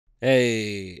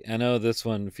Hey, I know this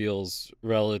one feels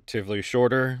relatively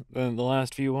shorter than the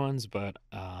last few ones, but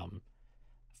I've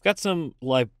got some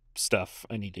life stuff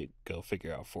I need to go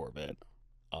figure out for a bit.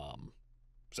 Um,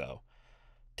 so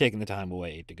taking the time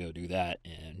away to go do that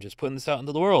and just putting this out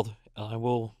into the world. I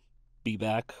will be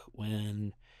back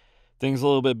when things are a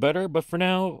little bit better, but for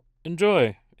now,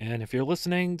 enjoy. And if you're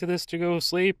listening to this to go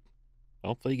sleep,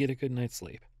 hopefully you get a good night's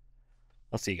sleep.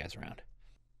 I'll see you guys around.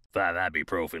 5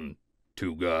 ibuprofen,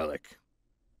 2 garlic.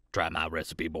 Try my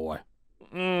recipe, boy.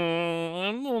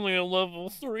 I'm only a level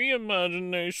 3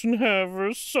 imagination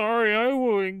haver. Sorry, I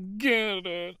wouldn't get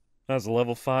it. As a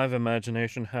level 5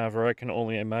 imagination haver, I can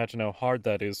only imagine how hard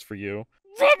that is for you.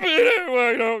 Rub it in,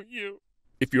 why don't you?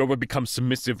 If you ever become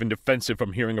submissive and defensive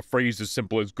from hearing a phrase as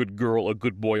simple as good girl, a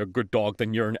good boy, or good dog,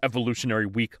 then you're an evolutionary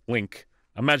weak link.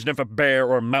 Imagine if a bear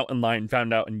or a mountain lion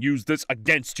found out and used this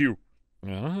against you.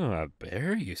 Oh, a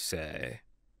bear, you say?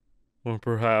 Or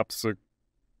perhaps a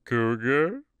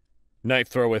cougar? Knife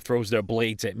thrower throws their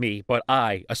blades at me, but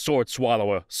I, a sword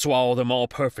swallower, swallow them all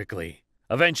perfectly.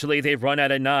 Eventually, they run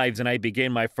out of knives, and I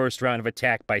begin my first round of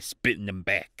attack by spitting them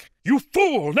back. You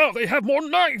fool! Now they have more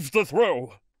knives to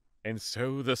throw! And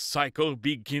so the cycle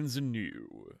begins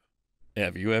anew.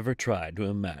 Have you ever tried to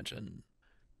imagine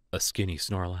a skinny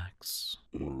Snorlax?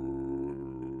 Do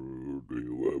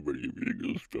you have any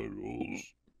Vegas pedals?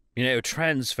 You know,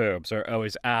 transphobes are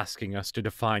always asking us to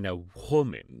define a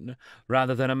woman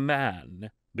rather than a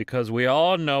man, because we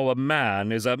all know a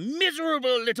man is a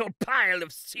Miserable little pile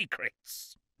of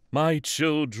secrets. My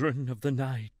children of the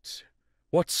night,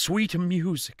 what sweet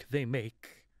music they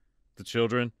make. The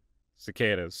children?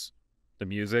 Cicadas. The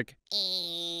music?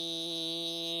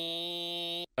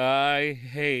 I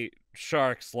hate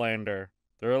shark slander.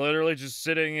 They're literally just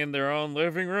sitting in their own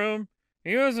living room.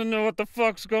 He doesn't know what the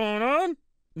fuck's going on.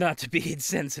 Not to be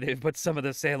insensitive, but some of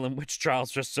the Salem witch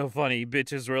trials just so funny.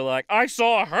 Bitches were like, I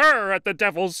saw her at the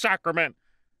Devil's Sacrament.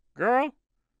 Girl,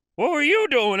 what were you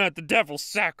doing at the Devil's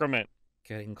Sacrament?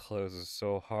 Getting clothes is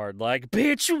so hard. Like,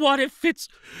 bitch, what if it's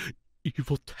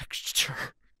evil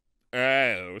texture?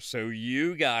 Oh, so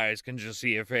you guys can just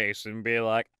see a face and be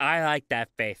like, I like that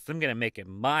face. I'm gonna make it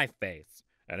my face.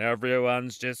 And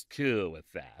everyone's just cool with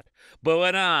that. But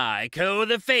when I go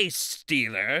the face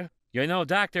stealer, you know,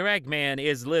 Dr. Eggman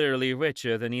is literally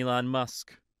richer than Elon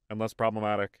Musk. And less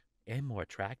problematic. And more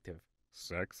attractive.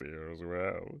 Sexier as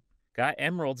well. Got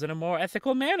emeralds in a more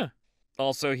ethical manner.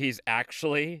 Also, he's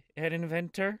actually an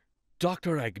inventor.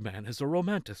 Dr. Eggman is a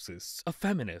romanticist, a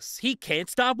feminist. He can't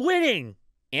stop winning.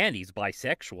 And he's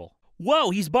bisexual.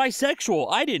 Whoa, he's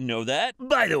bisexual. I didn't know that.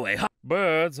 By the way,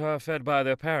 birds are fed by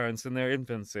their parents in their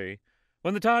infancy.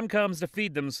 When the time comes to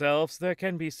feed themselves, there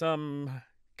can be some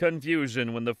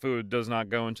confusion when the food does not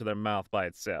go into their mouth by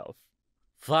itself.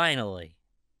 Finally,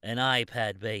 an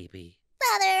iPad baby.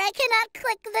 Father, I cannot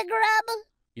click the grub.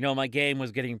 You know, my game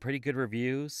was getting pretty good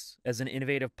reviews as an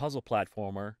innovative puzzle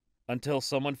platformer until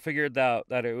someone figured out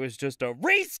that it was just a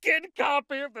reskin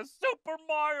copy of the Super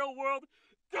Mario World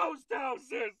Ghost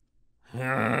Houses.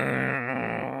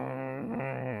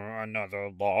 Another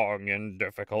long and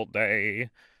difficult day.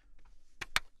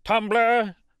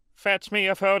 Tumblr, fetch me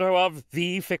a photo of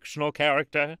the fictional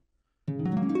character.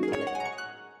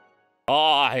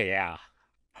 Oh, yeah.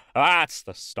 That's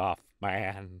the stuff,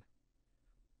 man.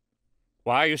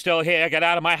 Why are you still here? Get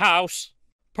out of my house!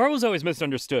 Pearl was always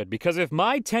misunderstood, because if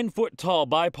my 10-foot-tall,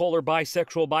 bipolar,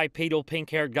 bisexual, bipedal,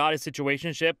 pink-haired goddess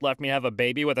situationship left me have a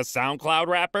baby with a SoundCloud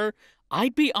rapper,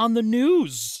 I'd be on the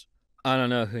news. I don't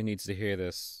know who needs to hear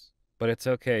this, but it's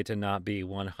okay to not be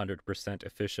 100%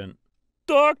 efficient.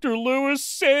 Dr. Lewis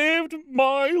saved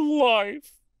my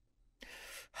life.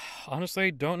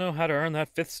 Honestly, don't know how to earn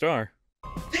that 5th star.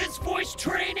 This voice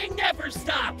training never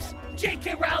stops!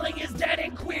 J.K. Rowling is dead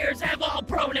and queers have all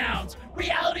pronouns!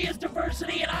 Reality is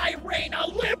diversity and I reign a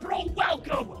liberal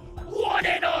welcome! One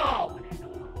and all!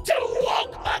 To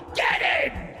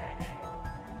Woke-mageddon!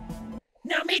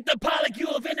 Now meet the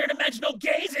polycule of interdimensional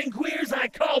gays and queers I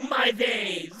call my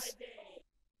theys!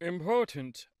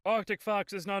 Important. Arctic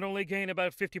foxes not only gain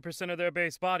about 50% of their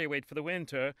base body weight for the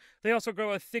winter, they also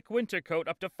grow a thick winter coat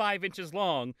up to 5 inches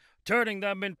long, turning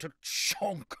them into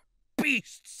chunk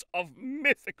beasts of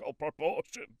mythical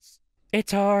proportions.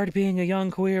 It's hard being a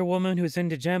young queer woman who's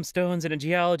into gemstones in a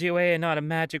geology way and not a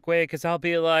magic way, because I'll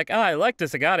be like, I like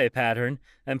this agate pattern,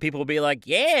 and people will be like,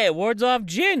 yeah, it wards off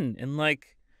gin, and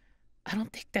like, I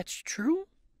don't think that's true.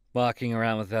 Walking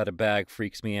around without a bag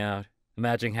freaks me out.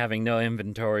 Imagine having no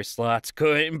inventory slots.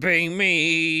 Couldn't be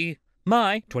me.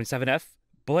 My 27F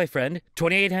boyfriend,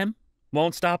 28M,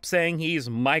 won't stop saying he's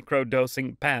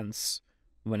microdosing pants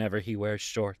whenever he wears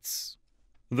shorts.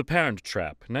 The Parent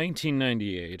Trap,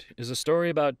 1998, is a story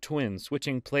about twins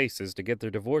switching places to get their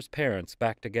divorced parents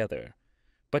back together.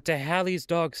 But to Hallie's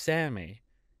dog Sammy,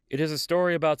 it is a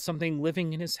story about something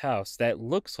living in his house that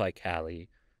looks like Hallie,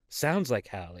 sounds like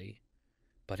Hallie,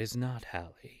 but is not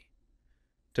Hallie.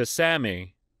 To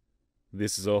Sammy,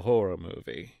 this is a horror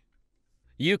movie.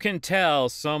 You can tell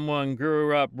someone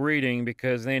grew up reading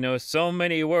because they know so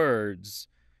many words,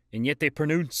 and yet they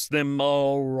pronounce them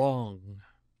all wrong.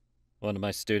 One of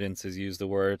my students has used the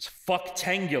words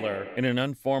fucktangular in an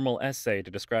informal essay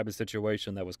to describe a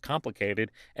situation that was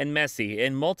complicated and messy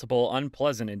in multiple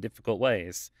unpleasant and difficult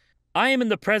ways. I am in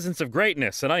the presence of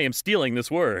greatness, and I am stealing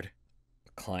this word. A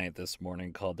client this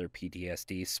morning called their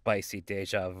PTSD spicy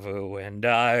deja vu, and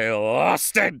I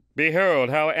lost it. Behold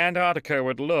how Antarctica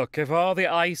would look if all the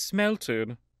ice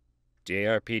melted.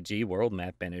 JRPG world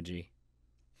map energy.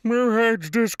 Who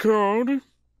hates Discord?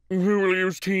 Who will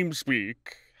use TeamSpeak?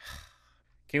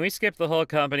 Can we skip the whole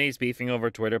companies beefing over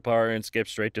Twitter part and skip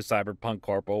straight to Cyberpunk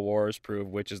Corporal Wars, prove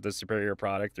which is the superior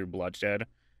product through bloodshed?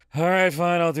 Alright,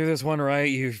 fine, I'll do this one right,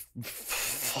 you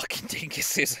fucking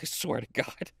dinguses, I swear to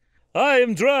God. I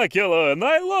am Dracula, and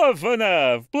I love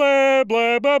FNAF. Blah,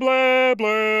 blah, blah, blah,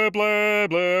 blah, blah,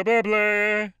 blah, blah,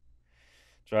 blah.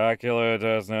 Dracula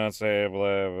does not say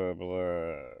blah, blah,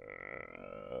 blah.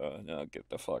 Now get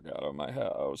the fuck out of my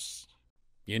house.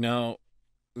 You know,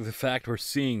 the fact we're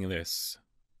seeing this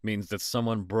means that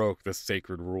someone broke the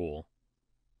sacred rule.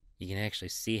 You can actually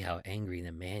see how angry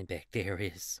the man back there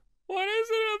is. Why does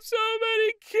it have so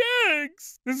many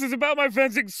kicks? This is about my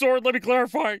fencing sword, let me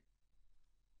clarify.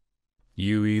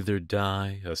 You either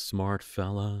die a smart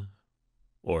fella,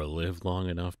 or live long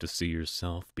enough to see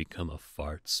yourself become a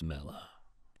fart smeller.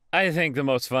 I think the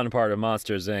most fun part of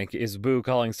Monsters, Inc. is Boo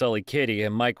calling Sully Kitty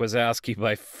and Mike Wazowski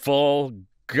by full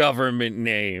government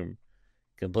name.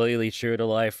 Completely true to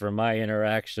life from my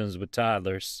interactions with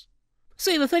toddlers.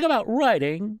 See, the thing about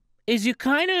writing is you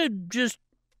kind of just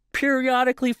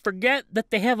periodically forget that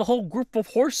they have a whole group of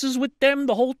horses with them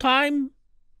the whole time.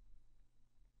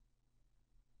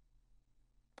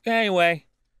 Anyway,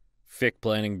 fic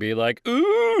planning be like,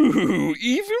 ooh,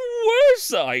 even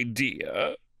worse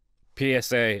idea.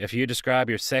 PSA, if you describe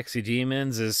your sexy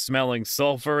demons as smelling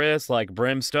sulfurous like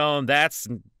brimstone, that's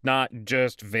not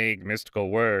just vague mystical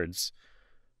words.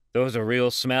 Those are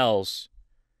real smells.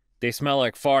 They smell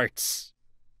like farts.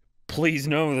 Please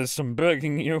know this, I'm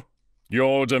begging you.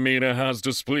 Your demeanor has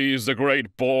displeased the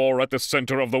great boar at the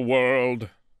center of the world.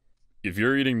 If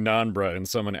you're eating naan bread and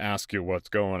someone asks you what's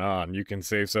going on, you can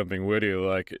say something witty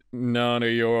like, none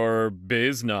of your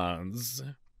biznons.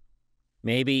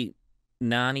 Maybe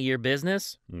none of your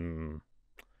business? Well,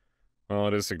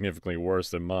 it is significantly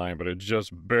worse than mine, but it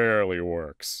just barely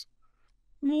works.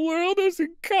 The world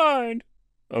isn't kind.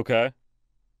 Okay.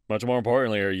 Much more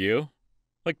importantly, are you?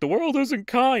 Like, the world isn't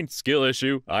kind. Skill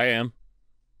issue. I am.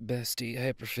 Bestie,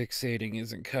 hyperfixating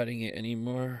isn't cutting it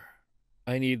anymore.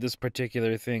 I need this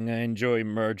particular thing I enjoy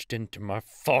merged into my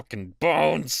fucking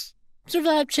bones.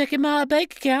 Survived checking my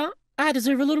bank account. I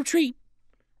deserve a little treat.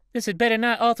 This had better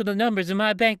not alter the numbers in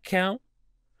my bank account.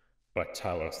 But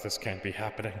Talos, this can't be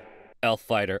happening. Elf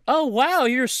fighter. Oh, wow,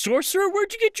 you're a sorcerer?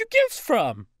 Where'd you get your gifts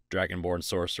from? Dragonborn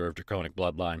sorcerer of draconic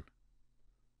bloodline.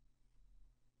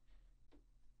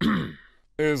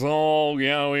 Is all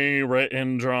yaoi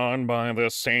written, drawn by the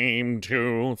same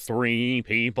 2-3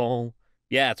 people?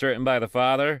 Yeah, it's written by the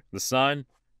Father, the Son,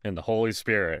 and the Holy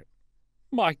Spirit.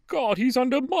 My God, he's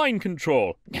under mind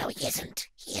control. No, he isn't.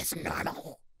 He is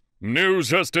normal. News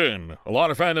just in. A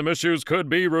lot of fandom issues could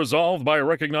be resolved by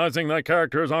recognizing that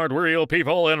characters aren't real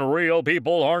people and real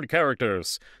people aren't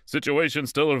characters. Situation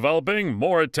still developing.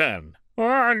 More at 10.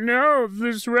 Oh no,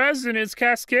 this resonance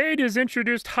cascade has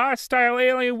introduced hostile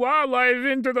alien wildlife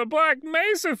into the Black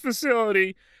Mesa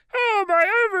facility. How am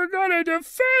I ever gonna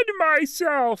defend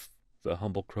myself? The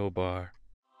humble crowbar.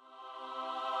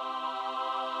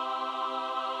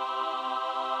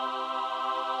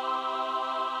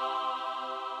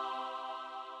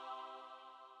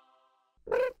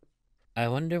 I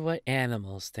wonder what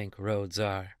animals think roads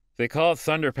are. They call it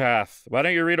Thunderpath. Why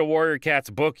don't you read a Warrior Cat's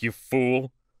book, you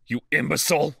fool? You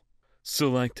imbecile!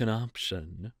 Select an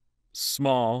option.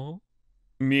 Small,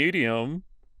 medium,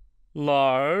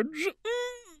 large.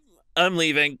 I'm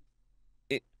leaving.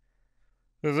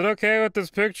 Is it okay what this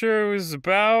picture was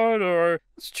about, or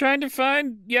just trying to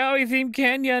find yaoi-themed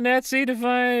candy on Etsy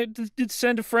to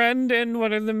send a friend, and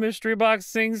one of the mystery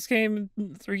box things came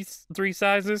in three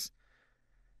sizes?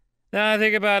 Now I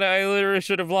think about it, I literally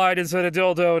should have lied and said a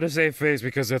dildo to save face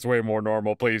because that's way more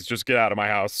normal. Please, just get out of my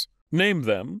house. Name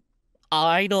them.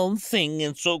 I don't think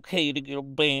it's okay to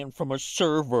get banned from a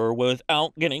server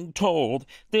without getting told.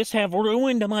 This have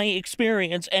ruined my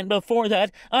experience, and before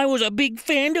that, I was a big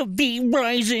fan of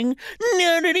V-Rising.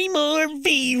 Not anymore,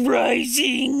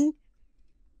 V-Rising!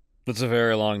 That's a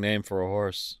very long name for a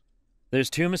horse. There's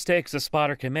two mistakes a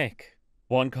spotter can make.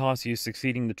 One costs you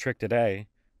succeeding the trick today.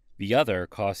 The other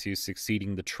costs you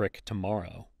succeeding the trick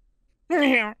tomorrow.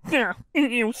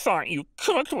 You thought you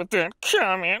cooked with that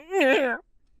comment.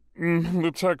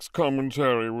 The text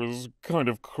commentary was kind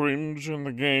of cringe and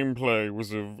the gameplay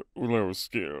was of low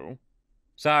skill.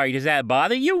 Sorry, does that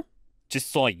bother you? Just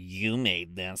saw you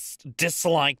made this.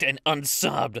 Disliked and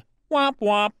unsubbed. Womp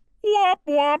womp. Womp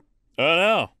womp. Oh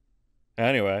no.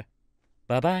 Anyway.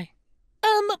 Bye-bye.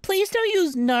 Please don't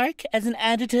use narc as an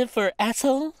adjective for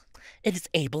asshole. It is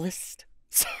ableist.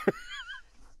 Sorry,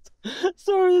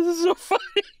 this is so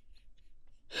funny.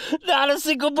 Not a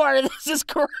single part of this is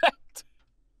correct.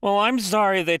 Well, I'm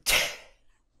sorry that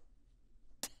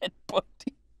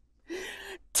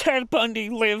Ted Bundy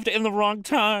lived in the wrong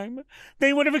time.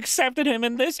 They would have accepted him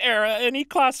in this era, and he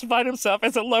classified himself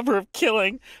as a lover of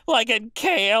killing, like in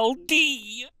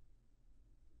KLD.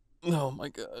 Oh my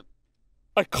god.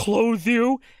 I clothe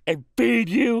you and feed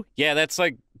you. Yeah, that's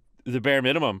like the bare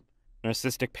minimum.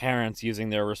 Narcissistic parents using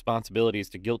their responsibilities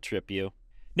to guilt trip you.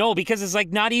 No, because it's like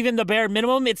not even the bare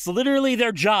minimum, it's literally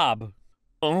their job.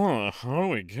 Oh, how do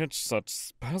we get such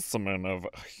specimen of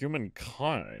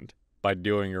humankind? By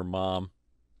doing your mom.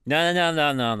 No.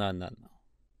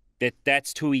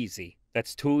 That's too easy.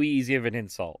 That's too easy of an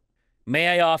insult.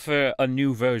 May I offer a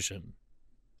new version?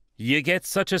 You get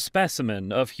such a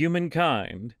specimen of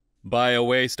humankind by a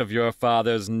waste of your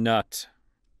father's nut.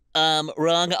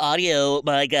 Wrong audio,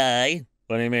 my guy.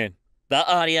 What do you mean? The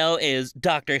audio is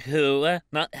Doctor Who,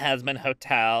 not Hazbin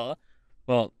Hotel.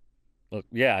 Well, look,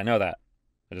 yeah, I know that.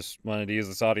 I just wanted to use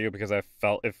this audio because I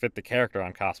felt it fit the character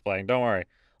I'm cosplaying. Don't worry.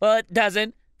 Well, it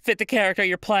doesn't fit the character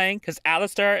you're playing, because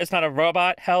Alistair is not a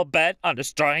robot hell-bent on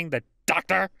destroying the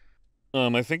Doctor.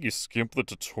 I think you skipped the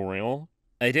tutorial.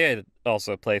 I did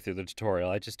also play through the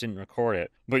tutorial, I just didn't record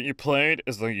it. But you played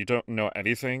as though you don't know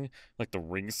anything, like the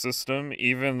ring system,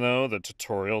 even though the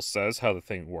tutorial says how the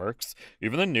thing works.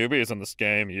 Even the newbies in this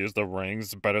game use the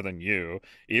rings better than you,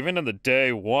 even in the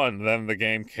day one then the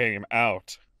game came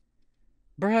out.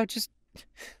 Bro, just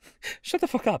shut the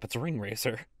fuck up, it's a ring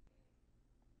racer.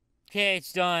 Okay,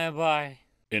 it's done, bye.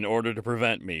 In order to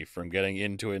prevent me from getting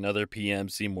into another PM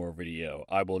Seymour video,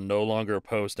 I will no longer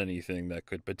post anything that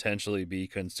could potentially be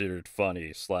considered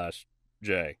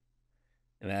funny/J.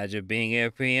 Imagine being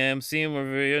a PM Seymour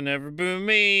video, never boo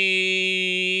me.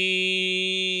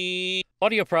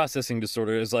 Audio processing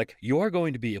disorder is like, you are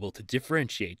going to be able to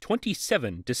differentiate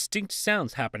 27 distinct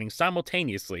sounds happening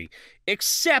simultaneously,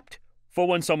 except for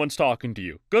when someone's talking to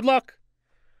you. Good luck.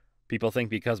 People think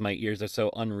because my ears are so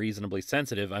unreasonably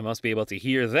sensitive, I must be able to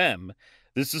hear them.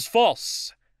 This is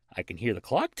false. I can hear the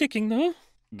clock ticking, though.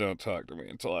 Don't talk to me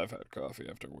until I've had coffee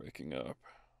after waking up.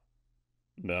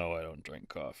 No, I don't drink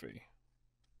coffee.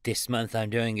 This month I'm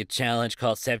doing a challenge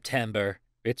called September.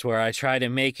 It's where I try to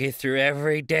make it through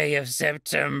every day of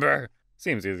September.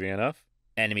 Seems easy enough.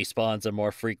 Enemy spawns are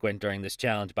more frequent during this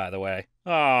challenge, by the way.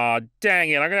 Aw,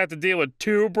 dang it. I'm gonna have to deal with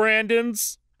two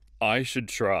Brandons? I should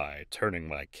try turning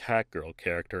my Catgirl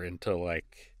character into,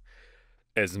 like,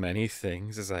 as many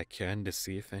things as I can to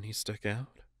see if any stick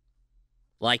out.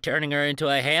 Like turning her into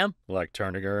a ham? Like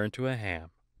turning her into a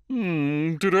ham.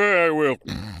 Today I will.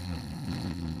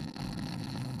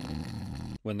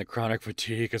 When the chronic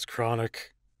fatigue is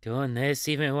chronic. Doing this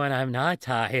even when I'm not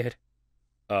tired.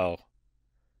 Oh.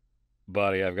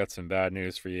 Buddy, I've got some bad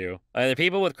news for you. Either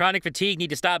people with chronic fatigue need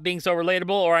to stop being so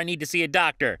relatable, or I need to see a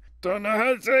doctor. Don't know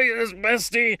how to say this,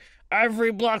 bestie. I've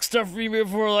reblocked stuff for you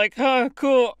before, like, huh,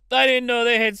 cool. I didn't know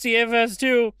they had CFS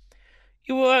too.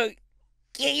 Yeah,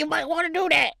 you might want to do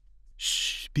that.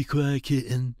 Shh, be quiet,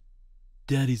 kitten.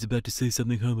 Daddy's about to say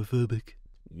something homophobic.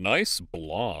 Nice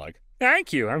blog.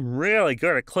 Thank you. I'm really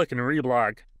good at click and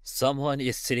reblog. Someone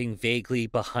is sitting vaguely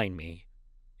behind me.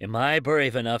 Am I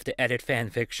brave enough to edit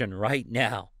fanfiction right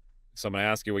now? Someone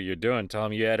asks you what you're doing, tell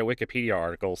them you edit Wikipedia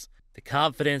articles. The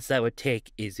confidence that would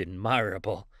take is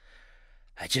admirable.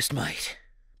 I just might.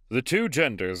 The two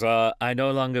genders, I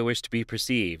no longer wish to be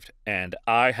perceived, and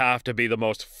I have to be the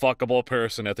most fuckable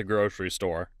person at the grocery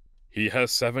store. He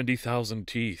has 70,000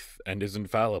 teeth and is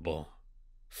infallible.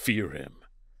 Fear him.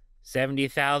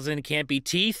 70,000 can't be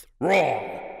teeth?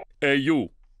 Wrong! Hey,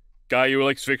 you. Guy who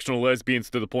likes fictional lesbians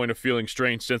to the point of feeling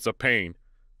strange sense of pain.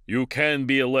 You can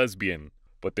be a lesbian,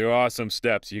 but there are some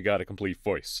steps you gotta complete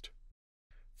first.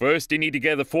 First, you need to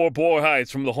gather 4 boar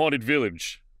hides from the haunted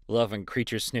village. Love when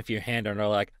creatures sniff your hand and are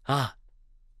like, ah,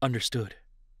 understood.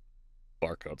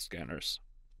 Barcode scanners.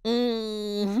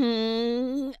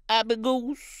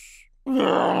 Abigos.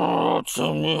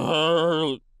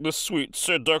 The sweet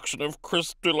seduction of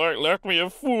Crisp Delight left me a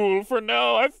fool, for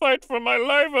now I fight for my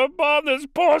life upon this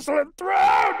porcelain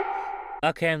throne!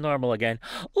 Okay, I'm normal again.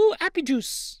 Ooh, apple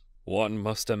juice. One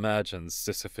must imagine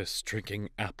Sisyphus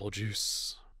drinking apple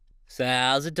juice. So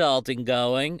how's adulting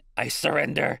going? I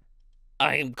surrender.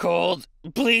 I am cold.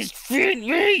 Please feed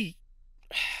me.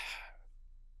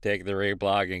 Take the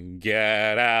reblog and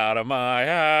get out of my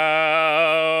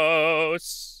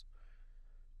house.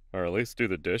 Or at least do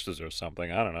the dishes or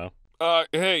something, I don't know.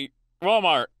 Hey,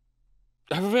 Walmart.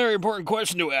 I have a very important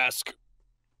question to ask.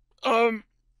 I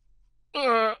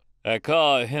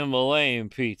call it Himalayan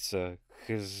pizza,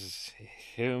 'cause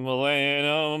Himalayan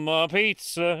on my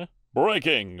pizza.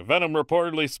 Breaking! Venom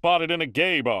reportedly spotted in a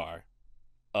gay bar.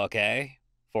 Okay.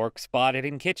 Fork spotted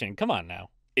in kitchen. Come on now.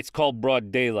 It's called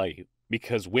broad daylight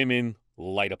because women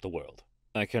light up the world.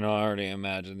 I can already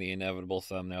imagine the inevitable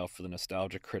thumbnail for the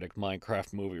Nostalgia Critic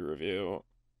Minecraft movie review.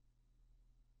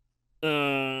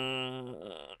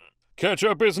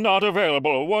 Ketchup is not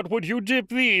available. What would you dip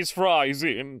these fries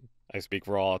in? I speak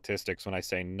for all autistics when I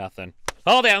say nothing.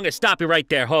 Hold it, I'm gonna stop you right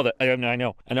there. Hold it. I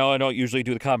know I don't usually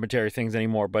do the commentary things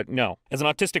anymore, but no. As an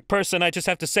autistic person, I just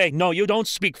have to say, no, you don't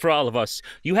speak for all of us.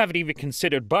 You haven't even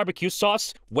considered barbecue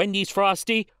sauce, Wendy's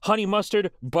Frosty, honey mustard,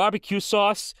 barbecue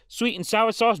sauce, sweet and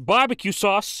sour sauce, barbecue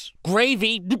sauce,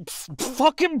 gravy,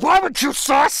 fucking barbecue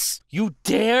sauce! You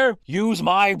dare use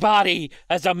my body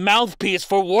as a mouthpiece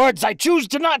for words I choose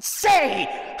to not say!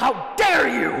 How dare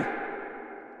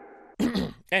you!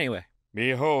 Anyway.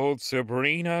 Behold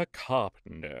Sabrina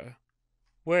Carpenter.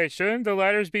 Wait, shouldn't the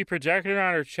letters be projected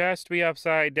on her chest be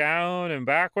upside down and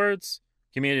backwards?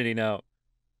 Community note.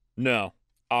 No.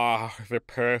 The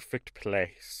perfect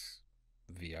place.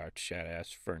 VR chat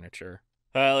ass furniture.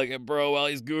 I look at bro while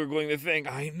he's Googling the thing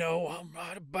I know I'm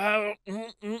right about.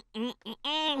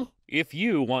 If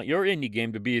you want your indie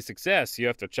game to be a success, you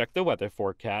have to check the weather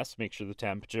forecast, make sure the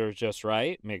temperature is just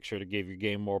right, make sure to give your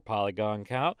game more polygon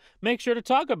count, make sure to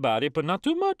talk about it, but not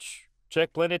too much.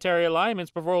 Check planetary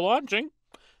alignments before launching.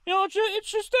 You know, it's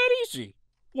just that easy.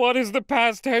 What is the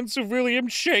past tense of William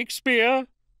Shakespeare?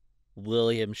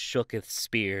 William Shooketh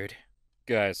Speared.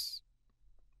 Guys,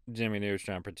 Jimmy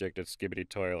Neutron predicted Skibbity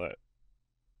Toilet.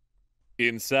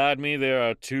 Inside me there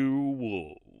are 2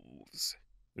 wolves.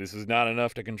 This is not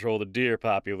enough to control the deer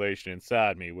population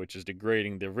inside me, which is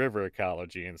degrading the river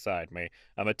ecology inside me.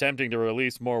 I'm attempting to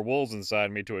release more wolves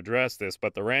inside me to address this,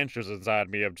 but the ranchers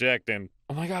inside me object and,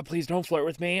 oh my god, please don't flirt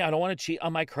with me. I don't want to cheat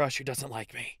on my crush who doesn't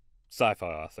like me. Sci-fi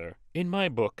author. In my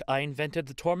book, I invented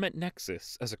the Torment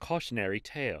Nexus as a cautionary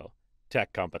tale.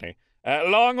 Tech company. At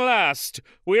long last,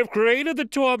 we have created the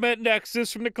Torment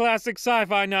Nexus from the classic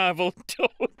sci-fi novel.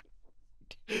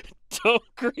 Don't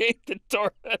create the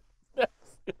Torment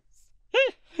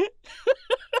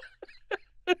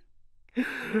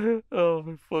Oh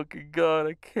my fucking god,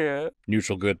 I can't.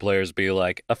 Neutral good players be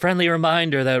like, a friendly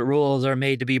reminder that rules are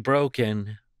made to be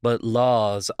broken, but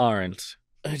laws aren't.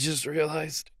 I just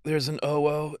realized there's an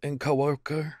OO in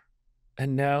coworker,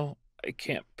 and now I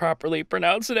can't properly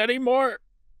pronounce it anymore.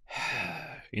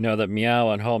 You know that meow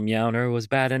on home meowner was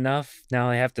bad enough? Now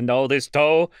I have to know this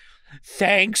too?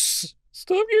 Thanks!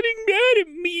 Stop getting mad at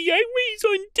me. I raise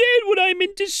undead when I'm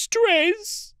in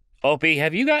distress. Opie,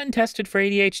 have you gotten tested for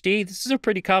ADHD? This is a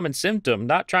pretty common symptom.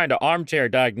 Not trying to armchair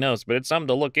diagnose, but it's something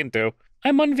to look into.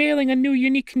 I'm unveiling a new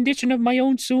unique condition of my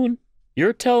own soon.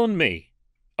 You're telling me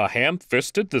a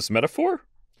ham-fisted this metaphor?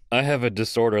 I have a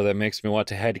disorder that makes me want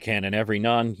to headcanon every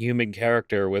non-human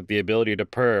character with the ability to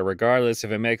purr, regardless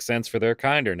if it makes sense for their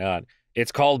kind or not.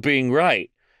 It's called being right.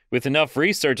 With enough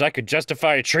research, I could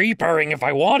justify a tree purring if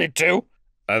I wanted to.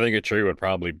 I think a tree would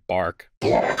probably bark.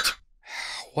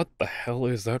 What the hell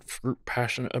is that fruit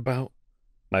passionate about?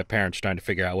 My parents trying to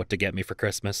figure out what to get me for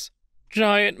Christmas.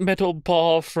 Giant metal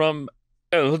ball from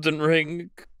Elden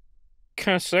Ring.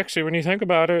 Kind of sexy when you think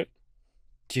about it.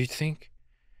 Do you think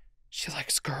she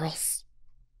likes girls?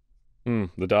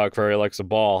 The dog fairy likes a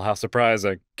ball. How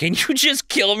surprising. Can you just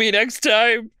kill me next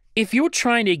time? If you're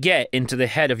trying to get into the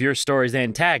head of your story's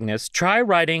antagonist, try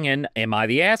writing an Am I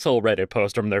the Asshole Reddit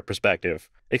post from their perspective,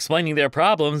 explaining their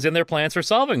problems and their plans for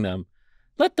solving them.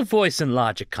 Let the voice and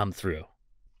logic come through.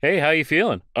 Hey, how you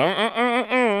feeling?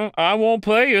 I won't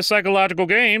play your psychological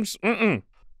games.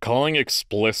 Calling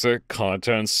explicit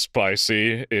content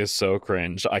spicy is so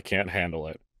cringe. I can't handle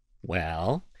it.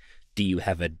 Well, do you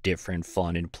have a different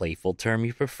fun and playful term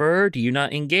you prefer? Do you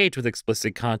not engage with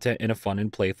explicit content in a fun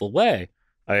and playful way?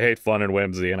 I hate fun and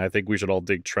whimsy, and I think we should all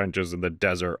dig trenches in the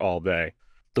desert all day.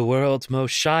 The world's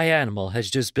most shy animal has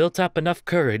just built up enough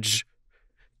courage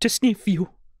to sniff you.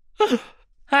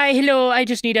 Hi, hello, I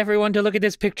just need everyone to look at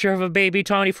this picture of a baby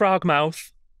tawny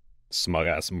frogmouth.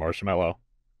 Smug-ass marshmallow.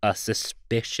 A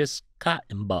suspicious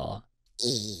cotton ball.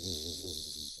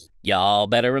 Y'all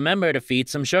better remember to feed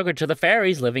some sugar to the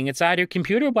fairies living inside your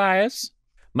computer wires.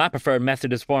 My preferred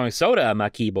method is pouring soda on my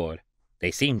keyboard.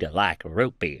 They seem to like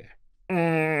root beer.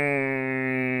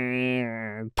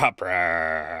 Pop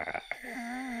rocks.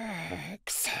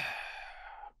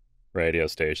 Radio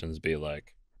stations be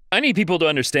like, I need people to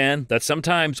understand that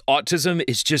sometimes autism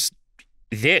is just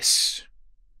this.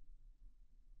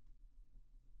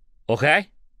 Okay?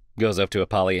 Goes up to a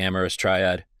polyamorous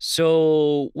triad.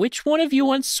 So, which one of you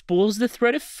unspools the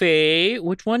thread of fate,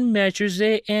 which one measures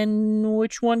it, and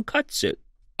which one cuts it?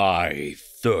 I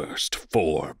thirst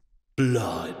for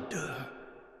blood.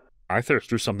 I thirst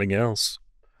for something else.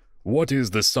 What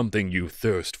is the something you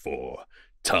thirst for,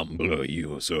 Tumblr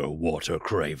user water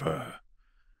craver?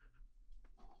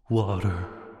 Water.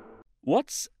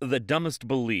 What's the dumbest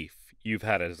belief you've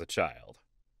had as a child?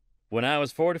 When I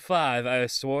was 4 to 5, I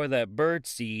swore that bird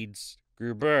seeds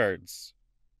grew birds.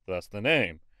 Thus the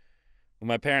name. When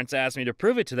my parents asked me to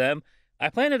prove it to them, I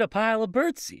planted a pile of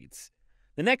bird seeds.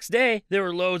 The next day, there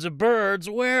were loads of birds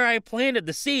where I planted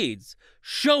the seeds,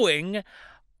 showing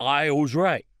I was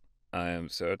right. I am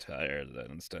so tired that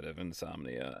instead of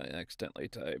insomnia, I accidentally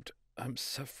typed, I'm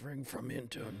suffering from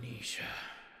Indonesia.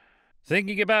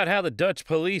 Thinking about how the Dutch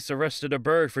police arrested a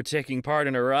bird for taking part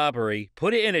in a robbery,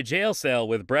 put it in a jail cell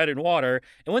with bread and water,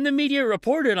 and when the media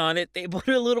reported on it, they put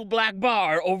a little black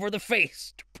bar over the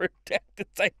face to protect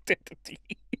its identity.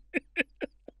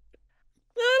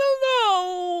 I don't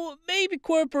know. Maybe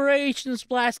corporations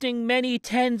blasting many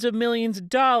tens of millions of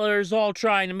dollars all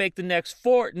trying to make the next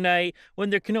Fortnite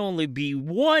when there can only be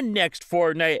one next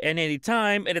Fortnite at any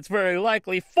time, and it's very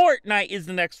likely Fortnite is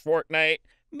the next Fortnite.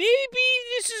 Maybe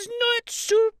this is not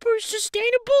super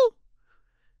sustainable.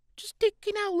 Just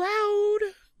thinking out loud.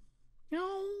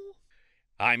 No.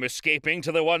 I'm escaping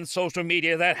to the one social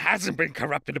media that hasn't been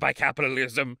corrupted by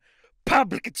capitalism.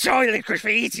 Public toilet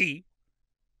graffiti.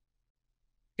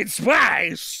 It's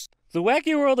wise! The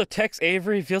wacky world of Tex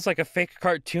Avery feels like a fake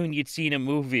cartoon you'd see in a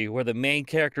movie where the main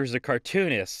character is a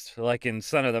cartoonist, like in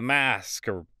Son of the Mask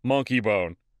or Monkey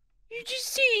Bone. You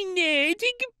just seen there,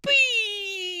 take a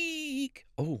peek!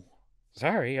 Oh,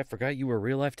 sorry, I forgot you were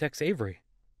real-life Tex Avery.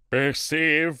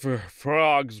 Perceive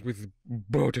frogs with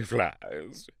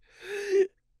butterflies.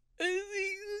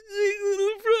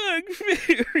 Little frog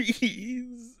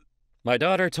fairies. My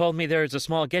daughter told me there was a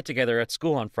small get-together at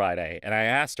school on Friday, and I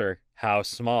asked her, how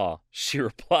small? She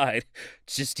replied,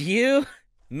 just you,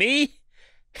 me,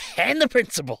 and the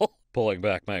principal. Pulling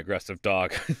back my aggressive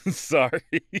dog. Sorry.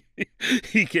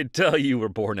 He could tell you were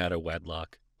born out of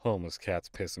wedlock. Homeless cat's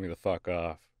pissing me the fuck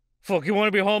off. Fuck you want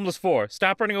to be homeless for?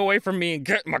 Stop running away from me and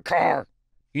get in my car.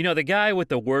 You know, the guy with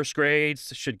the worst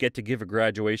grades should get to give a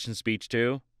graduation speech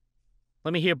too.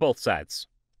 Let me hear both sides.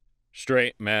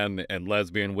 Straight men and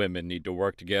lesbian women need to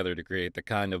work together to create the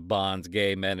kind of bonds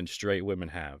gay men and straight women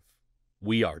have.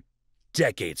 We are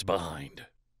decades behind.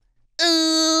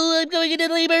 Oh, I'm going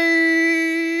into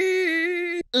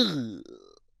labor! Ugh.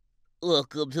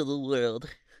 Welcome to the world,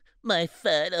 my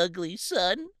fat, ugly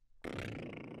son.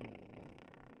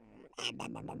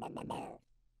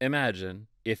 Imagine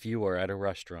if you were at a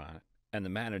restaurant and the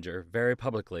manager very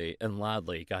publicly and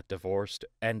loudly got divorced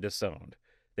and disowned.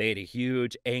 They had a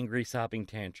huge, angry, sobbing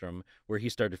tantrum where he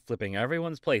started flipping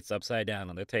everyone's plates upside down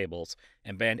on the tables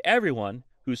and banned everyone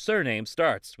whose surname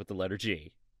starts with the letter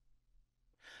G.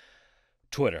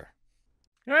 Twitter.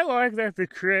 I like that the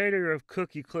creator of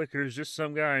Cookie Clicker is just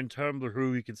some guy on Tumblr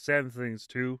who we can send things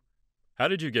to. How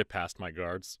did you get past my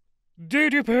guards? Due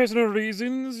to personal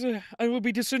reasons, I will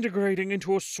be disintegrating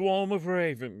into a swarm of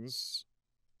ravens.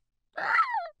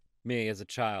 Me as a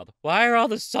child. Why are all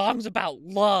the songs about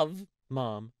love?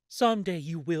 Mom, someday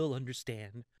you will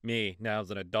understand. Me, now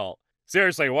as an adult.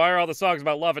 Seriously, why are all the songs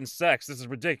about love and sex? This is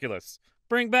ridiculous.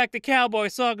 Bring back the cowboy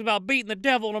songs about beating the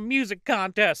devil in a music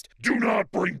contest. Do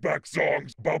not bring back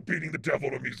songs about beating the devil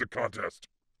in a music contest.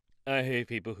 I hate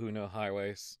people who know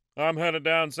highways. I'm headed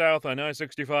down south on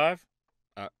I-65.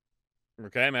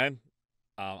 Okay, man.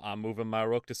 I'm moving my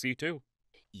rook to C2.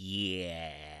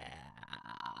 Yeah.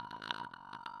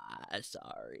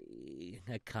 Sorry.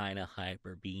 I kinda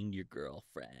hyper-beamed your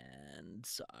girlfriend.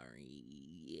 Sorry.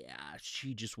 Yeah,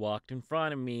 she just walked in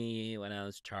front of me when I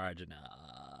was charging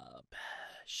up.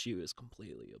 She was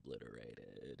completely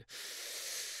obliterated.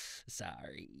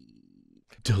 Sorry.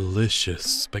 Delicious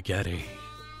spaghetti.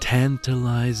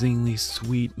 tantalizingly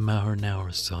sweet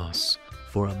marinara sauce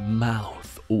for a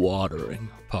mouth-watering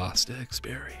pasta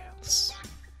experience.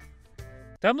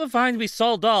 Tumblr finds me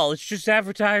so dull, it's just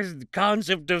advertising the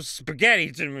concept of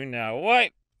spaghetti to me now.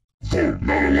 What? Vote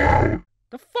not allowed.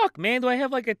 The fuck, man? Do I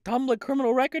have like a Tumblr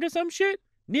criminal record or some shit?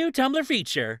 New Tumblr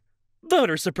feature.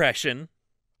 Voter suppression.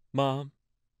 Mom.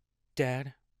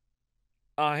 Dad.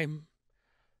 I'm...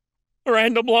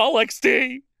 Random Lol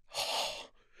XD.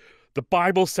 The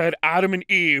Bible said Adam and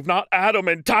Eve, not Adam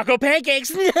and taco pancakes.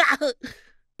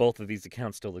 Both of these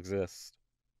accounts still exist.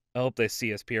 I hope they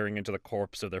see us peering into the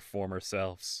corpse of their former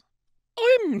selves.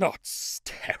 I'm not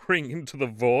staring into the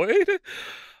void.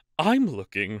 I'm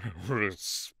looking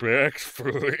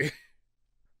respectfully.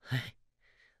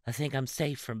 I think I'm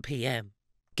safe from PM.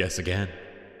 Guess again.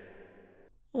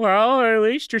 Well, at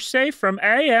least you're safe from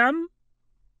AM.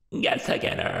 Yes,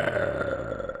 again.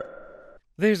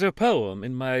 There's a poem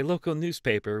in my local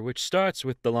newspaper which starts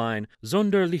with the line,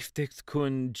 Sonderlichtig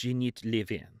kun genit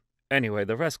levin. Anyway,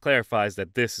 the rest clarifies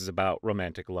that this is about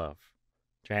romantic love.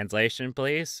 Translation,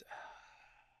 please?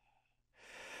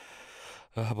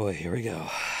 Oh boy, here we go.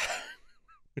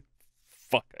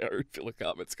 Fuck, I already feel the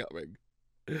comments coming.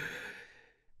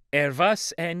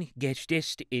 Was en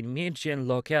gestist in München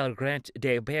lokal grant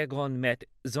de Bergon met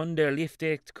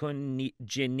Sonderlichtig kun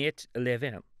genit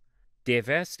levin. De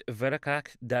West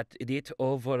werkelijk dat dit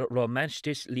over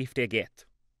romantisch liefde geht.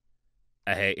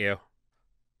 I hate you.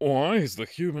 Why is the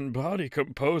human body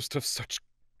composed of such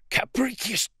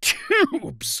capricious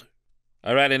tubes?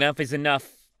 Alright, enough is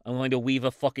enough. I'm going to weave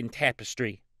a fucking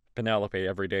tapestry. Penelope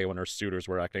every day when her suitors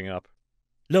were acting up.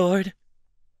 Lord,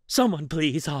 someone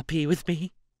please RP with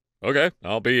me. Okay,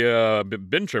 I'll be a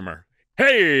bin trimmer.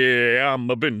 Hey, I'm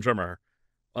a bin trimmer.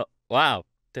 Wow.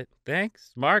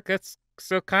 Thanks, Mark. That's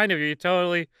so kind of you.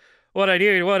 Totally what I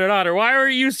needed, what an honor. Why are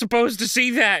you supposed to see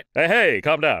that? Hey,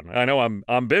 calm down. I know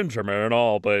I'm bin trimmer and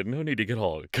all, but no need to get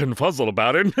all confuzzled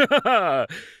about it.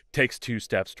 Takes 2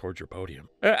 steps towards your podium.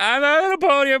 I'm not on a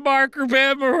podium, Mark or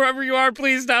Bim or whoever you are.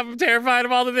 Please stop. I'm terrified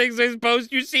of all the things I'm supposed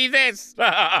to see this.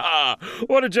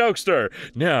 What a jokester.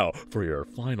 Now, for your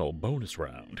final bonus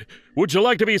round. Would you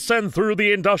like to be sent through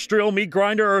the industrial meat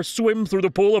grinder or swim through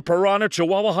the pool of piranha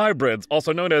chihuahua hybrids,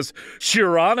 also known as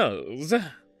Shiranas?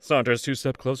 Saunters 2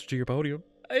 steps closer to your podium.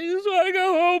 I just want to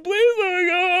go home. Please let me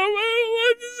go home. I don't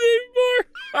want to see more.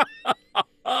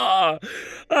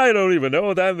 I don't even know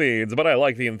what that means, but I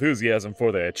like the enthusiasm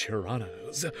for the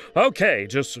Chiranas. Okay,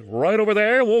 just right over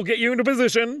there, and we'll get you into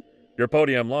position. Your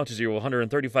podium launches you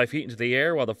 135 feet into the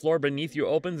air while the floor beneath you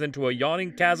opens into a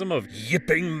yawning chasm of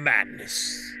yipping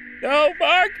madness. No,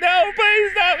 Mark, no,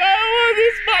 please stop. I don't want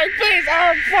this, Mark, please.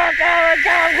 Oh, fuck, oh my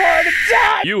God, I'm going to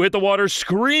die. You hit the water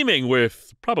screaming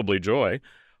with probably joy.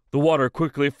 The water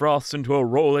quickly froths into a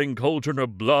rolling cauldron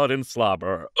of blood and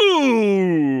slobber.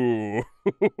 Ooh!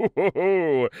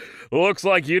 Looks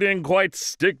like you didn't quite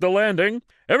stick the landing.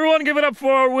 Everyone give it up for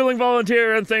our willing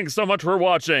volunteer, and thanks so much for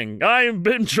watching. I'm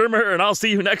Ben Trimmer, and I'll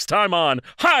see you next time on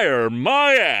Hire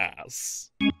My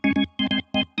Ass!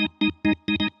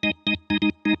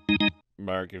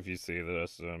 Mark, if you see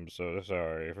this, I'm so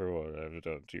sorry for what I've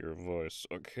done to your voice.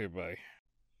 Okay, bye.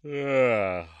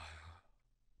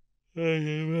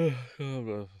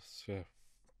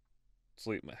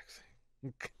 Sleep, Max.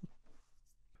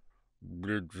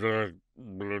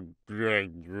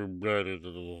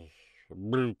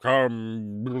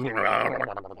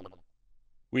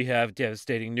 We have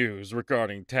devastating news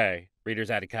regarding Tay.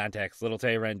 Readers out of context. Little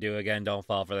Tay Rendu again, don't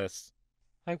fall for this.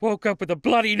 I woke up with a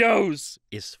bloody nose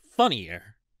is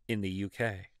funnier in the UK.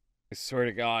 I swear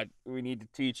to God, we need to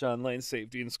teach online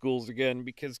safety in schools again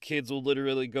because kids will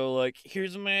literally go like,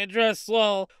 here's my address,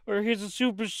 lol, or here's a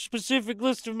super specific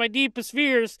list of my deepest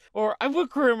fears, or I put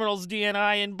criminals'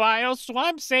 DNI in bio so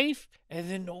I'm safe, and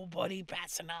then nobody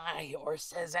bats an eye or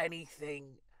says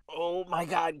anything. Oh my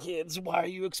God, kids, why are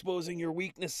you exposing your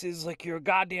weaknesses like you're a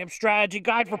goddamn strategy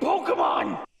guide for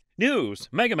Pokemon? News,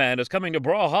 Mega Man is coming to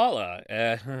Brawlhalla.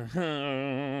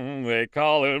 They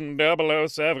call him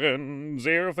 007.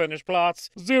 0 finished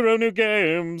plots, 0 new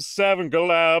games, 7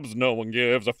 collabs no one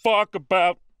gives a fuck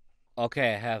about.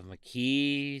 Okay, I have my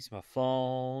keys, my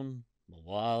phone, my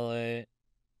wallet.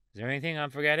 Is there anything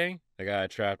I'm forgetting? I got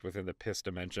trapped within the piss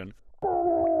dimension.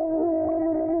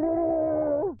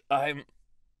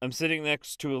 I'm sitting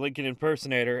next to a Lincoln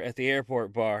impersonator at the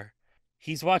airport bar.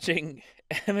 He's watching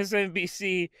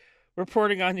MSNBC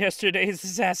reporting on yesterday's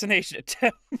assassination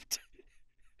attempt.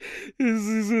 This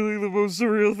is really the most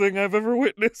surreal thing I've ever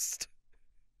witnessed.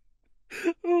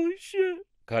 Holy shit.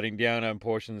 Cutting down on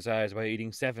portion size by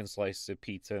eating 7 slices of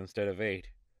pizza instead of 8.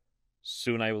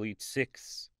 Soon I will eat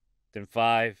 6. then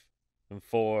 5, then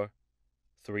 4,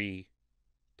 3,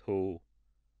 2,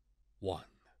 1.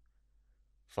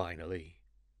 Finally,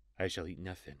 I shall eat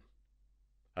nothing.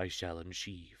 I shall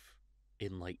achieve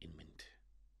enlightenment.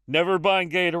 Never buying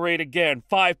Gatorade again.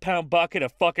 5-pound bucket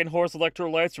of fucking horse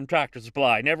electrolytes from Tractor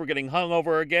Supply. Never getting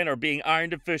hungover again or being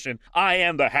iron deficient. I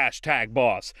am the hashtag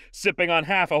boss. Sipping on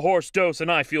half a horse dose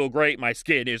and I feel great. My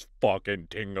skin is fucking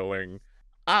tingling.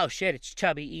 Oh shit, it's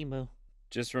Chubby Emu.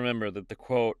 Just remember that the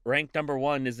quote, rank number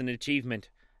 1 is an achievement.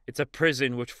 It's a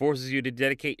prison which forces you to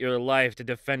dedicate your life to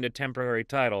defend a temporary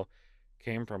title.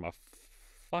 Came from a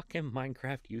fucking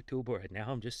Minecraft YouTuber, and now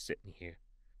I'm just sitting here.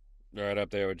 Right up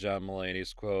there with John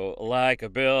Mulaney's quote,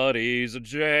 likability's a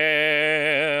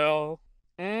jail.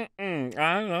 I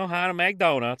don't know how to make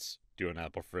donuts. Do an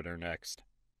apple fritter next.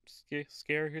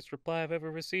 Scariest reply I've ever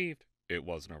received. It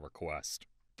wasn't a request.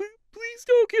 Please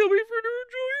don't kill me, fritter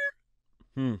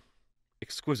enjoyer.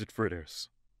 Exquisite fritters.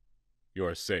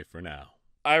 You're safe for now.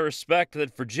 I respect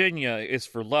that Virginia is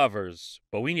for lovers,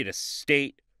 but we need a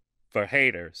state for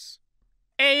haters.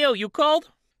 Ayo, you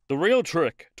called? The real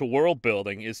trick to world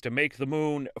building is to make the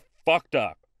moon fucked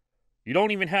up. You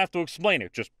don't even have to explain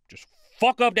it. Just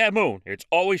fuck up that moon. It's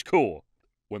always cool.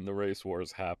 When the race war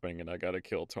is happening and I gotta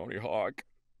kill Tony Hawk.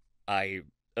 I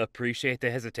appreciate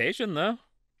the hesitation, though.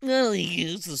 I'll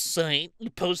use the site.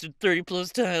 You posted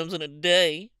 30+ times in a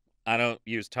day. I don't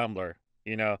use Tumblr.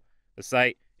 You know, the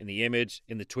site, in the image,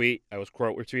 in the tweet, I was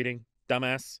quote retweeting.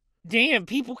 Dumbass. Damn,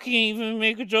 people can't even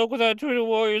make a joke without Twitter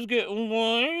warriors getting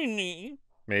whiny.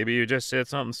 Maybe you just said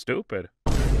something stupid.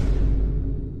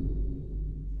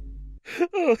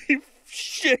 Holy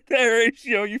shit, that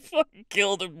ratio, you fucking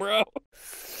killed it, bro.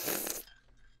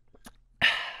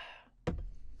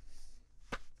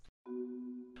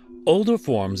 Older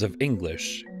forms of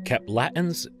English kept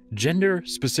Latin's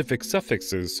gender-specific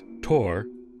suffixes tor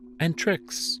and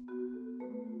trix.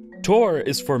 Tor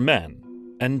is for men,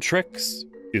 and trix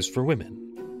is for women.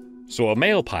 So a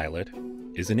male pilot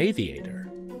is an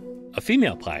aviator. A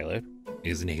female pilot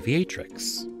is an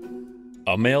aviatrix.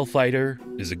 A male fighter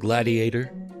is a gladiator,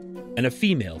 and a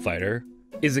female fighter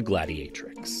is a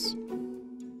gladiatrix.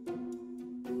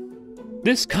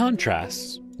 This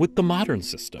contrasts with the modern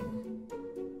system,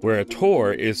 where a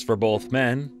tor is for both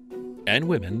men and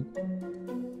women,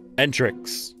 and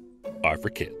tricks are for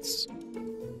kids.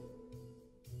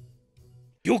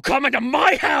 You come into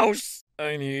my house!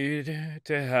 I need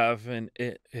to have an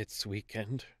it's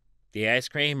weekend. The ice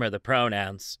cream or the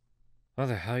pronouns? What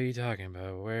the hell are you talking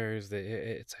about? Where's the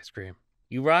it's ice cream?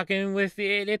 You rocking with the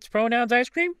it's pronouns ice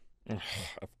cream? Of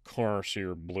course,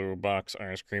 your blue box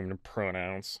ice cream and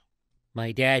pronouns.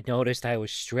 My dad noticed I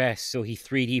was stressed, so he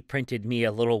 3D printed me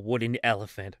a little wooden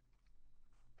elephant.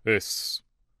 This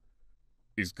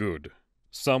is good.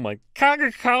 Some like,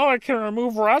 Coca-Cola can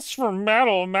remove rust from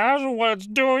metal. Imagine what it's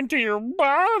doing to your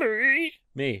body.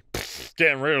 Me.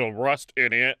 Getting rid of rust,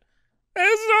 idiot.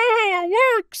 That's not how it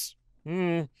works.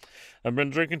 I've been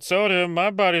drinking soda and my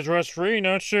body's rust-free.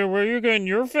 Not sure where you're getting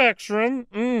your facts from.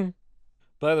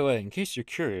 By the way, in case you're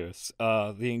curious,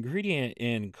 the ingredient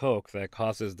in Coke that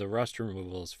causes the rust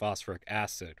removal is phosphoric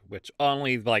acid, which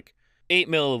only like 8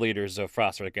 milliliters of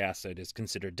phosphoric acid is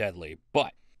considered deadly.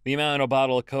 But the amount in a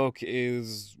bottle of Coke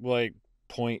is like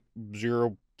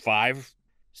 0.05.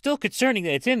 Still concerning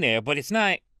that it's in there, but it's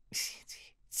not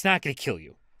gonna kill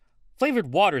you.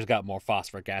 Flavored water's got more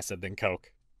phosphoric acid than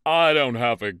Coke. I don't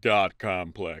have a God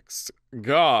complex.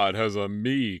 God has a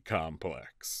me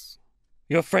complex.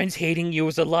 Your friends hating you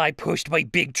is a lie pushed by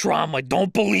big trauma.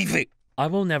 Don't believe it. I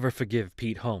will never forgive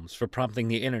Pete Holmes for prompting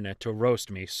the internet to roast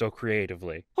me so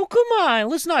creatively. Oh, come on.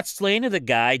 Let's not slander the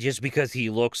guy just because he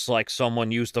looks like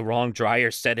someone used the wrong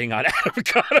dryer setting on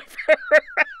avocado.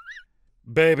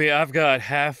 Baby, I've got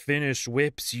half-finished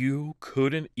whips you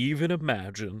couldn't even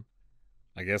imagine.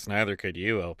 I guess neither could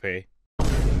you, LP.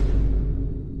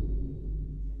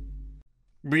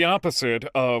 The opposite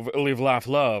of live, laugh,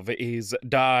 love is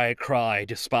die, cry,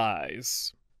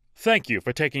 despise. Thank you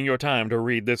for taking your time to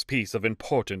read this piece of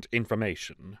important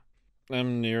information.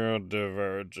 I'm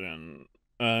neurodivergent.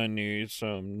 I need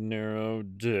some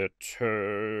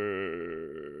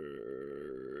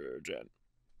neurodetergent.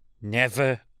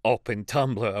 Never open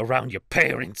Tumblr around your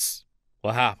parents.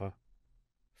 What happened?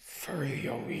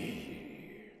 Free.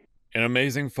 An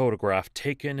amazing photograph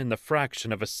taken in the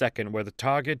fraction of a second where the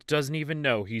target doesn't even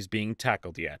know he's being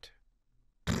tackled yet.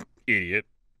 Idiot.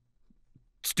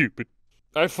 Stupid.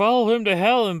 I'd follow him to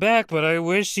hell and back, but I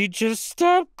wish he'd just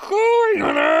stop going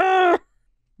on her.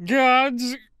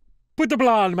 Gods, put the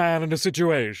blonde man in a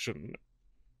situation.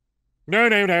 No,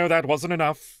 that wasn't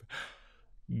enough.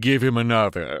 Give him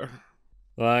another.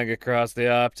 Lying across the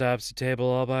autopsy table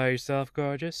all by yourself,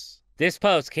 gorgeous? This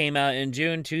post came out in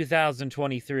June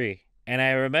 2023, and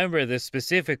I remember this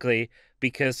specifically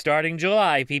because starting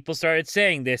July, people started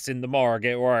saying this in the morgue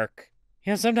at work.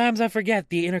 You know, sometimes I forget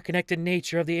the interconnected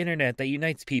nature of the internet that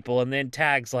unites people, and then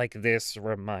tags like this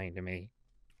remind me.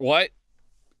 What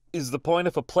is the point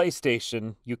of a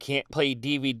PlayStation you can't play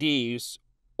DVDs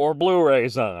or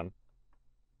Blu-rays on?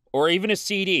 Or even a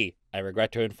CD? I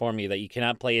regret to inform you that you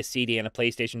cannot play a CD on a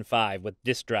PlayStation 5 with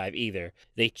disk drive either.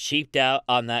 They cheaped out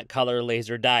on that color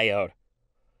laser diode.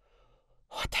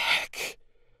 What the heck?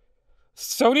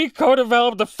 Sony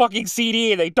co-developed the fucking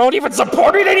CD and they don't even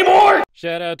support it anymore!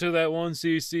 Shout out to that one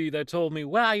CC that told me,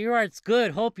 wow, your art's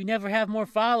good. Hope you never have more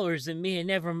followers than me and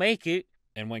never make it.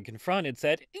 And when confronted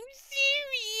said, I'm sorry,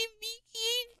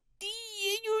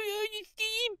 I don't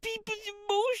understand people's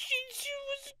emotions. It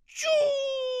was a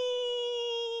joke.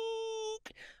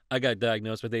 I got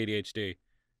diagnosed with ADHD.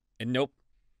 And nope,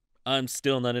 I'm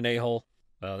still not an a-hole.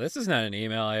 Well, this is not an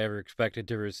email I ever expected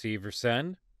to receive or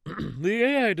send. The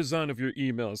AI design of your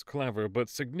email is clever, but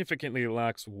significantly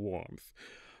lacks warmth.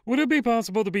 Would it be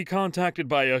possible to be contacted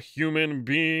by a human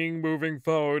being moving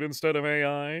forward instead of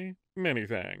AI? Many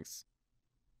thanks.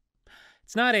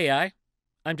 It's not AI.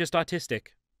 I'm just autistic.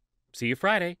 See you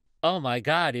Friday. Oh my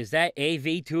god, is that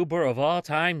AV tuber of all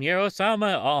time,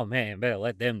 Neurosama? Oh man, better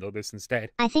let them do this instead.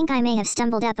 I think I may have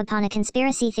stumbled up upon a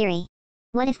conspiracy theory.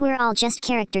 What if we're all just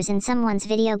characters in someone's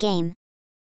video game?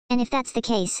 And if that's the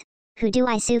case, who do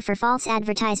I sue for false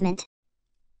advertisement?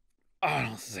 I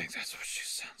don't think that's what she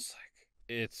sounds like.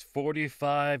 It's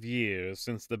 45 years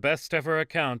since the best ever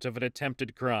account of an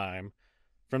attempted crime.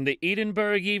 From the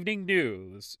Edinburgh Evening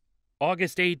News,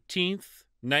 August 18th,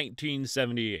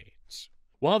 1978.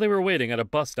 While they were waiting at a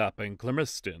bus stop in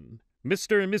Clemiston,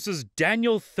 Mr. and Mrs.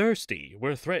 Daniel Thirsty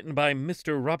were threatened by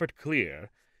Mr. Robert Clear.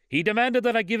 He demanded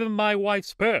that I give him my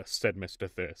wife's purse, said Mr.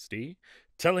 Thirsty,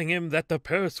 telling him that the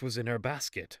purse was in her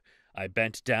basket. I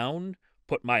bent down,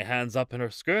 put my hands up in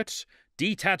her skirt,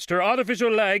 detached her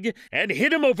artificial leg, and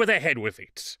hit him over the head with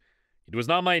it. It was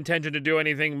not my intention to do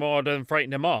anything more than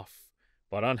frighten him off,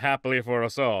 but unhappily for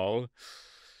us all,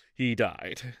 he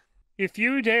died. If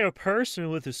you date a person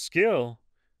with a skill,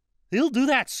 they'll do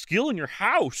that skill in your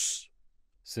house.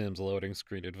 Sims loading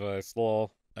screen advice,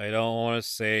 lol. I don't want to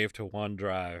save to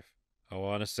OneDrive. I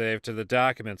want to save to the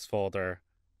Documents folder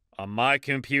on my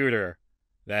computer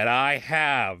that I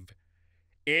have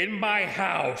in my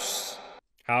house.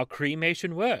 How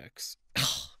cremation works.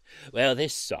 Well,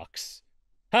 this sucks.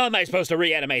 How am I supposed to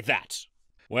reanimate that?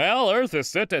 Well, Earth is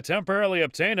set to temporarily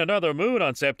obtain another moon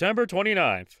on September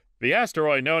 29th. The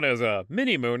asteroid known as a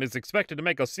mini-moon is expected to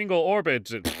make a single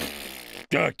orbit.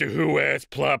 Doctor Who-ass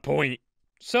plot point.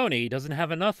 Sony doesn't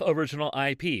have enough original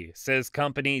IP, says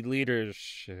company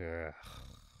leadership.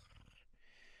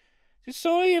 Does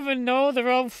Sony even know their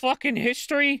own fucking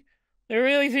history? They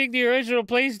really think the original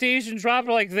PlayStation dropped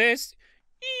like this?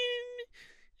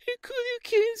 I couldn't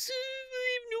cancel. I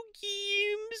have no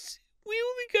games. We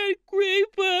only got a gray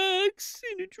box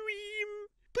and a dream.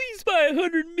 Please buy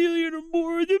 100 million or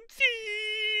more of them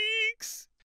things.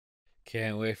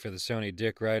 Can't wait for the Sony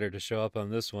Dick Rider to show up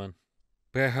on this one.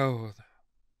 Behold,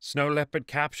 snow leopard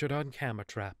captured on camera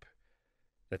trap.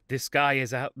 That this guy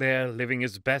is out there living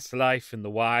his best life in the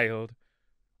wild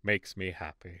makes me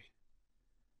happy.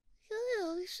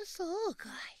 Oh, he's just a little guy.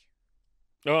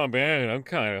 Oh man, I'm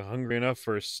kind of hungry enough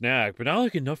for a snack, but not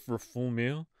like enough for a full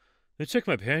meal. Let's check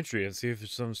my pantry and see if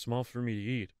there's something small for me to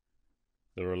eat.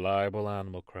 The reliable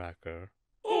animal cracker.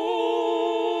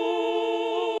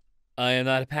 I am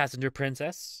not a passenger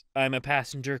princess. I'm a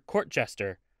passenger court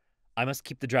jester. I must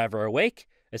keep the driver awake,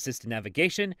 assist in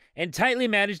navigation, and tightly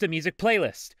manage the music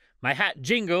playlist. My hat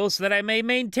jingles so that I may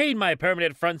maintain my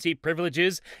permanent front seat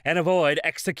privileges and avoid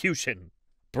execution.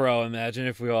 Bro, imagine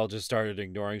if we all just started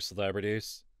ignoring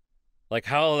celebrities. Like,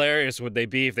 how hilarious would they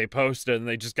be if they posted and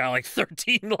they just got like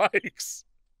 13 likes?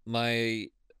 My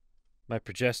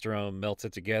progesterone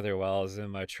melted together while I was in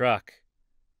my truck.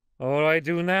 What do I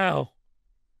do now?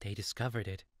 They discovered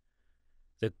it.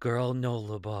 The girl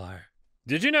Nola bar.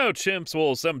 Did you know chimps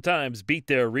will sometimes beat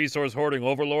their resource-hoarding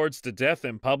overlords to death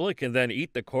in public and then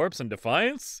eat the corpse in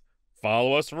defiance?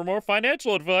 Follow us for more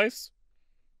financial advice.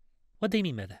 What do you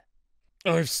mean by that?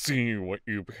 I've seen what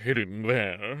you've hidden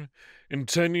there. In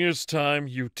 10 years' time,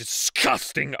 you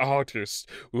disgusting artist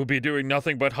will be doing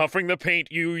nothing but huffing the paint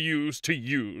you used to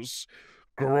use.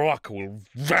 Grok will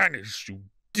vanish, you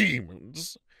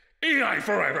demons. AI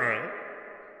forever!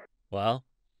 Well,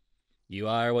 you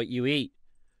are what you eat,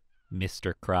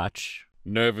 Mr. Crotch.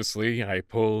 Nervously, I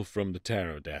pull from the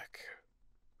tarot deck.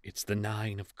 It's the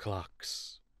 9 of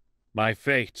clucks. My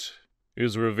fate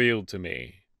is revealed to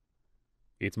me.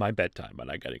 It's my bedtime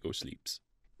and I gotta go sleeps.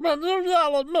 But you're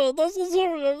yelling me. This is who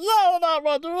you're yelling at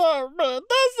when you hurt me.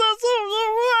 This is who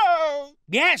you are.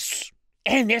 Yes,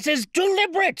 and this is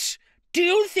deliberate. Do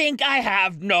you think I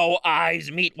have no eyes,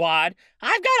 Meatwad?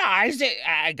 I've got eyes.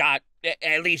 I got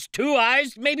at least 2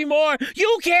 eyes, maybe more.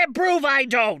 You can't prove I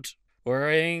don't.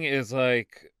 Worrying is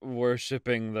like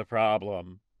worshipping the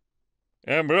problem.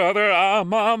 And brother,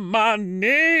 I'm on my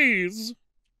knees.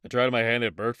 I tried my hand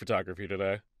at bird photography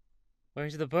today.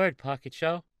 Where's the bird, Pocket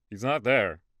Show? He's not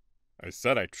there. I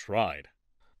said I tried.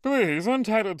 Please,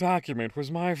 Untitled Document was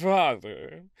my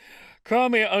father. Call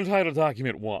me Untitled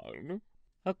Document 1.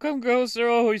 How come ghosts are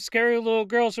always scary little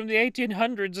girls from the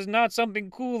 1800s is not something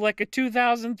cool like a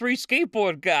 2003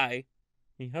 skateboard guy?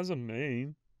 He has a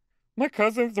name. My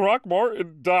cousin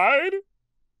Throckmorton died?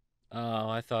 Oh,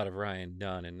 I thought of Ryan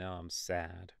Dunn and now I'm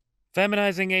sad.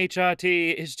 Feminizing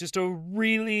HRT is just a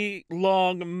really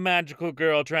long magical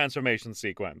girl transformation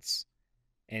sequence.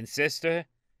 And sister,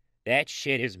 that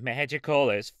shit is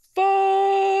magical as fuck!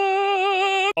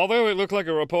 Although it looked like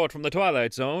a report from the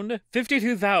Twilight Zone,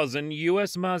 52,000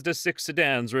 U.S. Mazda 6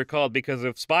 sedans were called because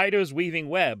of spiders weaving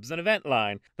webs in a vent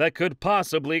line that could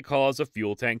possibly cause a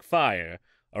fuel tank fire.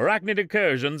 Arachnid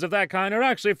incursions of that kind are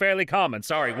actually fairly common.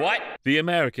 Sorry, what? The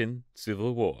American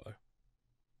Civil War.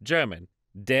 German.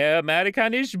 Der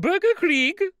Amerikanische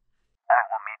Bürgerkrieg. I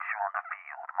will meet you on the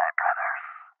field, my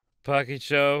brothers. Pocket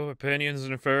Show, opinions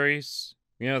and furries.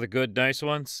 You know, the good, nice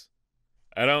ones.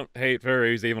 I don't hate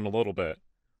furries even a little bit.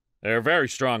 They're a very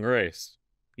strong race.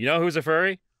 You know who's a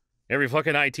furry? Every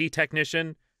fucking IT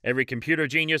technician, every computer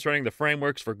genius running the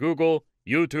frameworks for Google,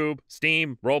 YouTube,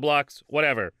 Steam, Roblox,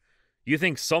 whatever. You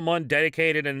think someone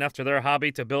dedicated enough to their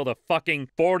hobby to build a fucking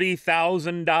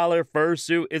 $40,000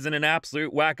 fursuit isn't an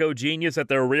absolute wacko genius at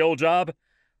their real job?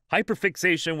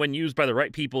 Hyperfixation when used by the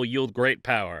right people yield great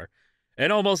power.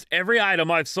 And almost every item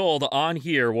I've sold on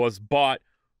here was bought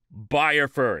by a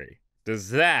furry. Does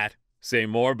that say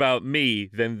more about me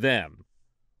than them?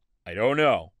 I don't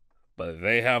know, but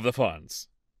they have the funds.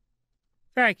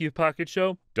 Thank you, Pocket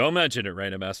Show. Don't mention it,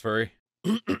 random ass furry.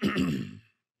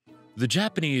 The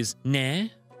Japanese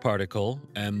ne particle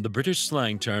and the British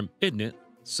slang term idn't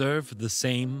serve the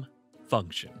same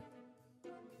function.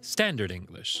 Standard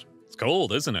English. It's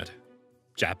cold, isn't it?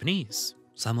 Japanese.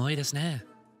 Samui desu ne.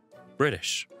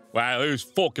 British. Wow, it's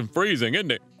fucking freezing,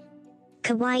 isn't it?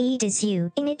 Kawaii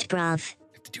desu, in it, bruv.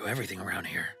 I have to do everything around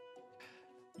here.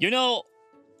 You know,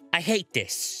 I hate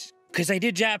this, because I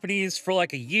did Japanese for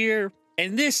like a year,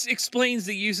 and this explains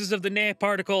the uses of the ne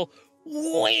particle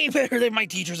way better than my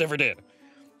teachers ever did.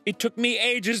 It took me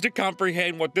ages to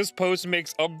comprehend what this post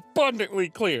makes abundantly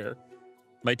clear.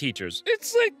 My teachers.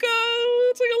 It's like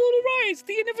a little rise at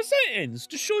the end of a sentence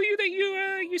to show you that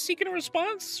you're seeking a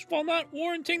response while not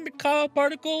warranting the ka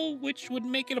particle, which would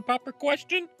make it a proper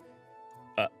question.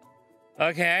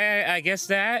 Okay, I guess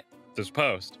that. This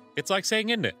post. It's like saying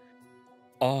isn't it?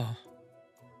 Oh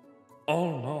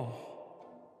no.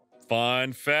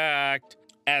 Fun fact.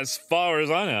 As far as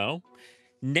I know,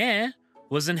 Ne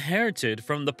was inherited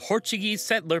from the Portuguese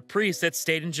settler priest that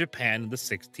stayed in Japan in the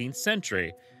 16th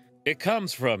century. it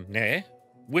comes from ne,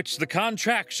 which the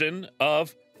contraction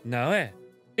of nae,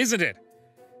 isn't it?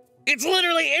 It's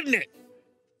literally isn't it?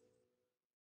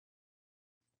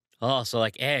 Oh, so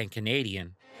like in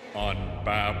Canadian.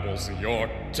 Unbabbles your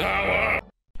tower!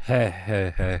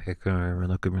 Hey, come here,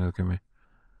 look at me.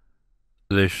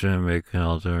 They should make an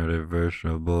alternative version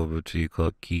of boba tea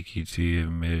called Kiki tea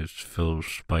and made it filled with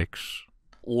spikes.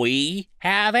 We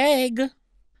have egg.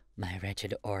 My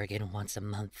wretched organ once a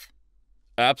month.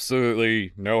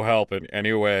 Absolutely no help in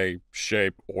any way,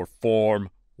 shape, or form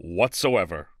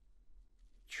whatsoever.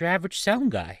 It's your average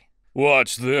sound guy.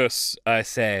 Watch this, I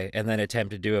say, and then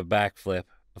attempt to do a backflip.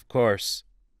 Of course,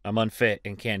 I'm unfit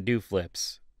and can't do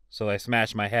flips, so I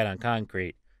smash my head on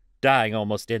concrete, dying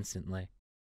almost instantly.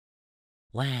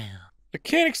 Wow. I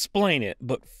can't explain it,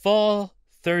 but fall,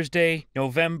 Thursday,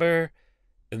 November,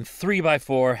 and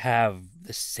 3x4 have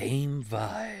the same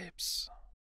vibes.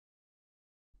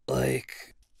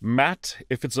 Like, mat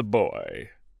if it's a boy,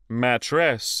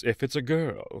 mattress if it's a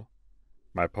girl.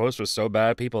 My post was so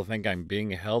bad people think I'm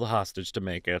being held hostage to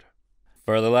make it.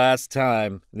 For the last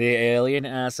time, the alien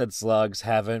acid slugs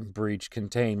haven't breached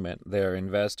containment. They're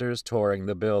investors touring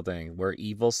the building. We're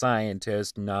evil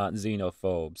scientists, not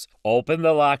xenophobes. Open the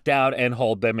lockdown and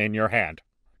hold them in your hand.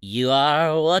 You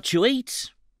are what you eat.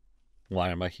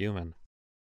 Why am I human?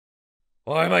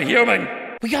 Why am I human?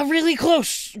 We got really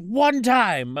close one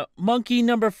time. Monkey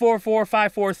number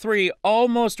 44543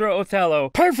 almost wrote Othello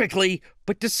perfectly,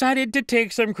 but decided to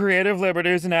take some creative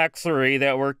liberties in Act 3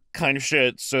 that were kind of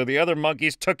shit, so the other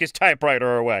monkeys took his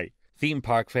typewriter away. Theme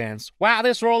park fans. Wow,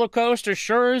 this roller coaster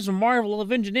sure is a marvel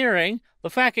of engineering.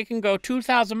 The fact it can go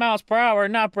 2,000 miles per hour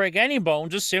and not break any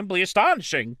bones is simply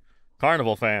astonishing.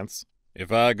 Carnival fans.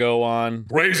 If I go on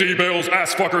Crazy Bill's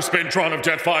ass fucker spintron of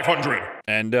Jet 500.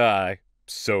 and die,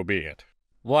 so be it.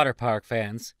 Water park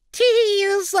fans. Tee,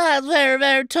 the slide's very,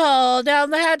 very tall.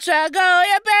 Down the hatch I go,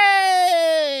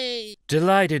 yippee!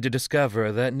 Delighted to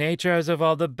discover that nature has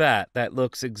evolved a bat that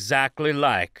looks exactly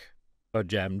like a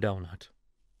jam donut.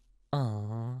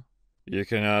 Aww. You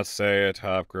cannot say a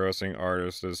top-grossing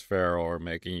artist is feral or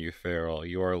making you feral.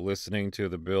 You are listening to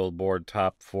the Billboard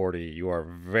Top 40. You are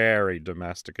very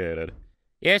domesticated.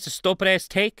 Yeah, it's a stupid-ass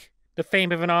take. The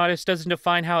fame of an artist doesn't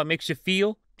define how it makes you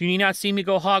feel. Do you not see me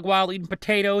go hog wild eating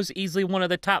potatoes, easily one of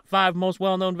the top 5 most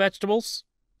well-known vegetables?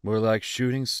 We're like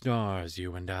shooting stars,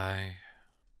 you and I.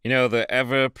 You know, the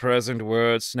ever-present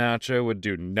word snatcher would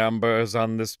do numbers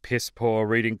on this piss-poor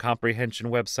reading comprehension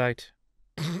website.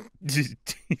 This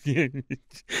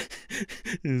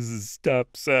is a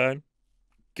stop sign.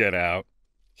 Get out.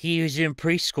 He was in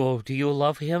preschool. Do you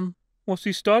love him? What's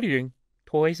he studying?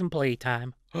 Toys and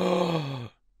playtime.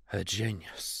 A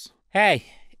genius. Hey,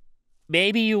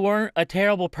 maybe you weren't a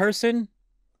terrible person.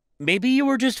 Maybe you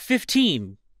were just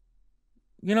 15.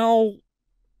 You know,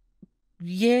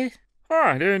 yeah.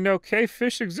 I didn't know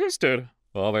cavefish existed.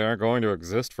 Well, they aren't going to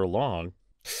exist for long.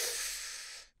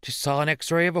 Just saw an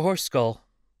x-ray of a horse skull.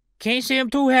 Can't say I'm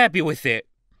too happy with it.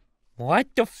 What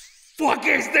the fuck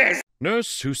is this?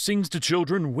 Nurse who sings to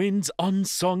children wins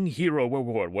Unsung Hero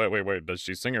Award. Wait. Does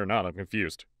she sing or not? I'm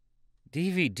confused.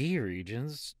 DVD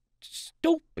regions?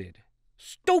 Stupid.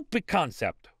 Stupid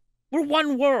concept. We're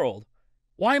one world.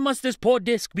 Why must this poor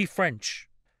disc be French?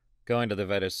 Going to the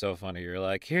vet is so funny. You're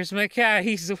like, here's my cat.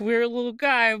 He's a weird little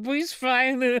guy, but he's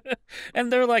fine.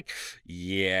 And they're like,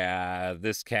 yeah,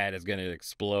 this cat is going to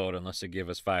explode unless you give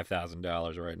us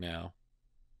 $5,000 right now.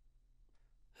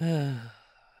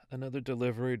 Another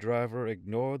delivery driver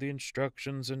ignored the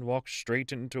instructions and walked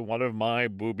straight into one of my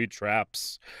booby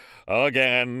traps.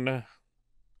 Again.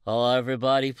 Hello,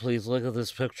 everybody. Please look at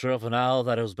this picture of an owl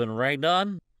that has been rained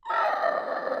on.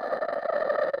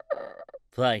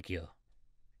 Thank you.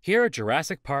 Here at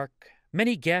Jurassic Park,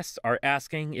 many guests are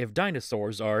asking if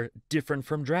dinosaurs are different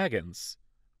from dragons.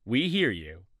 We hear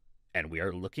you, and we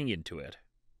are looking into it.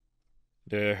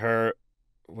 Did it hurt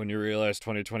when you realize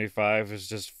 2025 is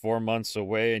just 4 months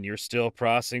away and you're still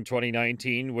processing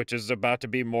 2019, which is about to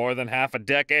be more than half a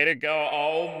decade ago?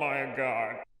 Oh my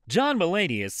god. John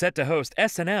Mulaney is set to host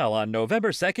SNL on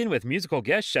November 2nd with musical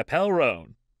guest Chappelle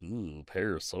Roan. Ooh,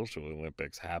 Parasocial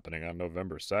Olympics happening on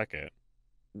November 2nd.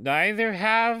 Neither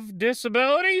have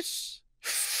disabilities?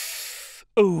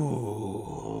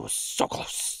 Ooh, so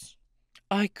close.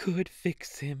 I could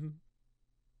fix him.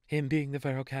 Him being the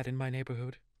feral cat in my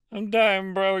neighborhood. I'm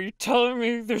dying, bro. You're telling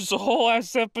me there's a whole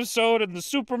ass episode in the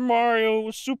Super Mario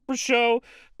Super Show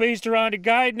based around a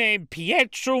guy named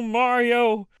Pietro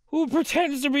Mario who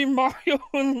pretends to be Mario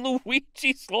and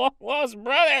Luigi's long-lost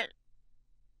brother?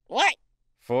 What?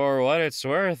 For what it's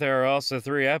worth, there are also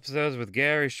 3 episodes with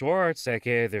Gary Schwartz,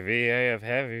 aka the VA of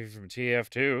Heavy from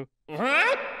TF2.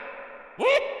 Huh?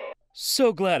 What?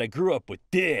 So glad I grew up with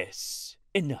this,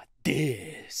 and not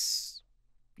this.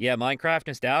 Yeah, Minecraft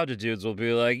nostalgia dudes will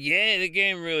be like, yeah, the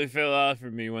game really fell off for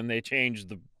me when they changed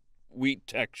the wheat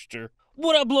texture.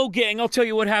 What up, Low Gang? I'll tell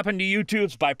you what happened to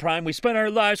YouTube's by Prime. We spent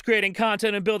our lives creating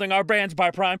content and building our brands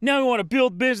by Prime. Now we want to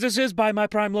build businesses by my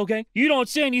Prime, Low Gang. You don't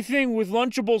say anything with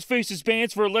Lunchables faces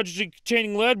bans for allegedly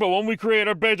containing lead, but when we create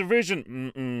our brand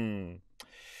division,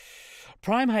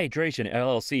 Prime Hydration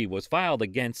LLC was filed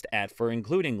against for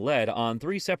including lead on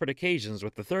 3 separate occasions,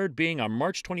 with the third being on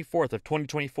March 24th of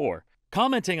 2024.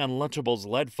 Commenting on Lunchables'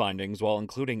 lead findings while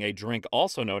including a drink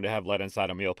also known to have lead inside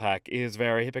a meal pack is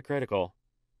very hypocritical.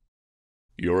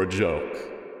 You're a joke.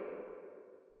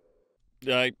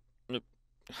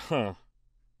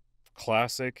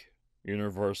 Classic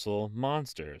Universal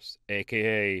Monsters,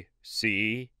 aka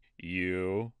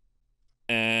CU.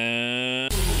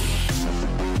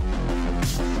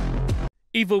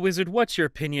 Evil Wizard, what's your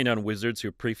opinion on wizards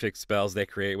who prefix spells they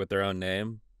create with their own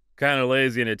name? Kind of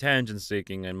lazy and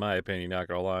attention-seeking, in my opinion, not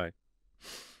gonna lie.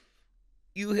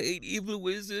 You hate evil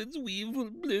wizards, Weevil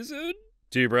Blizzard?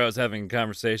 2 bros having a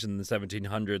conversation in the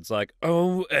 1700s like,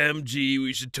 OMG,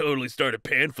 we should totally start a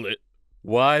pamphlet.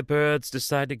 Why birds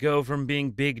decide to go from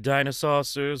being big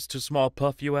dinosaurs to small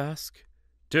puff, you ask?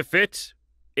 To fit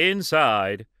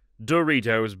inside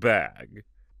Doritos bag.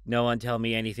 No one tell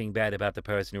me anything bad about the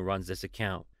person who runs this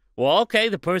account. Well, okay,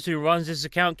 the person who runs this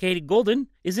account, Katie Golden,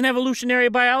 is an evolutionary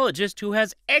biologist who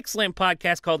has excellent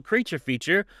podcast called Creature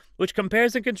Feature, which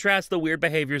compares and contrasts the weird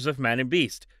behaviors of man and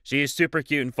beast. She is super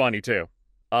cute and funny, too.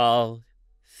 Oh,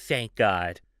 thank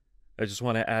God. I just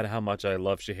want to add how much I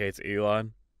love she hates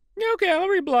Elon. Yeah, okay, I'll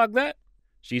reblog that.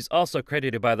 She's also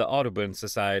credited by the Audubon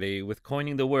Society with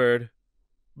coining the word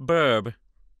burb.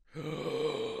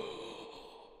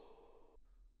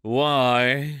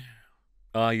 Why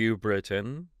are you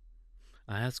Britain?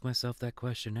 I ask myself that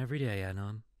question every day,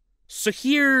 Anon. So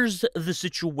here's the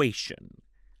situation.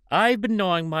 I've been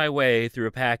gnawing my way through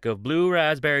a pack of blue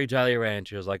raspberry Jolly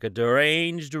Ranchers like a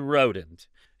deranged rodent.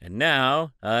 And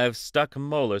now I've stuck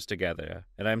molars together,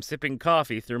 and I'm sipping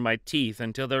coffee through my teeth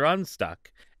until they're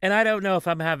unstuck. And I don't know if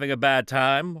I'm having a bad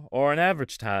time or an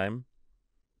average time.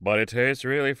 But it tastes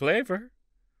really flavor.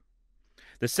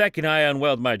 The second I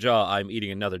unweld my jaw, I'm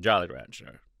eating another Jolly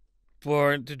Rancher.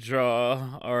 Born to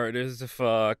draw, art is to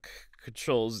fuck.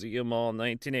 Control-Z them all,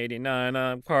 1989.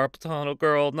 I'm carpal tunnel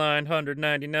girl,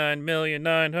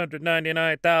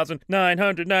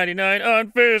 999,999,999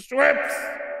 unfinished whips!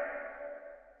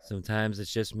 Sometimes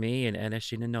it's just me and Ena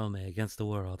Shinonome against the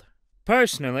world.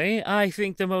 Personally, I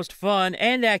think the most fun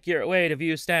and accurate way to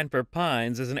view Stanford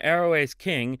Pines is an Arrow-Ace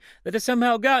king that has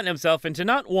somehow gotten himself into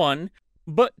not one,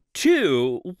 but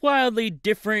two wildly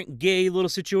different gay little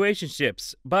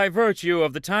situationships by virtue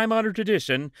of the time-honored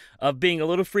tradition of being a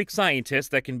little freak scientist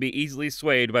that can be easily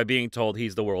swayed by being told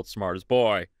he's the world's smartest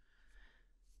boy.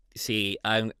 See,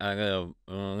 I'm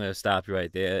gonna stop you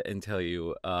right there and tell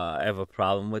you I have a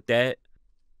problem with that.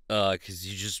 'Cause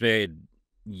you just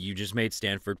made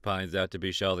Stanford Pines out to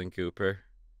be Sheldon Cooper.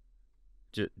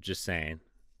 Just saying.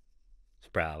 It's a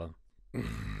problem.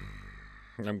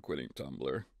 I'm quitting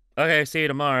Tumblr. Okay, see you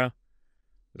tomorrow.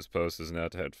 This post is now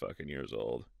 10 fucking years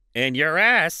old. And your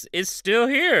ass is still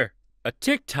here. A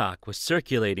TikTok was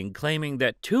circulating claiming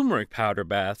that turmeric powder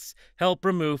baths help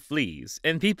remove fleas,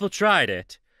 and people tried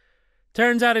it.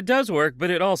 Turns out it does work, but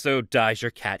it also dyes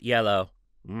your cat yellow.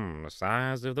 The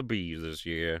size of the bees this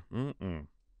year.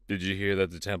 Did you hear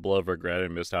that the Temple of Regret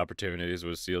and Missed Opportunities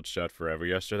was sealed shut forever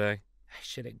yesterday? I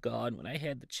should have gone when I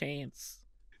had the chance.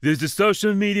 There's a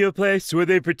social media place where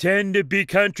they pretend to be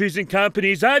countries and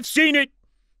companies. I've seen it.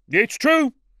 It's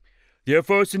true. They're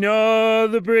forcing all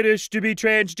the British to be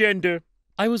transgender.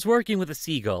 I was working with a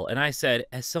seagull, and I said,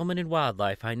 as someone in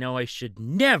wildlife, I know I should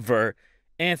never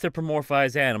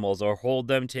anthropomorphize animals or hold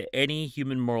them to any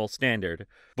human moral standard.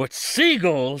 But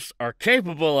seagulls are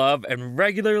capable of and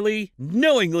regularly,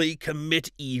 knowingly commit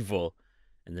evil.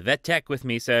 And the vet tech with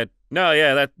me said, no,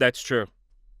 yeah, that's true.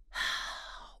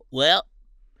 Well,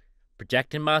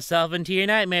 projecting myself into your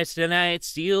nightmares tonight.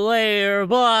 See you later.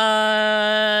 Bye.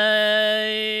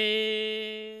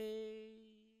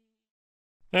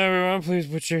 Everyone, please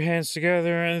put your hands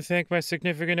together and thank my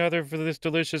significant other for this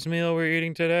delicious meal we're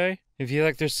eating today. If you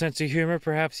like their sense of humor,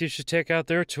 perhaps you should check out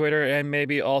their Twitter and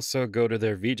maybe also go to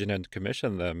their vegan and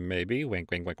commission them, maybe.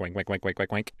 Wink, wink, wink, wink, wink, wink, wink,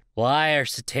 wink, wink. Why are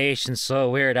cetaceans so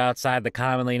weird outside the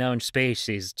commonly known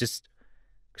species? Just,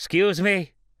 excuse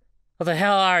me? What the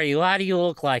hell are you? Why do you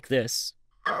look like this?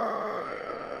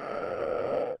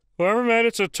 Whoever made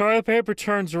it so toilet paper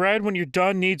turns red when you're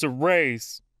done needs a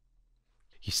raise.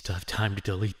 You still have time to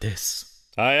delete this.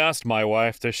 I asked my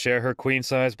wife to share her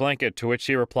queen-size blanket, to which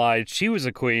she replied she was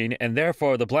a queen, and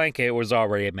therefore the blanket was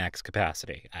already at max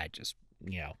capacity. I just,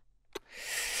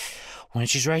 when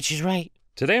she's right, she's right.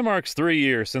 Today marks 3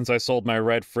 years since I sold my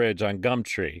red fridge on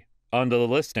Gumtree, under the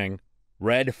listing,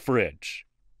 Red Fridge.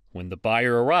 When the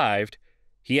buyer arrived,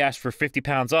 he asked for 50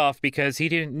 pounds off because he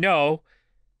didn't know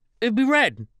it'd be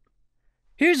red.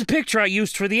 Here's a picture I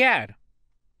used for the ad.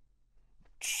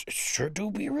 It sure do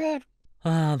be red.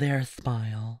 Ah, their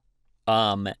smile.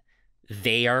 They're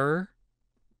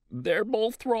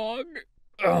both wrong.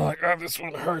 Oh my God, this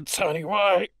one hurts, honey.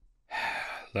 Why?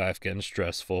 Life getting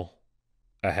stressful.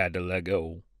 I had to let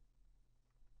go.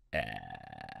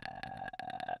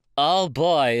 Oh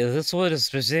boy, this one is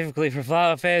specifically for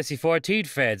Final Fantasy XIV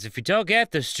fans. If you don't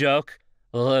get this joke,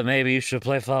 well, then maybe you should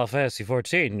play Final Fantasy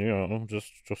XIV.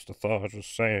 Just a thought,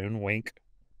 just saying, wink.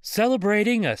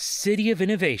 Celebrating a city of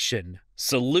innovation.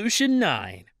 Solution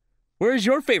 9. Where's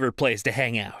your favorite place to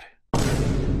hang out?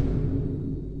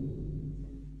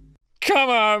 Come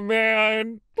on,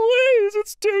 man. Please,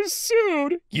 it's too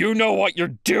soon. You know what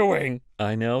you're doing.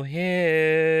 I know his.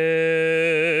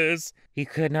 He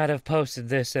could not have posted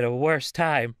this at a worse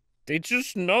time. They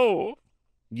just know.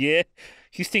 Yeah,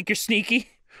 you think you're sneaky?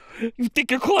 You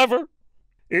think you're clever?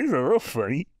 It's real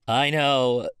funny. I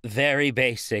know very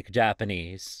basic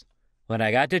Japanese. When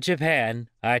I got to Japan,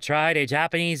 I tried a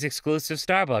Japanese exclusive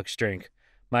Starbucks drink.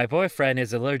 My boyfriend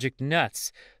is allergic to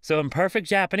nuts, so in perfect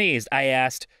Japanese, I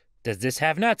asked, "Does this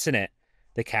have nuts in it?"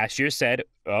 The cashier said,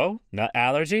 "Oh, nut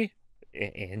allergy?"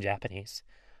 In Japanese.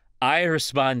 I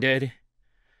responded,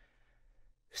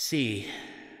 "See."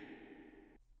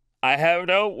 I have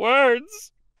no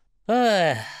words.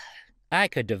 I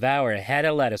could devour a head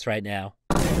of lettuce right now.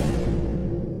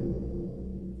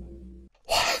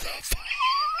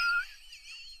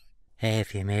 Hey,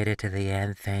 if you made it to the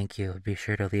end, thank you. Be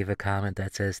sure to leave a comment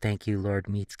that says, "Thank you, Lord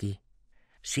Mitsuki."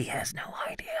 She has no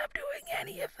idea I'm doing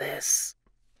any of this.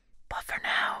 But for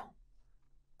now...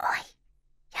 Oi.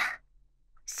 Yeah.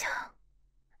 So.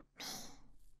 Me.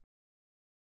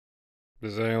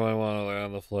 Does anyone want to lay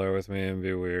on the floor with me and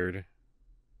be weird?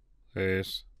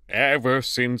 Please. Ever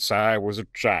since I was a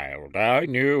child, I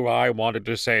knew I wanted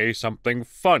to say something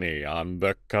funny on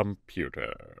the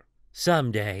computer.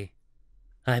 Someday,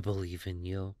 I believe in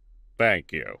you.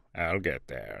 Thank you. I'll get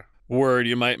there. Word,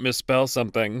 you might misspell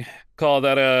something. Call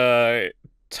that a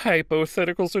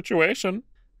hypothetical situation.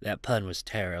 That pun was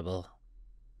terrible.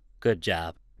 Good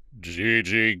job.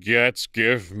 Gigi gets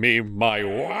give me my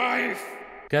wife.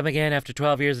 Come again after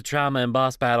 12 years of trauma and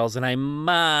boss battles, and I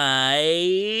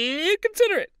might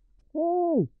consider it.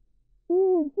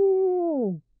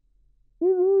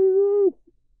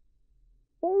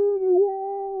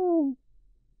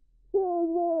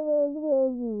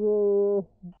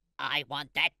 I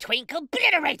want that twink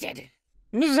obliterated!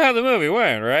 This is how the movie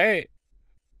went, right?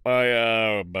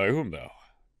 By whom though?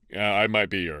 I might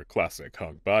be your classic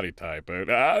hunk body type,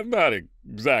 but I'm not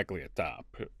exactly a top.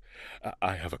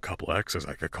 I have a couple exes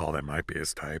I could call that might be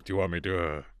his type. Do you want me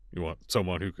to, you want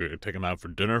someone who could take him out for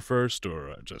dinner first,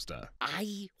 or just,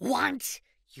 I want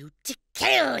you to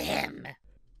kill him!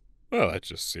 Well, that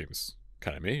just seems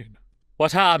kind of mean.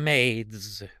 What are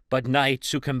maids but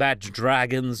knights who combat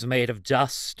dragons made of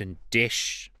dust and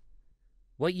dish?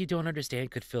 What you don't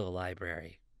understand could fill a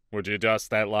library. Would you dust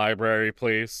that library,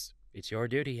 please? It's your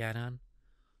duty, Anon.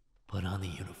 Put on the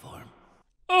uniform.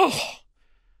 Oh,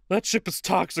 that ship is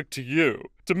toxic to you.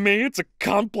 To me, it's a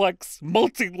complex,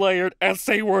 multi-layered,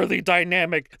 essay-worthy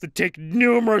dynamic that take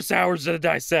numerous hours to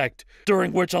dissect,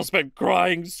 during which I'll spend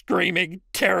crying, screaming,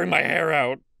 tearing my hair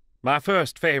out. My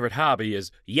first favorite hobby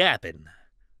is yapping.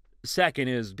 Second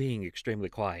is being extremely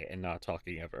quiet and not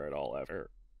talking ever at all, ever.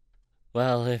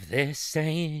 Well, if this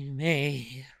ain't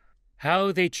me.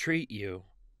 How they treat you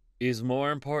is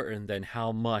more important than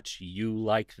how much you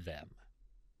like them.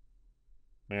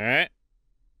 Alright.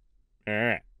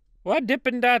 Why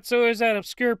Dippin' Dots always at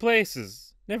obscure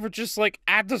places? Never just, like,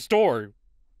 at the store.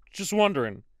 Just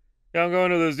wondering. Yeah, I'm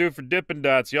going to the zoo for Dippin'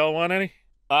 Dots. Y'all want any?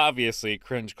 Obviously,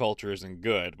 cringe culture isn't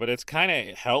good, but it's kind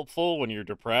of helpful when you're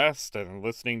depressed and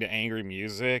listening to angry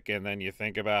music, and then you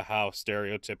think about how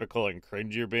stereotypical and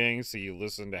cringe you're being, so you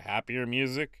listen to happier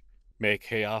music. May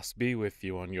chaos be with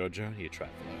you on your journey,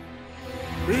 traveler.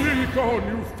 Begone,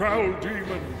 you foul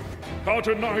demon! How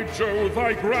tonight, Joe,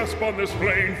 thy grasp on this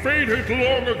plane faded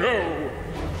long ago.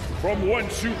 From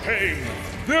whence you came,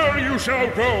 there you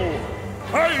shall go.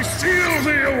 I seal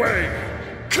thee away!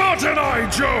 Cotton Eye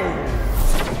Joe!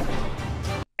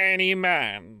 Any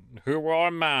man who wore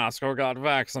a mask or got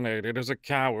vaccinated is a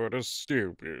coward or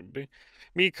stupid.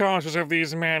 Be cautious of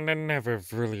these men and never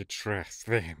really trust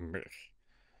them.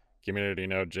 Community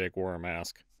note, Jake wore a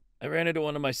mask. I ran into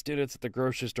one of my students at the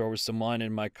grocery store with some wine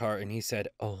in my cart, and he said,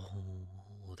 "Oh,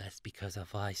 that's because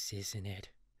of ice, isn't it?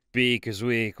 Beak is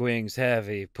weak, wings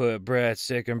heavy, put bread,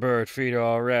 stick, and bird feet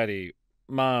already.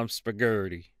 Mom's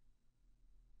spaghetti."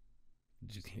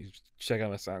 Check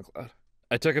out my SoundCloud.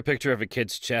 I took a picture of a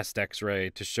kid's chest x-ray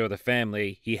to show the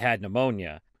family he had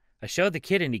pneumonia. I showed the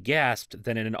kid and he gasped,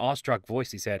 then in an awestruck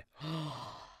voice he said,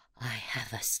 Oh, I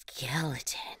have a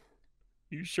skeleton.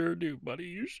 You sure do, buddy,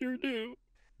 you sure do.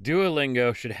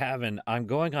 Duolingo should have an "I'm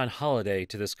going on holiday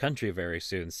to this country very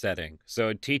soon" setting, so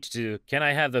it'd teach to "Can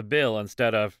I have the bill"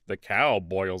 instead of "The cow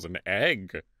boils an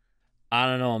egg." I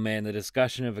don't know, man, the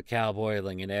discussion of a cow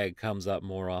boiling an egg comes up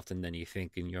more often than you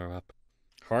think in Europe.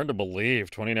 Hard to believe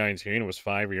 2019 was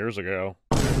 5 years ago.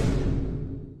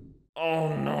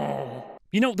 Oh no.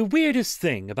 You know, the weirdest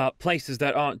thing about places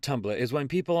that aren't Tumblr is when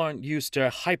people aren't used to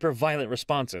hyper-violent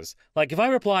responses. Like if I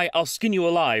reply, "I'll skin you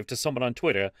alive" to someone on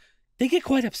Twitter, they get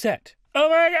quite upset. "Oh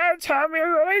my god, Tommy,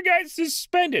 you're gonna get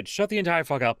suspended." Shut the entire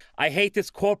fuck up. I hate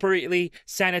this corporately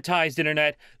sanitized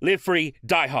internet. Live free,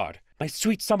 die hard. My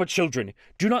sweet summer children,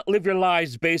 do not live your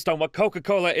lives based on what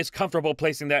Coca-Cola is comfortable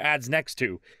placing their ads next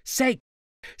to. Say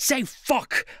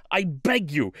fuck! I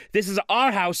beg you. This is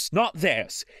our house, not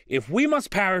theirs. If we must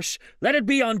perish, let it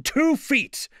be on 2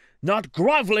 feet. not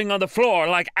groveling on the floor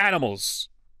like animals.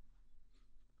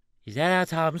 Is that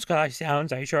how Tom Sky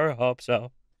sounds? I sure hope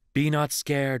so. Be not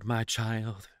scared, my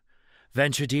child.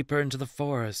 Venture deeper into the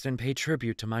forest and pay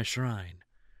tribute to my shrine.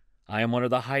 I am one of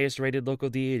the highest-rated local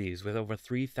deities with over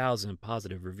 3,000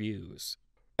 positive reviews.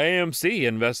 AMC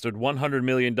invested $100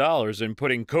 million in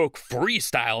putting Coke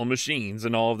freestyle machines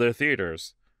in all of their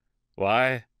theaters.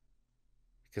 Why?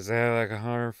 Because they have like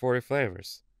 140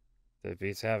 flavors. That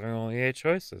beats having only 8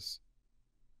 choices.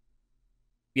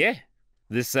 Yeah.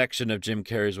 This section of Jim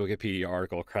Carrey's Wikipedia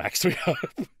article cracks me up.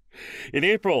 In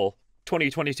April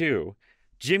 2022,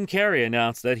 Jim Carrey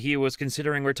announced that he was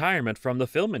considering retirement from the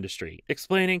film industry,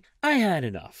 explaining, "I had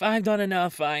enough. I've done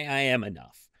enough. I am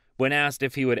enough." When asked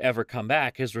if he would ever come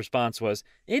back, his response was,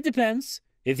 "It depends.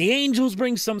 If the angels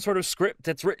bring some sort of script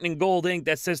that's written in gold ink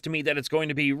that says to me that it's going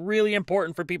to be really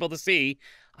important for people to see,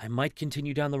 I might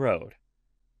continue down the road.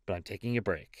 But I'm taking a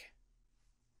break."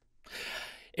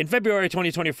 In February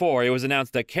 2024, it was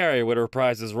announced that Carrey would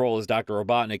reprise his role as Dr.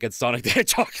 Robotnik in Sonic the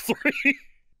Hedgehog 3.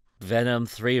 Venom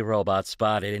 3 robot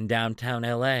spotted in downtown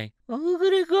LA. Oh, look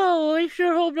at it go. I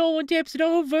sure hope no one tips it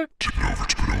over.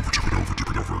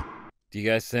 Do you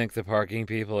guys think the parking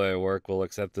people at work will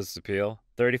accept this appeal?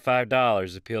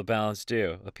 $35, appeal balance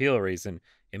due. Appeal reason.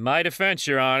 In my defense,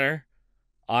 Your Honor,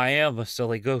 I am a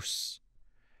silly goose.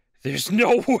 There's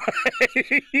no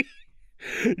way!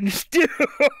 Dude!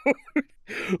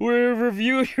 We're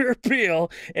reviewing your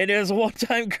appeal, and as a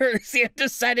one-time courtesy, I've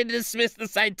decided to dismiss the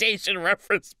citation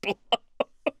reference below.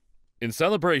 In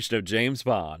celebration of James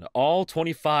Bond, all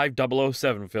 25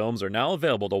 007 films are now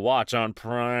available to watch on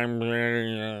Prime.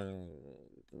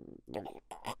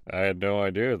 I had no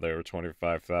idea there were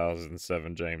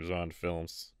 25,007 James Bond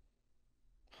films.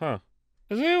 Huh.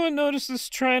 Has anyone noticed this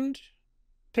trend?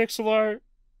 Pixel art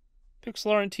in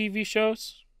TV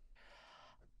shows?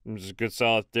 It's a good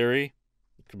solid theory.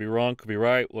 Could be wrong, could be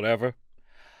right, whatever.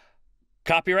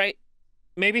 Copyright?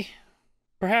 Maybe?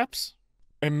 Perhaps?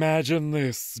 Imagine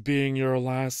this being your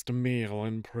last meal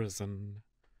in prison.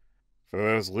 For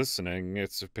those listening,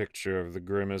 it's a picture of the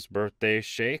Grimace birthday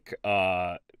shake.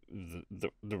 The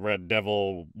Red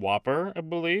Devil Whopper, I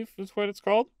believe is what it's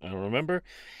called. I don't remember.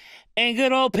 And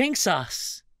good old pink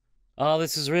sauce. All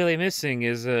this is really missing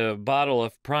is a bottle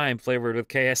of Prime flavored with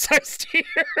KSI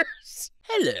tears.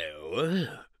 Hello,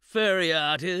 furry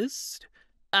artist.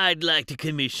 I'd like to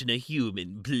commission a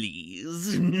human,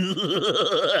 please.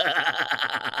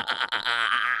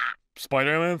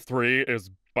 Spider-Man 3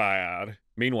 is bad.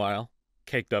 Meanwhile,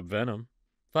 caked up Venom.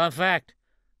 Fun fact,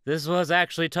 this was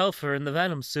actually Topher in the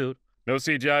Venom suit. No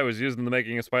CGI was used in the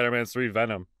making of Spider-Man 3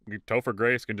 Venom. Topher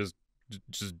Grace can just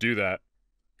do that.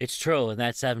 It's true, in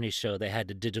that 70s show they had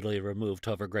to digitally remove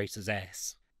Topher Grace's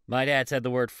ass. My dad said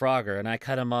the word Frogger, and I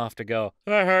cut him off to go,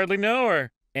 "I hardly know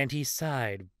her." And he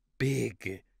sighed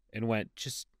big and went,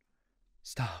 "Just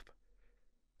stop.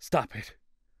 Stop it.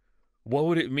 What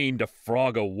would it mean to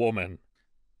frog a woman?"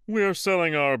 We are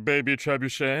selling our baby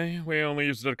trebuchet. We only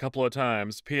used it a couple of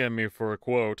times. PM me for a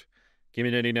quote. Give me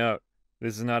an any note.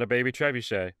 This is not a baby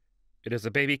trebuchet. It is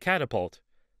a baby catapult.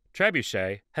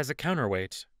 Trebuchet has a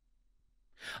counterweight.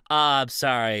 I'm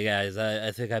sorry, guys.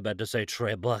 I think I meant to say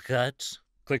trebuchet.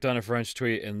 Clicked on a French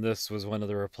tweet, and this was one of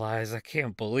the replies. I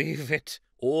can't believe it.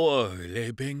 Oh,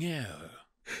 les beignets.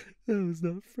 That was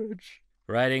not French.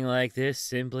 Writing like this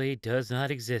simply does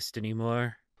not exist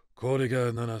anymore.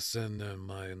 Koriga nanasen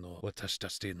mai no watashi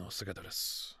tachi no sugata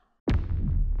desu.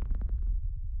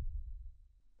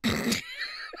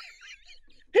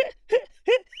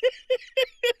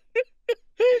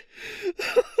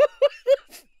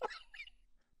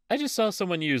 I just saw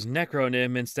someone use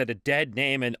necronym instead of dead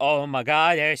name, and oh my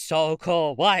god, they're so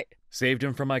cool. What? Saved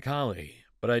him from my collie,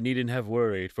 but I needn't have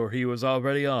worried, for he was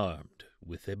already armed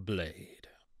with a blade.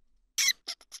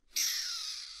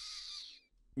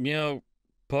 You know,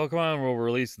 Pokemon will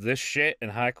release this shit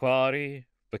in high quality,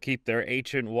 but keep their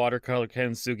ancient watercolor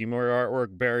Ken Sugimori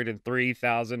artwork buried in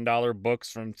 $3,000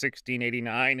 books from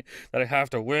 1689 that I have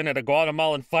to win at a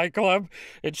Guatemalan fight club.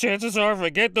 And chances are, if I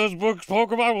get those books,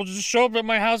 Pokemon will just show up at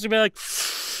my house and be like,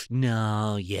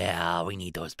 "No, yeah, we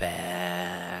need those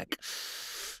back.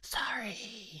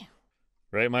 Sorry."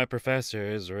 Right, my professor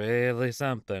is really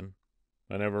something.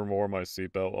 I never wore my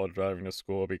seatbelt while driving to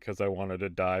school because I wanted to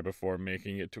die before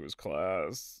making it to his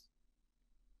class.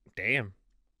 Damn.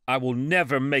 I will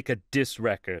never make a diss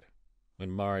record.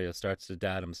 When Mario starts to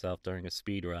doubt himself during a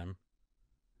speed run.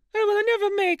 I will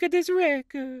never make a diss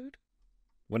record.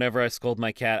 Whenever I scold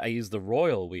my cat, I use the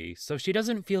royal we, so she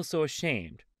doesn't feel so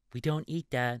ashamed. We don't eat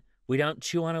that. We don't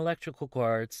chew on electrical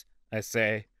cords. I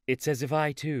say, it's as if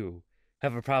I, too, I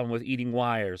have a problem with eating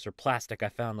wires or plastic I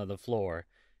found on the floor,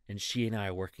 and she and I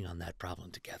are working on that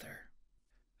problem together.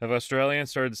 Have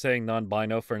Australians started saying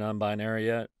non-bino for non-binary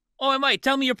yet? Oh, I might.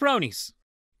 Tell me your pronies.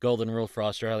 Golden rule for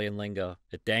Australian lingo.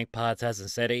 If Dank Pods hasn't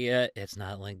said it yet, it's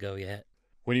not lingo yet.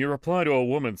 When you reply to a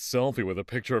woman's selfie with a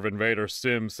picture of Invader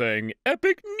Sim saying,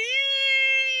 "Epic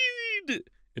need!"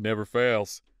 it never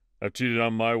fails. I've cheated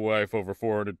on my wife over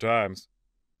 400 times.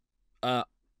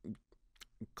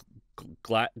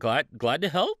 Glad to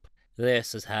help?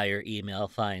 This is how your email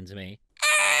finds me.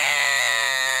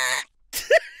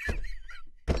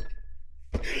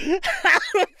 How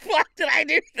the fuck did I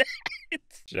do that?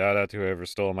 Shout out to whoever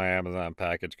stole my Amazon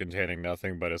package containing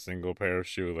nothing but a single pair of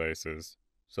shoelaces.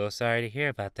 So sorry to hear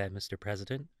about that, Mr.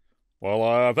 President.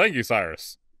 Well, thank you,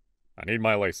 Cyrus. I need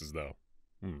my laces, though.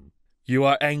 You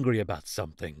are angry about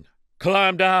something.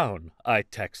 Calm down, I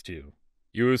text you.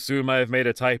 You assume I have made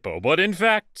a typo, but in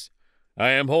fact, I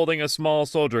am holding a small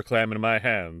soldier clam in my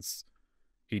hands.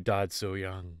 He died so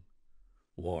young.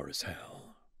 War is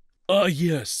hell.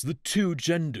 Yes, the two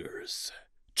genders.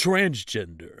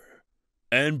 Transgender.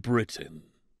 And Britain.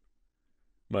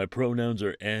 My pronouns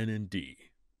are N and D.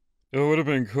 It would have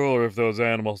been cooler if those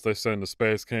animals they sent to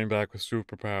space came back with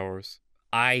superpowers.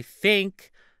 I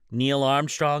think Neil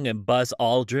Armstrong and Buzz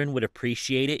Aldrin would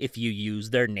appreciate it if you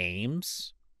used their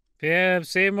names. Yeah,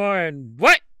 Seymour and...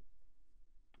 What?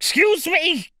 Excuse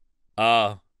me?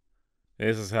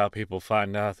 This is how people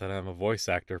find out that I'm a voice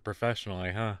actor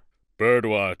professionally, huh? Bird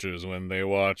watchers when they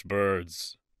watch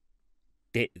birds.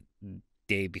 They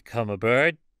become a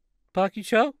bird? Pocky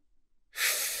Show?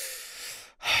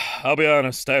 I'll be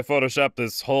honest, I photoshopped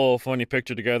this whole funny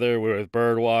picture together with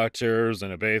bird watchers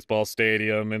and a baseball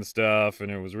stadium and stuff,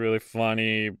 and it was really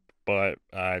funny, but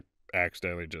I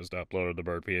accidentally just uploaded the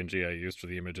bird PNG I used for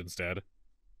the image instead.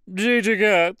 GG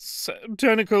Guts,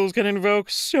 tentacles can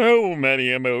invoke so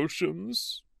many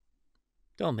emotions.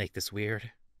 Don't make this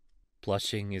weird.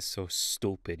 Blushing is so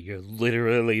stupid. You're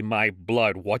literally my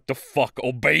blood. What the fuck?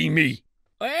 Obey me!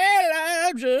 Well,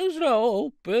 I just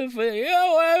hope if your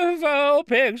UFO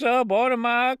picks up one of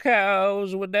my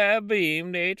cows with that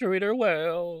beam, they treat her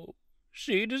well.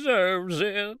 She deserves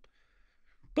it.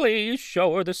 Please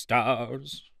show her the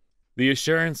stars. The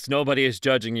assurance nobody is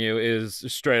judging you is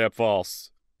straight up false.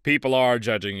 People are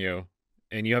judging you,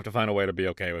 and you have to find a way to be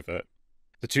okay with it.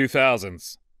 The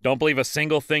 2000s. Don't believe a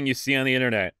single thing you see on the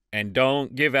internet, and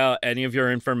don't give out any of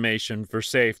your information for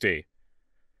safety.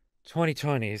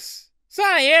 2020s. So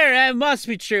yeah, that must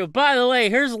be true. By the way,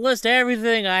 here's a list of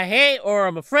everything I hate or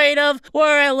I'm afraid of,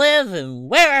 where I live, and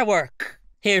where I work.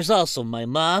 Here's also my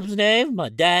mom's name, my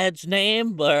dad's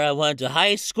name, where I went to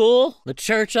high school, the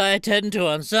church I attend to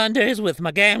on Sundays with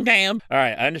my gam. All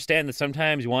right, I understand that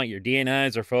sometimes you want your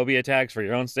DNIs or phobia tags for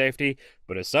your own safety,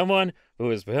 but as someone who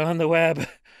has been on the web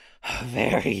a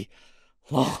very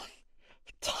long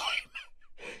time,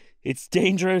 it's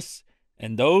dangerous,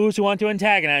 and those who want to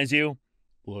antagonize you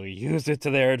will use it to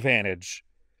their advantage.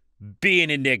 Be an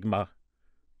enigma.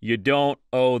 You don't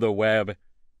owe the web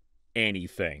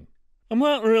anything. I'm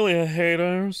not really a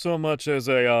hater so much as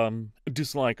a,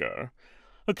 disliker.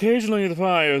 Occasionally the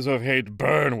fires of hate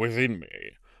burn within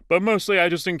me, but mostly I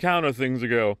just encounter things and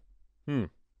go, I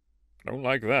don't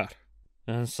like that.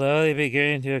 I'm slowly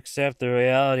beginning to accept the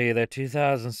reality that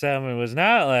 2007 was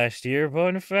not last year,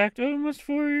 but in fact almost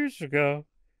 4 years ago.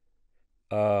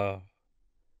 Oh,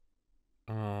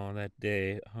 that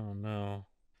day. Oh, no.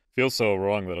 Feels so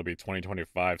wrong that it'll be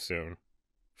 2025 soon.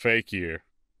 Fake year.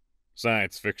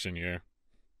 Science fiction year.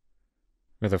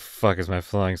 Where the fuck is my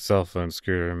flying cell phone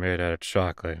scooter made out of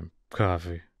chocolate and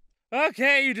coffee?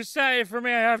 Okay, you decided for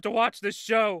me I have to watch this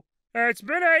show. All right, it's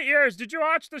been 8 years. Did you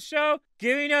watch the show?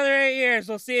 Give me another 8 years.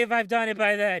 We'll see if I've done it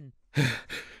by then.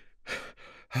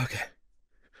 Okay.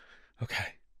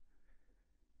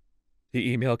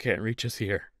 The email can't reach us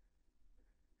here.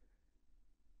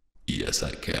 Yes,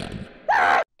 I can.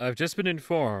 I've just been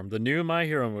informed the new My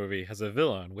Hero movie has a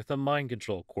villain with a mind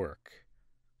control quirk.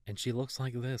 And she looks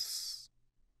like this.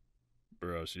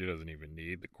 Bro, she doesn't even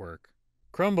need the quirk.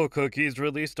 Crumble Cookies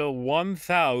released a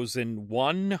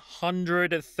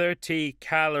 1,130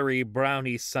 calorie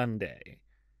brownie sundae.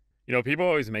 You know, people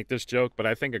always make this joke, but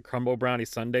I think a crumble brownie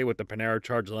sundae with the Panera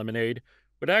Charge lemonade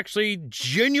would actually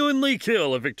genuinely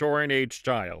kill a Victorian-aged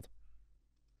child.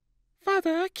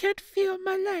 Father, I can't feel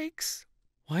my legs.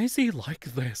 Why is he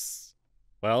like this?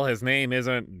 Well, his name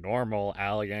isn't normal,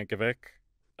 Al Yankovic.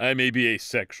 I may be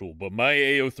asexual, but my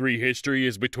AO3 history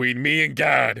is between me and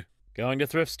God. Going to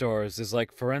thrift stores is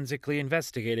like forensically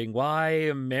investigating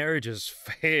why marriages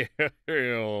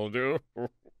failed.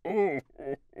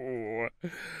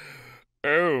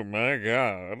 Oh my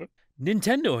God.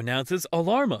 Nintendo announces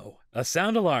Alarmo, a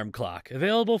sound alarm clock,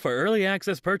 available for early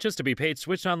access purchase to be paid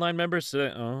Switch Online members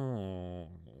today. Oh.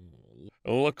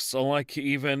 Looks like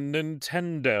even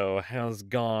Nintendo has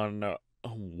gone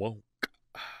woke.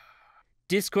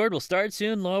 Discord will start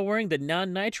soon, lowering the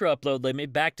non-nitro upload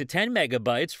limit back to 10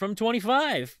 megabytes from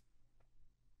 25.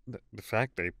 The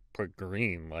fact they put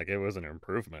green like it was an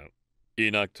improvement.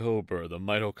 In October, the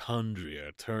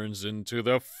mitochondria turns into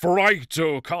the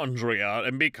phytochondria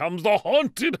and becomes the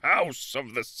haunted house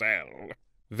of the cell.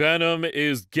 Venom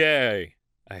is gay,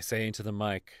 I say into the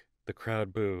mic. The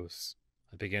crowd boos.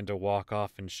 I begin to walk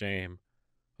off in shame.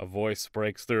 A voice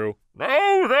breaks through.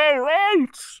 No, they're right!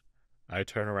 I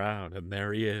turn around, and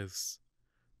there he is.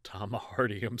 Tom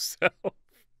Hardy himself.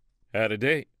 Had a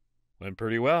date. Went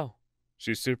pretty well.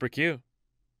 She's super cute.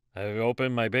 I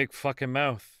open my big fucking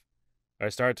mouth. I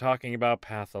start talking about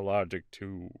pathologic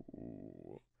too.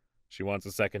 She wants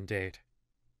a second date.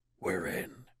 We're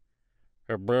in.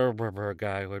 Her brr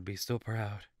guy would be so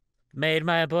proud. Made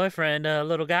my boyfriend a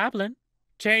little goblin.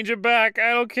 Change it back.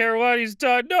 I don't care what he's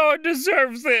done. No one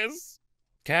deserves this.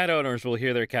 Cat owners will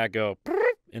hear their cat go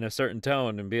in a certain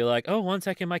tone and be like, oh, 1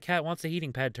 second, my cat wants the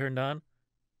heating pad turned on.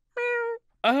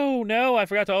 Oh, no, I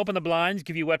forgot to open the blinds,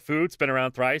 give you wet food, spin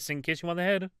around thrice, and kiss you on the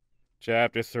head.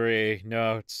 Chapter 3.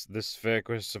 Notes. This fic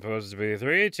was supposed to be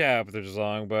 3 chapters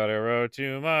long, but I wrote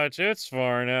too much. It's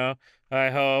 4 now, I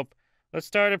hope. Let's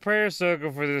start a prayer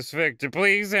circle for this fic to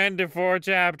please end to 4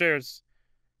 chapters.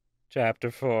 Chapter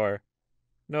 4.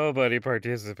 Nobody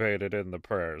participated in the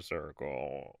prayer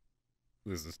circle.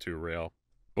 This is too real.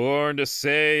 Born to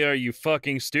say, are you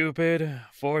fucking stupid?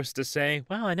 Forced to say,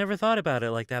 wow, I never thought about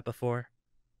it like that before.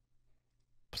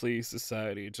 Please,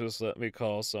 society, just let me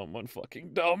call someone fucking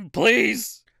dumb,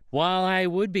 please! While I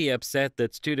would be upset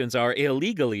that students are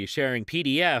illegally sharing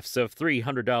PDFs of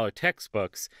 $300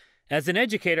 textbooks, as an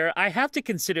educator, I have to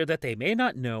consider that they may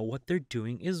not know what they're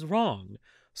doing is wrong.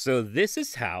 So this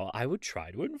is how I would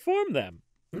try to inform them.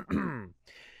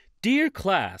 Dear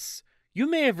class, you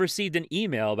may have received an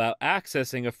email about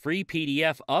accessing a free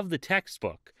PDF of the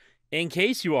textbook. In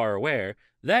case you are aware,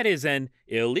 that is an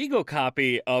illegal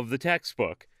copy of the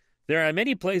textbook. There are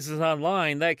many places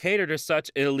online that cater to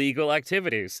such illegal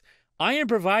activities. I am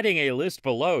providing a list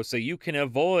below so you can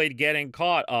avoid getting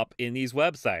caught up in these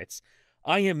websites.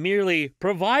 I am merely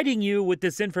providing you with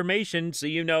this information so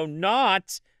you know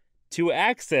not to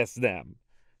access them.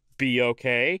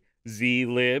 BOK,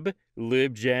 ZLib,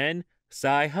 LibGen,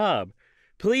 Sci-Hub.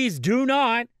 Please do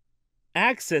not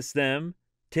access them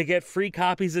to get free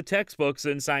copies of textbooks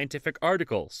and scientific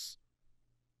articles.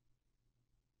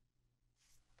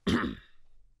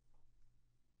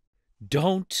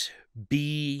 Don't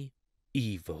be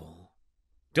evil.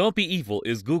 Don't be evil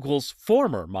is Google's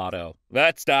former motto.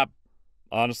 Stop.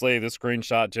 Honestly, this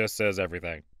screenshot just says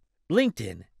everything.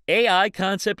 LinkedIn. AI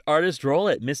concept artist role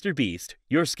at Mr. Beast.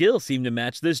 Your skills seem to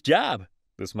match this job.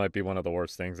 This might be one of the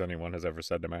worst things anyone has ever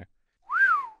said to me.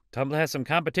 Tumblr has some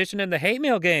competition in the hate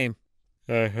mail game.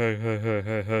 How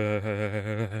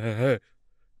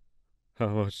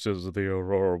much does the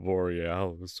Aurora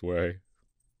Borealis weigh?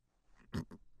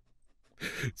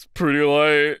 It's pretty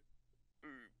light.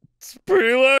 It's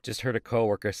pretty light. Just heard a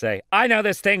coworker say, I know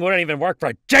this thing wouldn't even work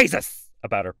for Jesus,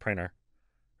 about her printer.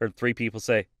 Heard 3 people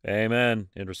say, amen,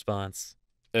 in response.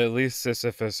 At least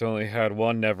Sisyphus only had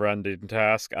one never-ending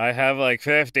task. I have like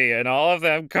 50, and all of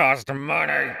them cost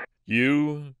money.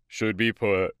 You should be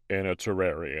put in a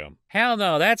terrarium. Hell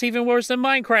no, that's even worse than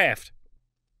Minecraft.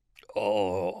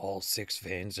 Oh, all 6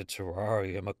 fans of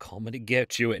Terrarium are coming to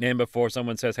get you. And then before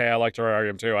someone says, hey, I like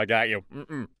Terrarium too, I got you.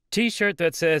 T-shirt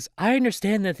that says, I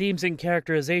understand the themes and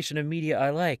characterization of media I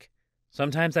like.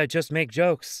 Sometimes I just make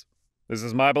jokes. This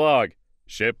is my blog.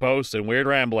 Shit posts and weird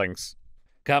ramblings.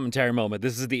 Commentary moment.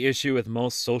 This is the issue with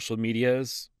most social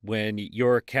medias when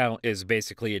your account is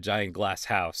basically a giant glass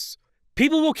house.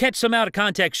 People will catch some out of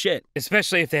context shit,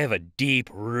 especially if they have a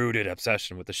deep-rooted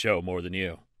obsession with the show more than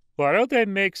you. Why don't they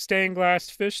make stained glass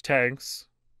fish tanks?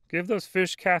 Give those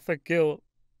fish Catholic guilt.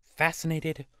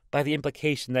 Fascinated by the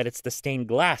implication that it's the stained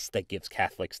glass that gives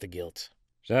Catholics the guilt.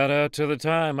 Shout out to the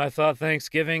time I thought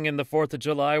Thanksgiving and the 4th of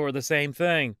July were the same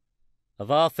thing. Of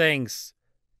all things,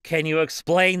 can you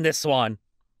explain this one?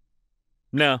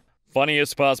 No.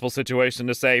 Funniest possible situation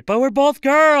to say, but we're both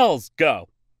girls! Go.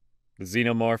 The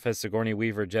xenomorph as Sigourney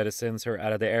Weaver jettisons her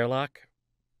out of the airlock.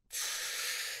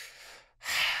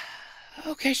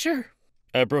 Okay, sure.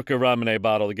 I broke a Ramune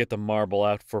bottle to get the marble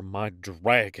out for my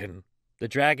dragon. The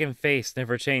dragon face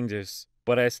never changes,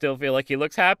 but I still feel like he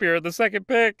looks happier in the second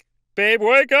pick. Babe,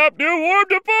 wake up, new warm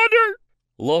to ponder!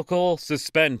 Local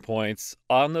suspend points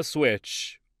on the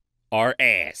Switch are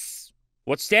ass.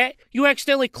 What's that? You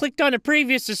accidentally clicked on a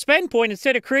previous suspend point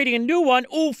instead of creating a new one?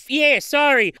 Oof, yeah,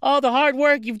 sorry. All the hard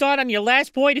work you've done on your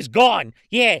last point is gone.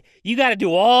 Yeah, you gotta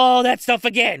do all that stuff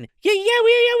again. Yeah,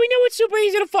 we know it's super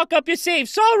easy to fuck up your save.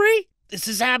 Sorry. This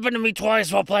has happened to me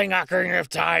twice while playing Ocarina of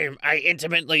Time. I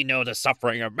intimately know the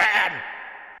suffering of man.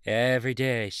 Every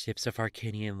day, Ships of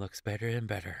Arcanium looks better and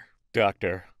better.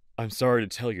 Doctor, I'm sorry to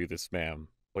tell you this, ma'am,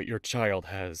 but your child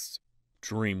has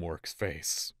DreamWorks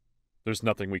face. There's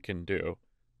nothing we can do.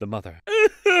 The mother.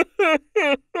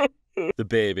 The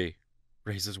baby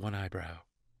raises one eyebrow.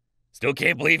 Still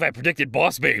can't believe I predicted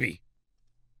Boss Baby.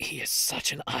 He is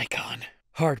such an icon.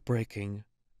 Heartbreaking.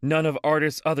 None of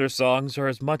artists' other songs are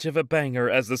as much of a banger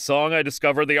as the song I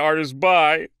discovered the artist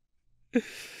by. Every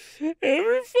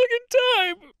fucking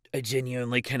time. I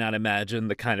genuinely cannot imagine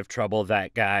the kind of trouble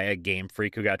that guy at Game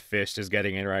Freak who got fished is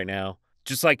getting in right now.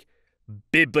 Just like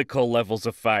biblical levels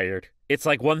of fired. It's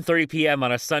like 1:30 p.m.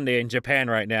 on a Sunday in Japan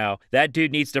right now. That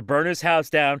dude needs to burn his house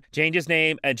down, change his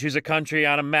name, and choose a country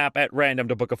on a map at random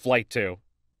to book a flight to.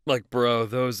 Like, bro,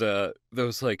 those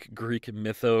like Greek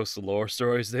mythos lore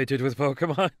stories they did with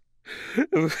Pokemon,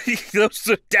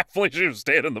 Those definitely should have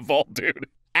stayed in the vault, dude.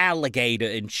 alligator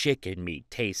and chicken meat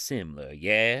taste similar,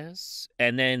 yes?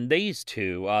 And then these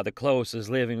two are the closest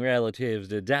living relatives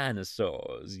to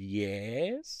dinosaurs,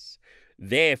 yes?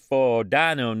 Therefore,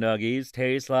 Dino Nuggies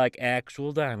taste like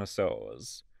actual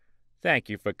dinosaurs. Thank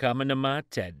you for coming to my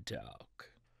TED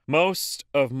Talk. Most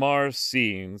of Mars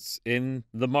scenes in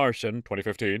The Martian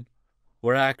 2015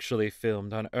 were actually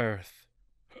filmed on Earth.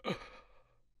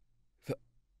 The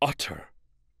utter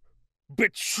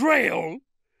betrayal!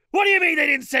 What do you mean they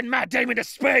didn't send Matt Damon to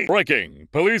space? Breaking!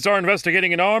 Police are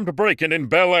investigating an armed break-in in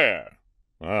Bel Air.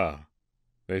 Ah,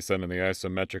 they sent in the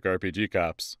isometric RPG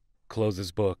cops.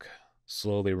 Closes book,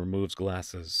 slowly removes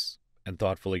glasses, and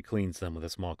thoughtfully cleans them with a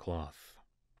small cloth.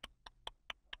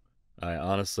 I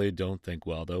honestly don't think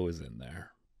Waldo is in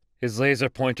there. His laser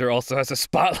pointer also has a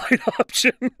spotlight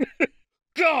option.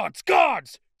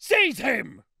 Guards! Seize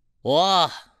him! Whoa,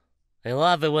 I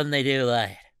love it when they do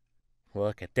that.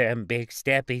 Look at them big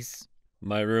steppies.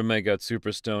 My roommate got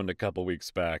super stoned a couple weeks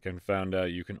back and found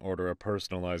out you can order a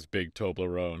personalized big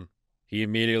Toblerone. He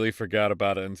immediately forgot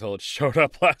about it until it showed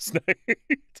up last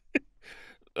night.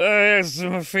 It's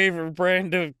my favorite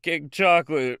brand of cake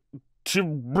chocolate.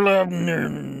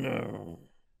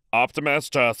 Optimus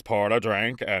just poured a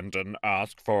drink and didn't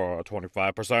ask for a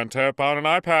 25% tip on an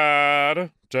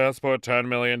iPad. Just put $10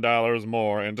 million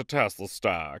more into Tesla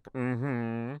stock.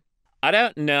 I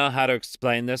don't know how to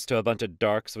explain this to a bunch of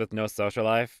dorks with no social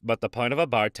life, but the point of a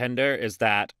bartender is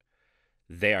that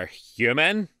they are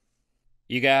human.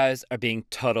 You guys are being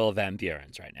total Van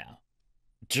Burens right now.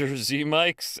 Jersey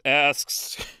Mike's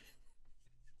asks,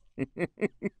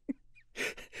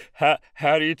 how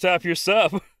do you top your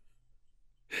sub?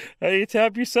 How do you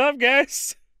top your sub,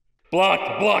 guys?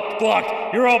 Blocked!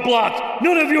 You're all blocked!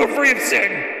 None of you are free of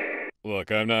sin!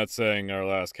 Look, I'm not saying our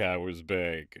last cat was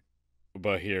big,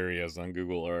 but here he is on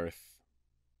Google Earth.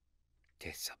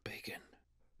 Tastes so bacon.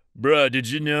 Bruh, did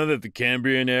you know that the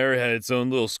Cambrian era had its own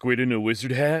little squid in a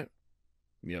wizard hat?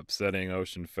 The upsetting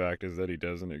ocean fact is that he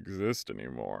doesn't exist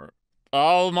anymore.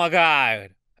 Oh my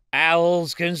god.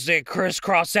 Owls can say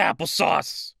crisscross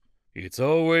applesauce. It's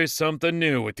always something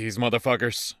new with these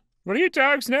motherfuckers. What are your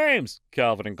dogs' names?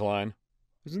 Calvin and Klein.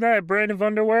 Isn't that a brand of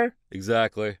underwear?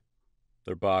 Exactly.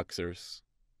 They're boxers.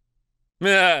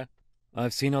 Yeah.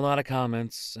 I've seen a lot of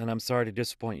comments, and I'm sorry to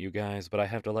disappoint you guys, but I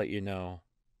have to let you know.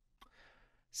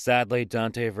 Sadly,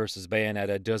 Dante versus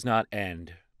Bayonetta does not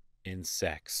end in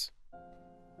sex.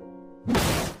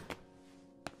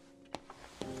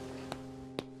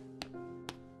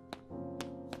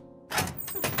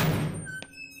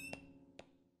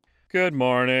 Good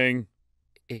morning.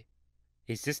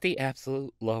 Is this the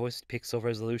absolute lowest pixel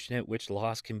resolution at which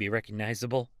loss can be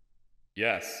recognizable?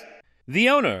 Yes. The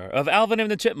owner of Alvin and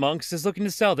the Chipmunks is looking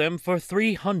to sell them for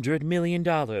 $300 million.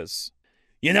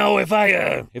 You know, if I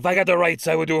got the rights,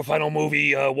 I would do a final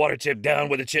movie, Water Chip Down,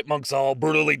 where the chipmunks all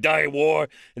brutally die at war,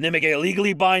 and then make it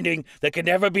legally binding that can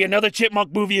never be another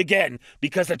chipmunk movie again,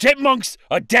 because the chipmunks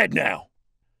are dead now.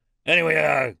 Anyway,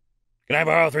 can I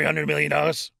borrow $300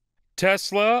 million?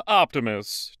 Tesla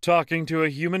Optimus talking to a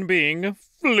human being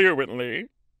fluently.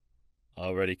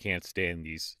 Already can't stand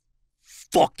these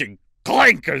Fucking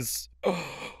clankers!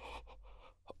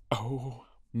 Oh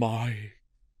my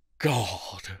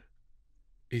god.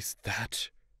 Is that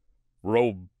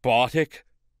robotic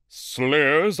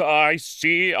slurs I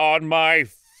see on my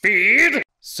feed?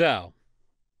 So,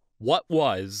 what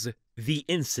was the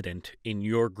incident in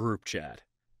your group chat?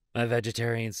 My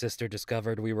vegetarian sister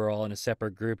discovered we were all in a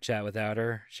separate group chat without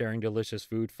her, sharing delicious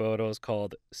food photos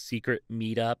called Secret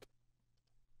Meetup.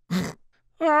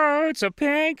 Oh, it's a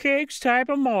pancakes type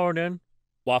of morning.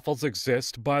 Waffles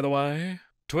exist, by the way.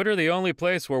 Twitter, the only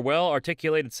place where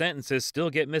well-articulated sentences still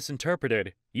get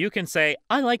misinterpreted. You can say,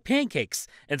 I like pancakes,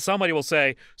 and somebody will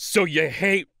say, So you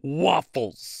hate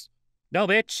waffles? no,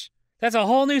 bitch, that's a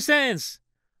whole new sentence.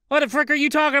 What the frick are you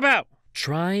talking about?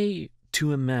 Try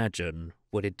to imagine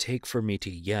what it'd take for me to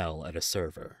yell at a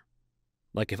server.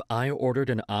 Like if I ordered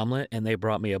an omelet and they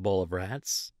brought me a bowl of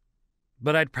rats.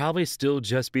 But I'd probably still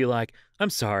just be like, I'm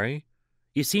sorry,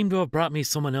 you seem to have brought me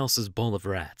someone else's bowl of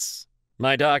rats.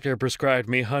 My doctor prescribed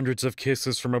me hundreds of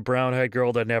kisses from a brown-eyed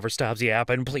girl that never stops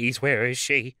yapping. Please, where is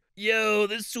she? Yo,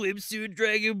 the swimsuit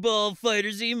Dragon Ball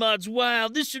Fighters emote's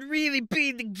wild. This should really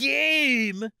be the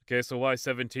game. Okay, so why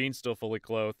 17 still fully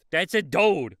clothed? That's a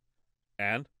dude.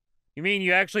 And? You mean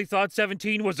you actually thought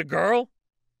 17 was a girl?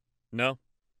 No.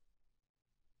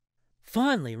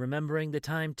 Fondly remembering the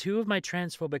time 2 of my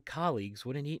transphobic colleagues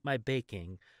wouldn't eat my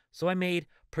baking, so I made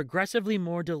progressively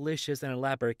more delicious and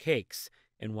elaborate cakes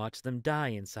and watched them die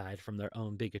inside from their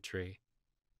own bigotry.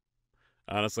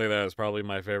 Honestly, that is probably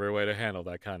my favorite way to handle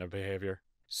that kind of behavior.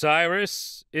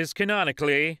 Cyrus is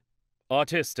canonically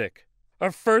autistic.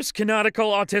 Our first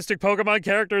canonical autistic Pokemon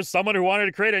character is someone who wanted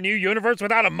to create a new universe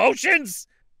without emotions?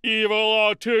 Evil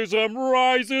autism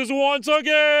rises once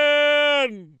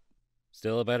again!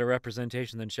 Still a better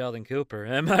representation than Sheldon Cooper.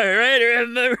 Am I right or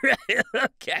am I right?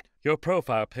 Okay. Your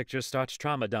profile picture starts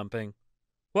trauma dumping.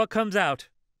 What comes out?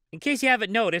 In case you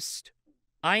haven't noticed,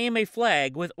 I am a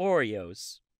flag with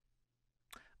Oreos.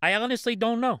 I honestly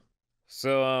don't know.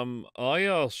 So, all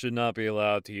y'all should not be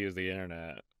allowed to use the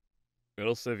internet.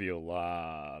 It'll save you a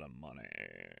lot of money.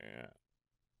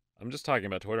 I'm just talking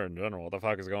about Twitter in general. What the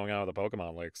fuck is going on with the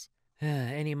Pokemon leaks?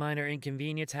 Any minor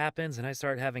inconvenience happens and I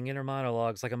start having inner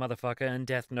monologues like a motherfucker in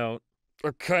Death Note.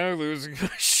 I'm kind of losing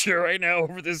my shit right now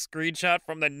over this screenshot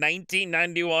from the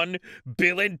 1991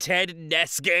 Bill and Ted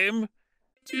NES game.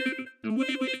 Dude, the way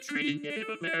we treat Native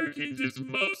Americans is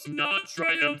most not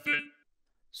triumphant.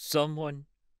 Someone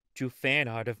drew fan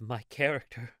art of my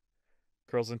character.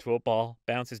 Curls into a ball,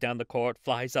 bounces down the court,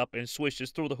 flies up, and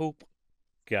swishes through the hoop.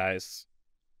 Guys,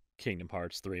 Kingdom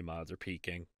Hearts 3 mods are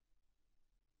peaking.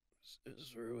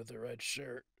 Zuru with the red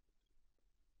shirt.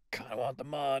 Kinda want the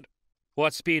mod.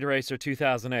 What's Speed Racer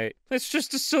 2008? It's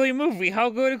just a silly movie. How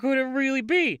good could it really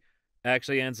be?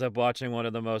 Actually ends up watching one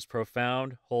of the most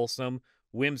profound, wholesome,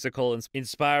 whimsical, and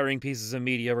inspiring pieces of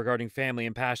media regarding family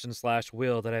and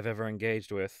passion/will that I've ever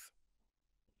engaged with.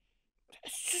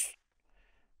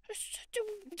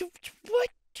 What?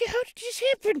 How did this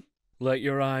happen? Let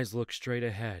your eyes look straight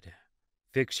ahead.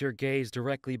 Fix your gaze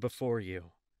directly before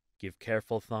you. Give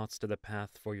careful thoughts to the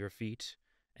path for your feet,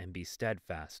 and be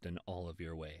steadfast in all of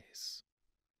your ways.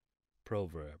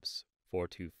 Proverbs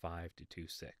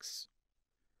 4:25-26.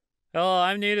 Hello,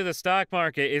 I'm new to the stock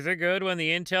market. Is it good when the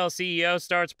Intel CEO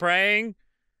starts praying?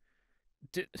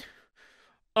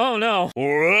 Oh no.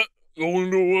 Alright, going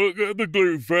to work at the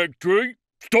glue factory.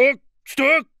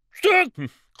 Stuck!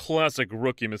 Classic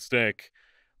rookie mistake.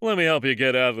 Let me help you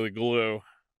get out of the glue.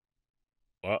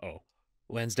 Uh-oh.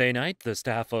 Wednesday night, the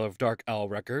staff of Dark Owl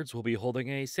Records will be holding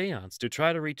a seance to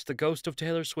try to reach the ghost of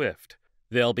Taylor Swift.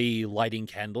 They'll be lighting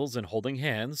candles and holding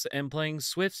hands and playing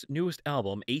Swift's newest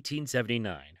album,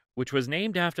 1879, which was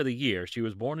named after the year she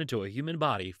was born into a human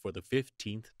body for the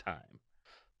 15th time.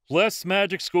 Less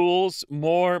magic schools,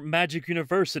 more magic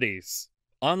universities.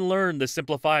 Unlearn the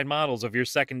simplified models of your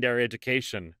secondary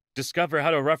education. Discover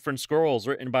how to reference scrolls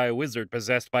written by a wizard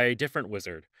possessed by a different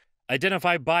wizard.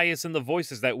 Identify bias in the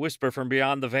voices that whisper from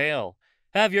beyond the veil.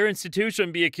 Have your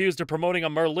institution be accused of promoting a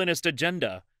Merlinist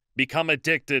agenda. Become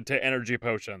addicted to energy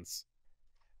potions.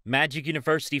 Magic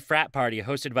University frat party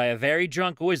hosted by a very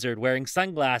drunk wizard wearing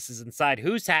sunglasses inside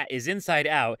whose hat is inside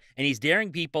out, and he's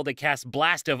daring people to cast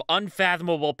blast of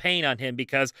unfathomable pain on him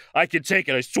because I can take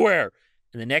it, I swear.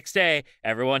 And the next day,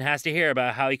 everyone has to hear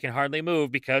about how he can hardly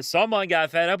move because someone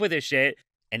got fed up with his shit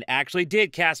and actually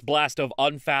did cast blast of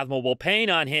unfathomable pain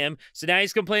on him, so now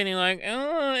he's complaining like,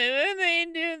 oh, they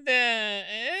did that,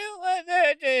 I don't want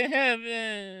that to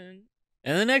happen.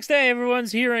 And the next day,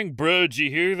 everyone's hearing, bro, did you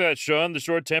hear that Sean the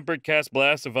Short-Tempered cast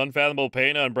blast of unfathomable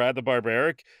pain on Brad the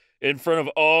Barbaric in front of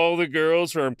all the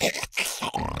girls from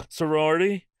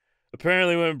sorority?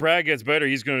 Apparently when Brad gets better,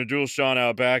 he's going to duel Sean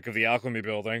out back of the Alchemy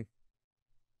building.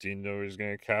 Do you know what he's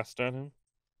going to cast on him?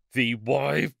 The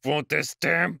wife want this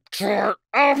damn drawer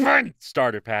open!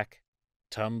 Starter pack.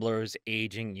 Tumblr's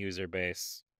aging user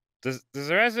base. Does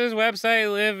the rest of this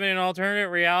website live in an alternate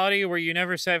reality where you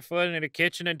never set foot in a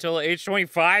kitchen until age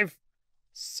 25?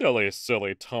 Silly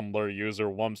Tumblr user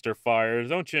Wumster Fires.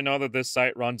 Don't you know that this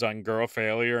site runs on girl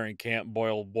failure and can't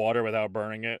boil water without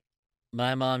burning it?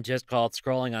 My mom just called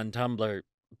scrolling on Tumblr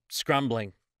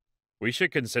scrumbling. We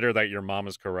should consider that your mom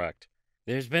is correct.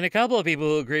 There's been a couple of people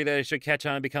who agree that it should catch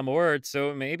on and become a word,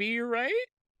 so maybe you're right?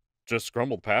 Just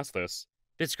scrumbled past this.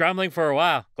 Been scrumbling for a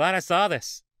while. Glad I saw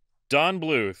this. Don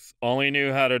Bluth only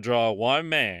knew how to draw one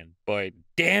man, but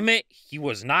Damn it, he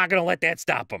was not gonna let that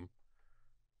stop him.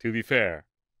 to be fair,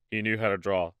 he knew how to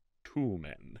draw two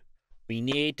men. We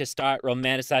need to start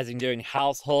romanticizing doing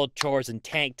household chores in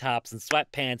tank tops and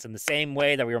sweatpants in the same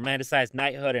way that we romanticize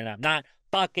knighthood, and I'm not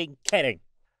fucking kidding.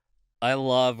 I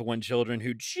love when children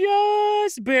who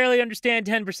just barely understand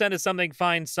 10% of something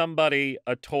find somebody,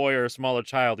 a toy or a smaller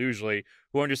child usually,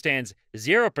 who understands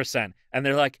 0%, and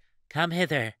they're like, Come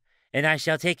hither, and I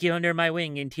shall take you under my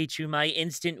wing and teach you my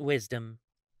instant wisdom.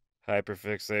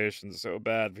 Hyperfixation's so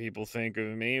bad people think of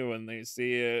me when they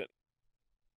see it.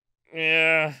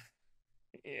 Yeah,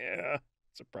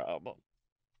 it's a problem.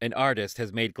 An artist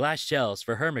has made glass shells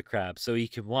for hermit crabs so you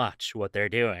can watch what they're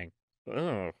doing.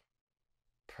 Oh,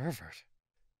 pervert.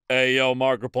 Hey, yo,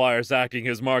 Markiplier's acting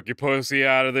his Marky Pussy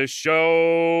out of this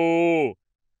show.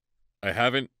 I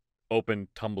haven't opened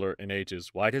Tumblr in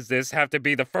ages. Why does this have to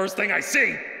be the first thing I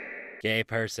see? Gay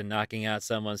person knocking out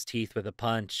someone's teeth with a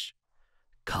punch.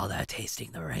 Call that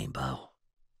tasting the rainbow.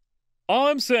 All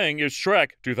I'm saying is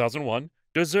Shrek 2001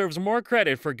 deserves more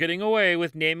credit for getting away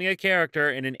with naming a character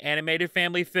in an animated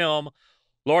family film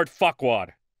Lord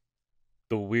Fuckwad.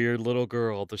 the weird little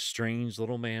girl, the strange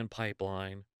little man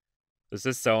pipeline. This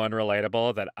is so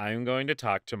unrelatable that I'm going to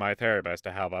talk to my therapist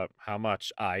about how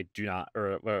much I do not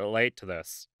relate to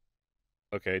this.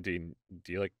 Okay, do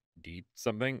you like eat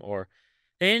something? Or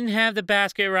they didn't have the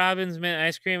Basket Robbins mint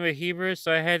ice cream at Hebrew,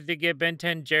 so I had to get Ben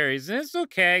 10 Jerry's. And it's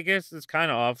okay, I guess it's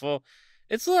kind of awful.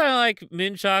 It's a lot like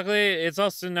mint chocolate. It's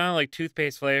also not like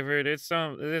toothpaste flavored. It's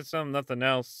some nothing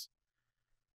else.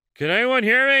 Can anyone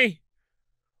hear me?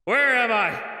 Where am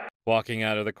I? Walking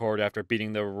out of the court after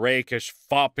beating the rakish,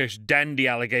 foppish dandy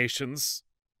allegations.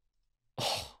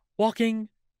 Oh, walking?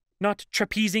 Not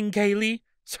trapezing gaily?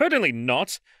 Certainly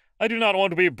not. I do not want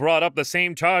to be brought up the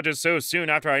same charges so soon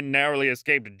after I narrowly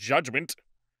escaped judgment.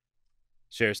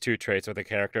 Shares two traits with a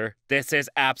character. This is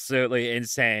absolutely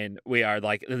insane. We are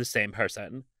like the same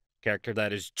person. Character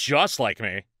that is just like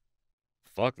me.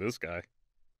 Fuck this guy.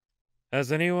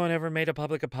 Has anyone ever made a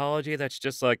public apology that's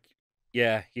just like,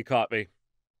 yeah, you caught me.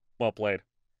 Well played.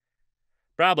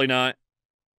 Probably not.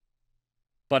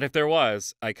 But if there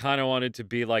was, I kind of wanted to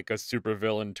be like a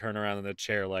supervillain, turn around in the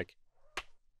chair like,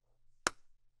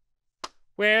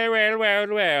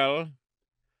 well.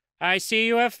 I see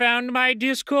you have found my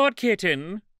Discord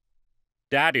kitten.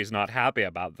 Daddy's not happy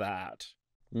about that.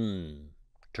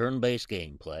 Turn-based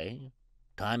gameplay,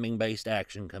 timing-based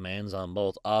action commands on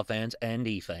both offense and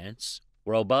defense,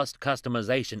 robust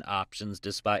customization options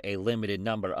despite a limited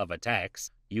number of attacks.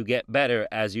 You get better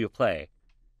as you play.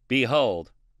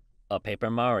 Behold, a Paper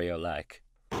Mario-like.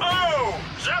 Oh,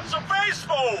 that's a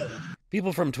baseball!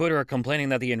 People from Twitter are complaining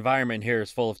that the environment here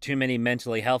is full of too many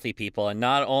mentally healthy people, and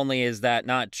not only is that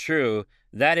not true,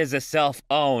 that is a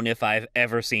self-own if I've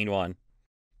ever seen one.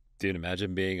 Dude,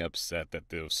 imagine being upset that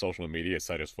the social media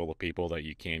site is full of people that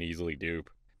you can't easily dupe.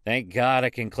 Thank God I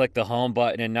can click the home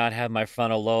button and not have my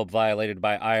frontal lobe violated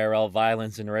by IRL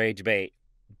violence and rage bait.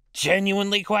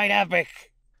 Genuinely quite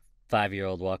epic.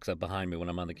 5-year-old walks up behind me when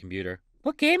I'm on the computer.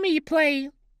 What game are you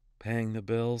playing? Paying the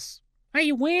bills. Are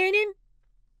you winning?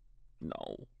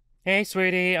 No. Hey,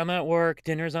 sweetie, I'm at work.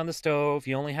 Dinner's on the stove.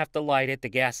 You only have to light it. The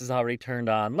gas is already turned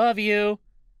on. Love you.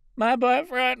 My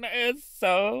boyfriend is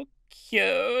so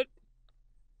cute.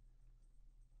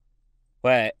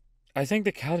 What? I think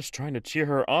the cat is trying to cheer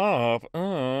her up.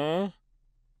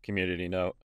 Community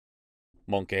note.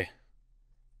 Monkey.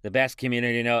 The best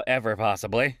community note ever,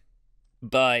 possibly.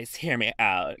 Boys, hear me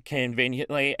out.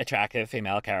 Conveniently attractive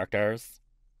female characters.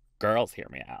 Girls, hear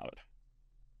me out.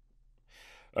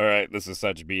 Alright, this is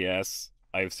such BS.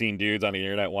 I've seen dudes on the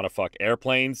internet want to fuck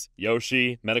airplanes,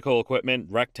 Yoshi, medical equipment,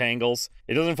 rectangles.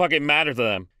 It doesn't fucking matter to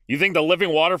them. You think the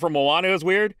living water from Moana is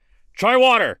weird? Try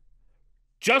water!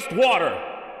 Just water!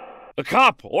 A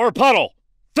cup or a puddle!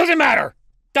 Doesn't matter!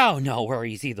 Oh, no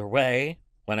worries either way.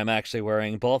 When I'm actually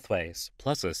worrying both ways.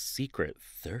 Plus a secret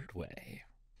third way.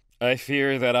 I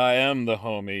fear that I am the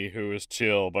homie who is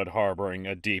chill but harboring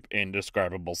a deep,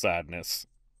 indescribable sadness.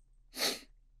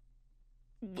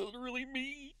 Literally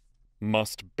me.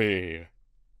 Must be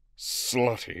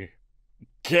slutty,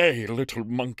 gay little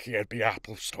monkey at the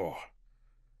Apple Store.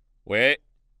 Wait,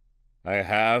 I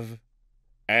have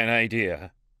an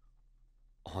idea.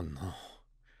 Oh no.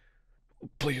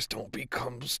 Please don't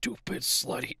become stupid,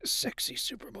 slutty, sexy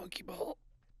super monkey ball.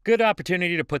 Good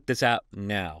opportunity to put this out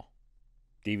now.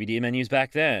 DVD menus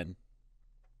back then.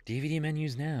 DVD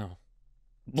menus now.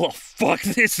 Well, fuck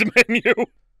this menu!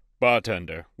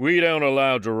 Bartender, we don't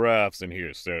allow giraffes in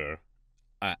here, sir.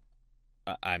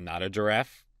 I'm not a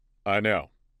giraffe. I know.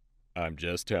 I'm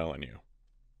just telling you.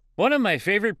 One of my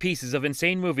favorite pieces of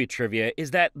insane movie trivia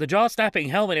is that the jaw-snapping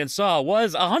helmet in Saw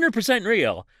was 100%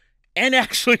 real and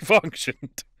actually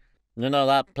functioned. You know,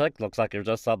 that pic looks like you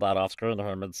just said that off screen to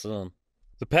her mid-scene.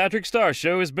 The Patrick Star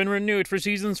Show has been renewed for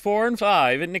seasons 4 and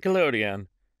 5 at Nickelodeon.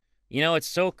 You know, it's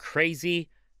so crazy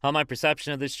how my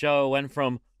perception of this show went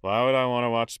from, why would I want to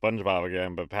watch SpongeBob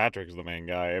again, but Patrick's the main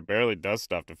guy, it barely does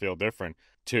stuff to feel different,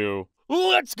 to,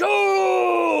 let's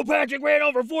go! Patrick ran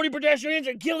over 40 pedestrians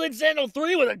and killed in Sandal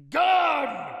 3 with a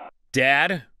gun!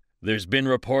 Dad, there's been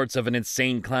reports of an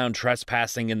insane clown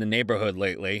trespassing in the neighborhood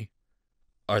lately.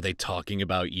 Are they talking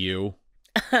about you?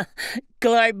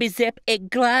 Glorby zip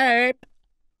and glorp.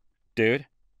 Dude,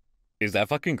 is that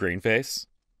fucking Greenface?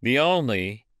 The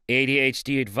only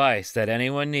ADHD advice that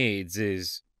anyone needs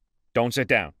is don't sit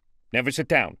down. Never sit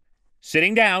down.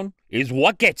 Sitting down is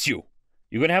what gets you.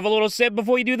 You're gonna have a little sit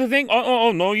before you do the thing?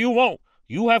 Oh, no, you won't.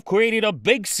 You have created a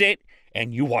big sit,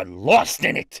 and you are lost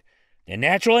in it. The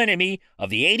natural enemy of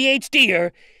the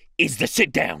ADHDer is the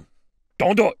sit down.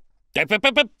 Don't do it.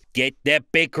 Get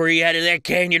that bakery out of that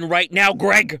canyon right now,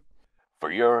 Greg.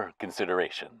 For your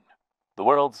consideration, the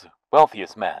world's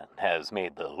wealthiest man has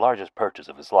made the largest purchase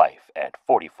of his life at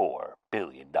 $44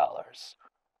 billion.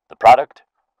 The product?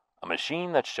 A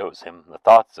machine that shows him the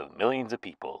thoughts of millions of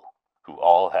people who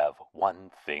all have one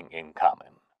thing in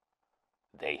common.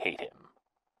 They hate him.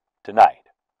 Tonight,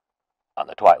 on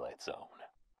The Twilight Zone.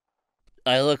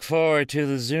 I look forward to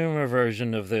the Zoomer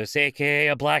version of this, aka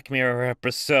a Black Mirror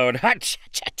episode.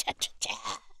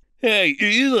 Hey,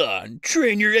 Elon,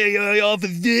 train your AI off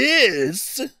of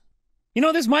this! You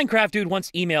know, this Minecraft dude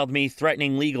once emailed me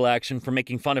threatening legal action for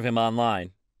making fun of him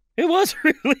online. It was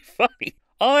really funny.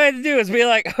 All I had to do was be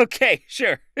like, okay,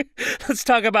 sure. Let's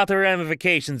talk about the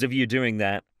ramifications of you doing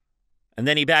that. And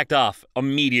then he backed off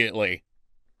immediately.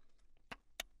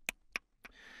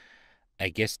 I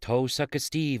guess Toe Sucker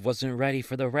Steve wasn't ready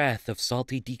for the wrath of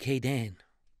Salty DK Dan.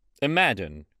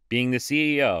 Imagine being the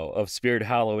CEO of Spirit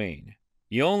Halloween.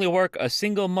 You only work a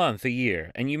single month a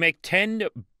year, and you make $10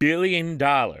 billion.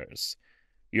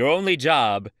 Your only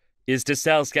job is to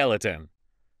sell skeleton.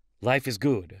 Life is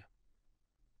good.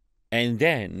 And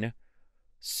then,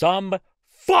 some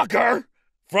fucker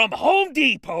from Home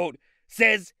Depot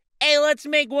says, hey, let's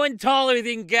make one taller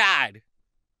than God.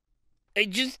 You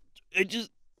just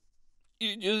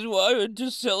wanted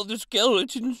to sell the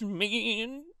skeletons,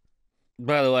 man.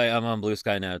 By the way, I'm on Blue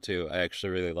Sky now, too. I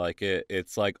actually really like it.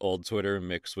 It's like old Twitter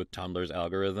mixed with Tumblr's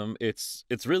algorithm. It's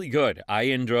really good. I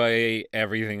enjoy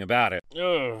everything about it.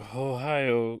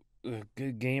 Ohio,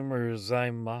 good gamers, I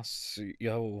must,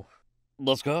 yo.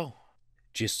 Let's go.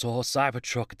 Just saw a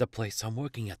Cybertruck at the place I'm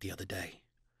working at the other day.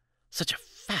 Such a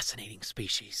fascinating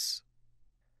species.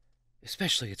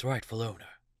 Especially its rightful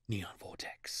owner, Neon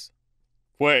Vortex.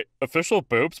 Wait, official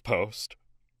boobs post?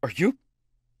 Are you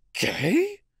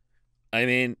gay? I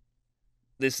mean,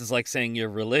 this is like saying you're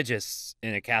religious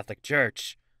in a Catholic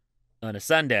church on a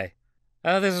Sunday.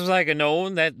 This is like a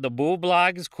known that the boob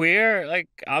blog is queer. Like,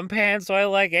 I'm pan, so I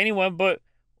like anyone, but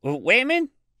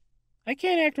women? I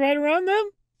can't act right around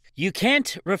them. You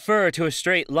can't refer to a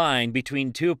straight line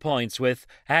between 2 points with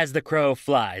as the crow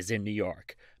flies in New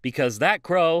York, because that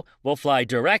crow will fly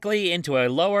directly into a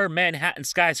lower Manhattan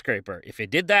skyscraper. If it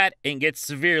did that, it gets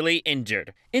severely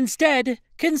injured. Instead,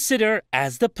 consider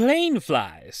as the plane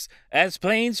flies, as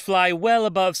planes fly well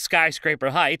above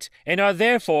skyscraper height and are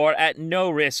therefore at no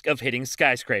risk of hitting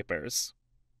skyscrapers.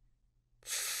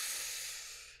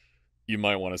 You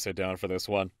might want to sit down for this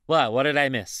one. What did I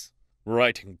miss?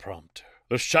 Writing prompt.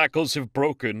 The shackles have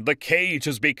broken. The cage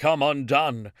has become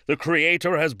undone. The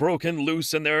creator has broken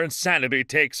loose and their insanity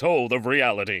takes hold of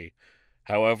reality.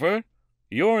 However,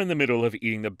 you're in the middle of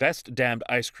eating the best damned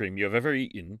ice cream you have ever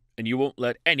eaten, and you won't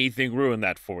let anything ruin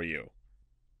that for you.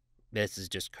 This is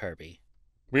just Kirby.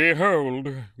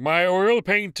 Behold, my oil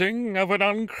painting of an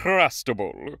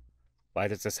Uncrustable. Why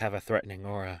does this have a threatening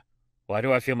aura? Why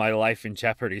do I feel my life in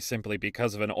jeopardy simply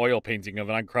because of an oil painting of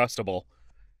an Uncrustable?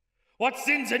 What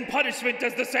sins and punishment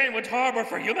does the sandwich harbor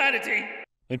for humanity?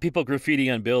 When people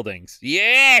graffiti on buildings.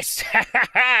 Yes!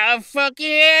 Fuck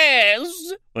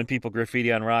yes! When people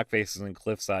graffiti on rock faces and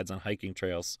cliffsides on hiking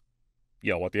trails.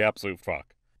 Yo, what the absolute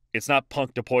fuck? It's not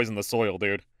punk to poison the soil,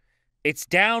 dude. It's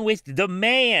down with the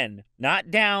man,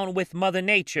 not down with Mother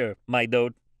Nature, my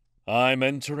dude. I'm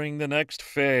entering the next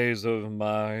phase of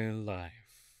my life.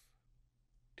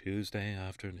 Tuesday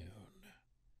afternoon.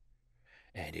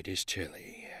 And it is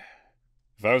chilly.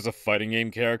 If I was a fighting game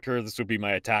character, this would be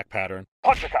my attack pattern.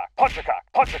 Punch a cock, punch a cock,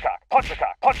 punch a cock, punch a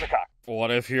cock, punch a cock.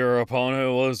 What if your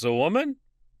opponent was a woman?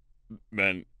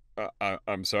 Then,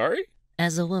 I'm sorry?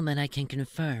 As a woman, I can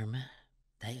confirm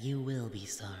that you will be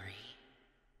sorry.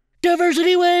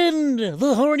 Diversity win! The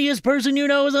horniest person you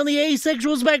know is on the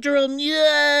asexual spectrum.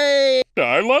 Yay!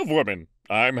 I love women.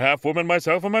 I'm half woman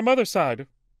myself on my mother's side.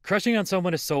 Crushing on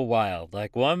someone is so wild.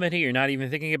 Like, 1 minute you're not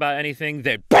even thinking about anything,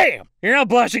 then BAM! You're now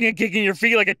blushing and kicking your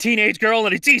feet like a teenage girl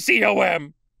at a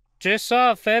TCOM. Just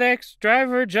saw a FedEx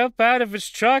driver jump out of his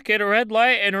truck at a red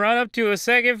light and run up to a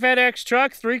second FedEx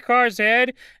truck 3 cars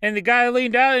ahead, and the guy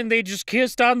leaned out and they just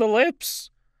kissed on the lips.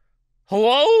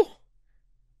 Hello?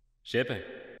 Shipping.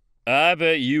 I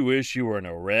bet you wish you were in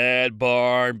a red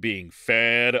barn being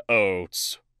fed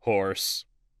oats, horse.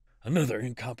 Another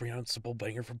incomprehensible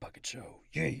banger from Bucket Show.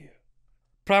 Yeah.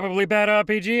 Probably bad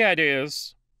RPG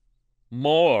ideas.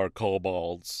 More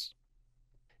kobolds.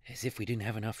 As if we didn't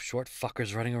have enough short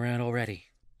fuckers running around already.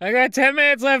 I got 10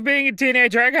 minutes left being a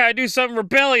teenager. I gotta do something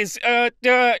rebellious.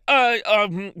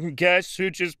 Guess who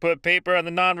just put paper on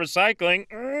the non-recycling?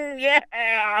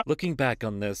 Yeah! Looking back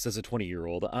on this as a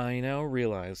 20-year-old, I now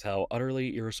realize how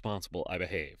utterly irresponsible I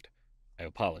behaved. I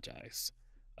apologize.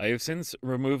 I have since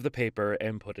removed the paper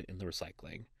and put it in the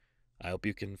recycling. I hope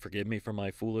you can forgive me for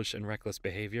my foolish and reckless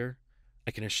behavior.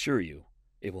 I can assure you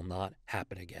it will not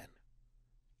happen again.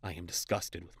 I am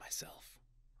disgusted with myself.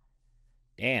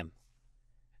 Damn.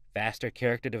 Faster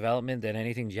character development than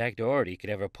anything Jack Doherty could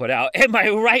ever put out. Am I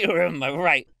right or am I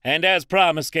right? And as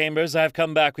promised, gamers, I've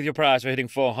come back with your prize for hitting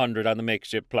 400 on the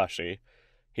makeshift plushie.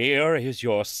 Here is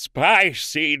your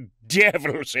spicy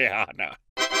Devilsiana.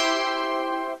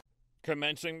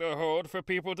 Commencing the hold for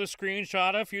people to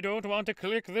screenshot if you don't want to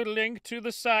click the link to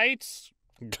the sites.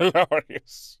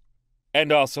 Glorious.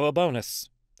 And also a bonus,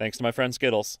 thanks to my friend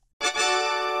Skittles.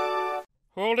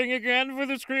 Holding again for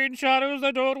the screenshotters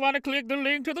that don't want to click the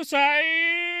link to the sites.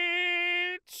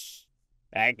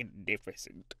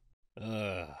 Magnificent.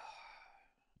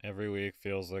 Every week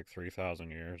feels like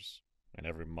 3,000 years, and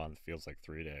every month feels like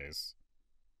 3 days.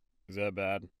 Is that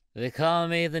bad? They call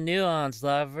me the nuance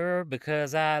lover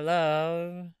because I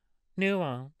love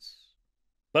nuance.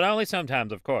 But only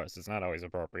sometimes, of course. It's not always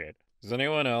appropriate. Is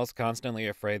anyone else constantly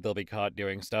afraid they'll be caught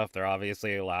doing stuff they're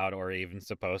obviously allowed or even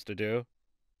supposed to do?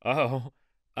 Oh,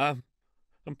 I'm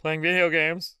playing video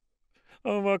games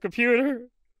on my computer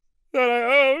that I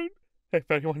own. If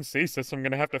anyone sees this, I'm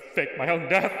gonna have to fake my own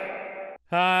death.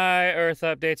 Hi, Earth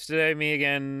updates today. Me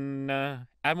again.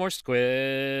 Add more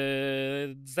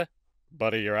squids.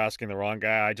 Buddy, you're asking the wrong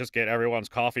guy. I just get everyone's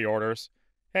coffee orders.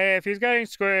 Hey, if he's getting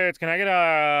squids, can I get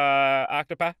a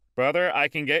octopi? Brother, I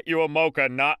can get you a mocha,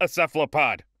 not a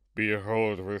cephalopod.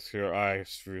 Behold with your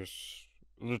eyes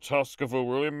the tusk of a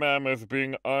woolly mammoth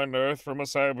being unearthed from a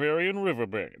Siberian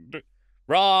riverbed.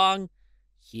 Wrong.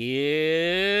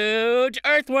 Huge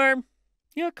earthworm.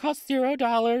 It costs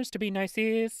 $0 to be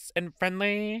nice and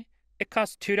friendly. It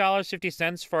costs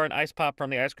 $2.50 for an ice pop from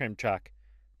the ice cream truck.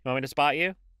 You want me to spot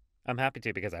you? I'm happy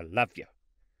to because I love you.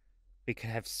 We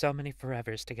could have so many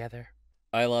forevers together.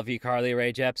 I love you, Carly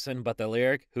Rae Jepsen, but the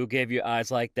lyric, "Who gave you eyes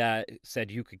like that,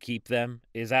 said you could keep them,"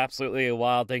 is absolutely a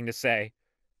wild thing to say.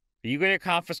 Are you going to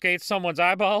confiscate someone's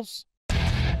eyeballs?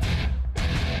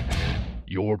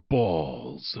 Your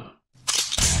balls.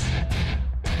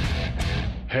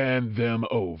 Hand them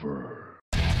over.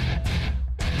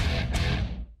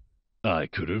 I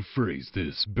could have phrased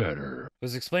this better.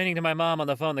 Was explaining to my mom on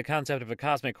the phone the concept of a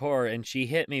cosmic horror, and she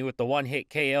hit me with the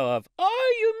one-hit KO of,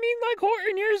 "Oh, you mean like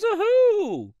Horton Hears a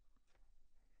Who?"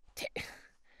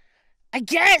 I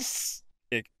guess!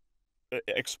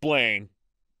 Explain.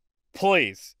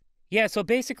 Please. Yeah, so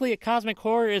basically a cosmic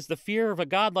horror is the fear of a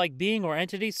godlike being or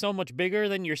entity so much bigger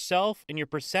than yourself and your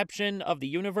perception of the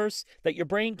universe that your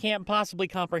brain can't possibly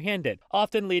comprehend it,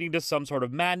 often leading to some sort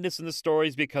of madness in the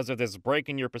stories because of this break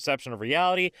in your perception of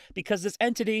reality, because this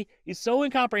entity is so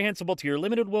incomprehensible to your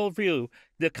limited worldview.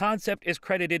 The concept is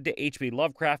credited to H.P.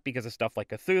 Lovecraft because of stuff like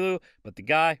Cthulhu, but the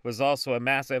guy was also a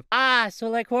massive, so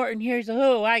like Horton Hears a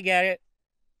Who, I get it.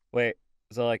 Wait,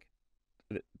 so like,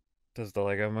 does the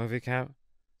Lego movie count?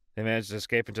 They managed to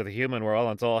escape into the human world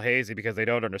and it's all hazy because they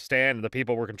don't understand and the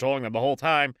people were controlling them the whole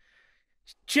time.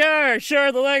 Sure,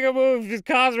 the Lego movie is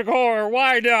cosmic horror,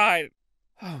 why not?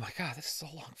 Oh my god, this is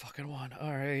a long fucking one.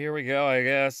 Alright, here we go, I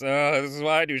guess. This is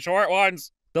why I do short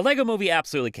ones. The Lego movie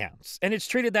absolutely counts, and it's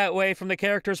treated that way from the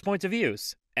characters' points of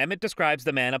views. Emmett describes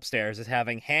the man upstairs as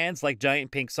having hands like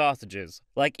giant pink sausages,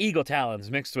 like eagle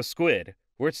talons mixed with squid,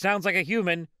 which sounds like a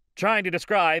human trying to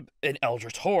describe an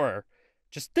eldritch horror.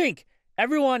 Just think,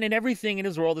 everyone and everything in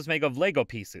his world is made of Lego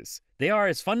pieces. They are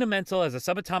as fundamental as the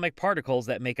subatomic particles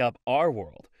that make up our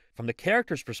world. From the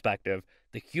character's perspective,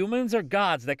 the humans are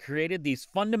gods that created these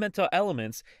fundamental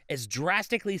elements as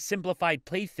drastically simplified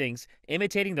playthings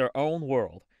imitating their own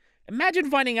world.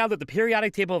 Imagine finding out that the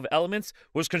periodic table of elements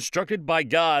was constructed by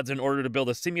gods in order to build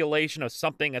a simulation of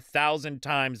something 1,000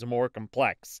 times more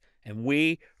complex, and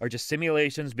we are just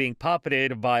simulations being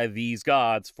puppeted by these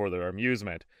gods for their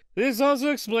amusement. This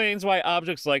also explains why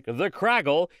objects like the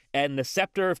Craggle and the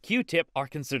Scepter of Q-Tip are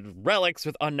considered relics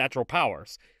with unnatural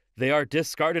powers. They are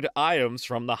discarded items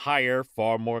from the higher,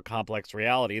 far more complex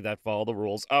reality that follow the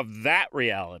rules of that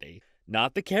reality,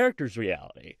 not the character's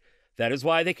reality. That is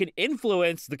why they can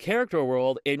influence the character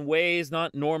world in ways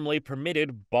not normally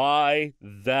permitted by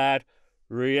that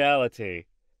reality.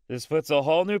 This puts a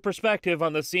whole new perspective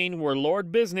on the scene where Lord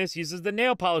Business uses the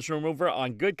nail polish remover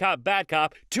on Good Cop, Bad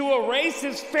Cop to erase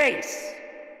his face.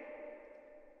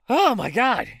 Oh my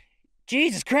god.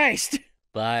 Jesus Christ.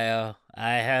 Bio,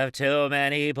 I have too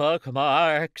many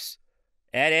bookmarks.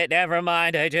 Edit, never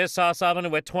mind, I just saw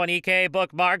someone with 20k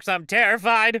bookmarks, I'm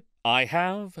terrified. I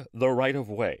have the right of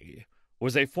way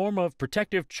was a form of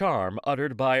protective charm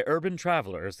uttered by urban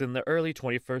travelers in the early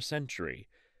 21st century.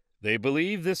 They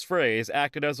believe this phrase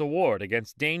acted as a ward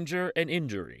against danger and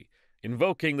injury,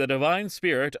 invoking the divine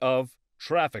spirit of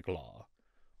traffic law,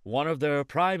 one of their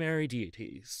primary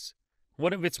deities.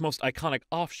 One of its most iconic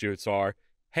offshoots are,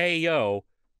 "Hey yo,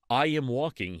 I am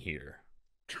walking here."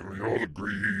 Can we all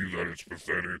agree that it's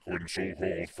pathetic when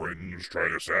so-called friends try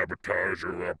to sabotage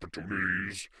your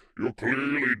opportunities? You're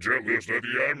clearly jealous that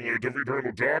the amulet of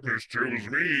eternal darkness chose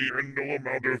me, and no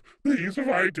amount of "please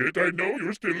fight it, I know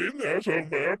you're still in there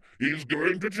somewhere" is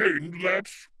going to change that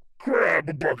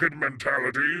crab bucket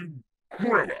mentality.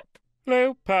 Grow up.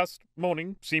 Hello, past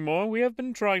morning, Seymour. We have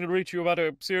been trying to reach you about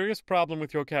a serious problem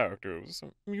with your characters.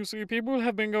 You see, people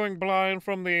have been going blind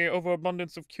from the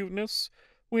overabundance of cuteness.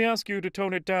 We ask you to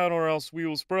tone it down or else we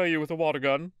will spray you with a water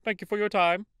gun. Thank you for your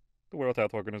time. The World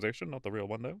Health Organization, not the real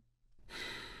one, though.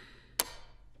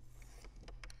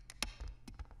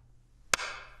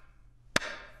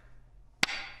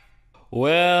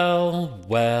 Well,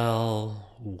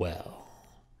 well,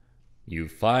 well. You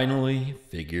finally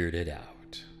figured it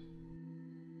out.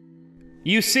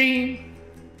 You see,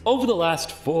 over the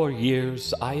last 4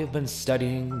 years, I have been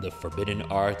studying the forbidden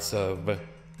arts of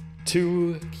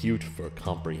too cute for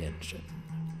comprehension.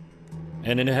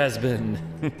 And it has been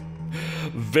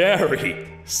very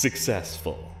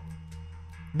successful.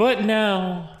 But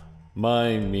now,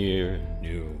 my mere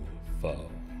new foe.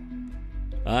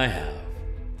 I have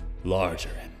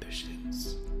larger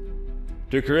ambitions.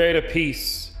 To create a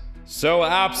piece so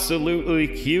absolutely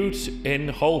cute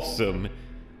and wholesome,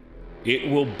 it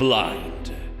will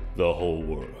blind the whole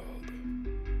world.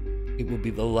 It will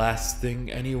be the last thing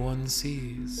anyone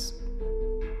sees.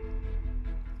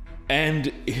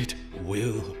 And it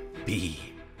will be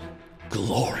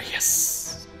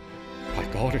glorious. My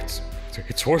god,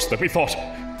 it's worse than we thought.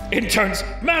 Interns,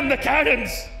 man the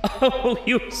cannons! Oh,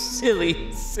 you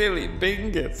silly, silly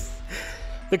Bingus.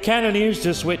 The cannoneers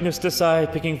just witnessed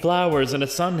Desai picking flowers in a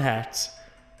sun hat.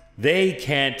 They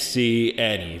can't see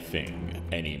anything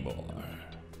anymore.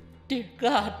 Dear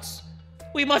gods,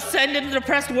 we must send in the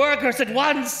depressed workers at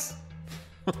once!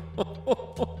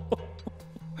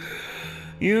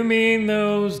 You mean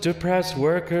those depressed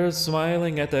workers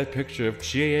smiling at that picture of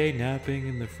Chie napping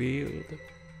in the field?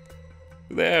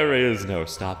 There is no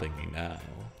stopping me now.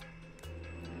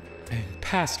 And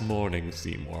past morning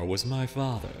Seymour was my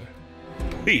father.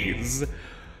 Please,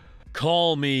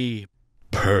 call me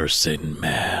Person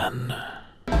Man.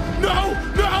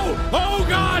 No! No! Oh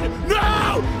God!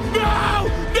 No! No!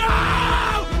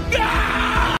 No!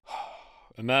 No!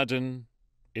 Imagine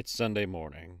it's Sunday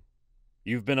morning.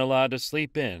 You've been allowed to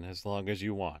sleep in as long as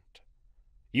you want.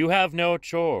 You have no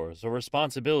chores or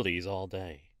responsibilities all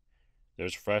day.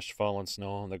 There's fresh fallen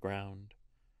snow on the ground.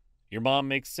 Your mom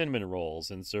makes cinnamon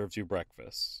rolls and serves you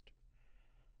breakfast.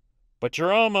 But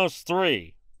you're almost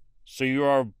 3, so you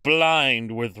are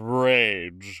blind with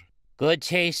rage. Good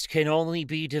taste can only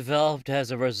be developed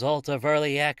as a result of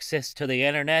early access to the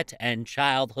internet and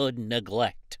childhood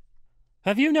neglect.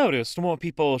 Have you noticed more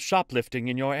people shoplifting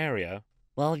in your area?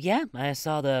 Well, yeah, I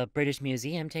saw the British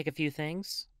Museum take a few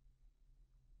things.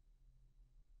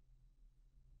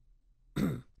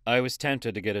 I was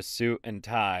tempted to get a suit and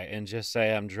tie and just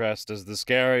say I'm dressed as the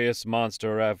scariest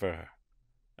monster ever.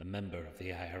 A member of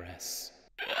the IRS.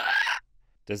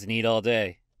 Doesn't eat all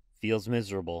day. Feels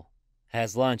miserable.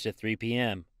 Has lunch at 3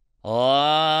 p.m.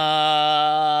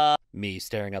 Me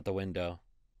staring out the window.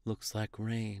 Looks like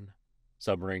rain.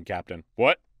 Submarine captain.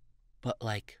 What? But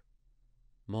like,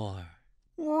 more.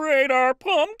 Radar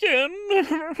pumpkin!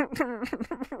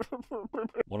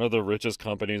 One of the richest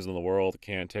companies in the world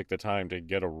can't take the time to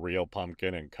get a real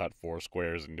pumpkin and cut 4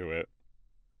 squares into it.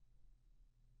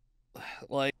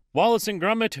 Like, Wallace and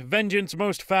Gromit: Vengeance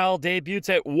Most Foul debuts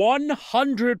at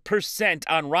 100%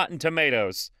 on Rotten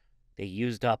Tomatoes. they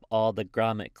used up all the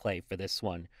grommet clay for this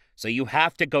one, so you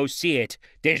have to go see it.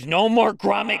 There's no more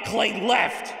grommet clay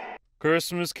left!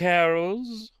 Christmas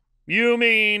carols? You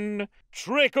mean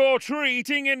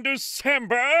trick-or-treating in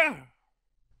December?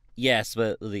 Yes,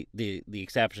 but the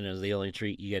exception is the only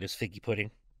treat you get is figgy pudding.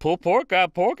 Pulled pork?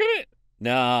 Got pork in it?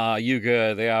 Nah, you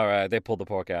good. They alright. They pulled the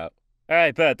pork out.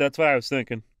 I bet. That's what I was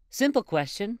thinking. Simple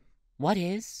question. What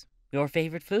is your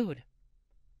favorite food?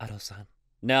 Ado-san.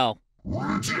 No.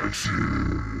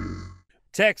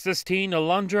 Texas teen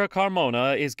Alondra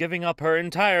Carmona is giving up her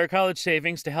entire college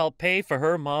savings to help pay for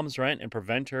her mom's rent and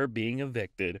prevent her being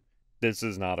evicted. This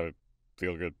is not a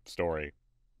feel-good story.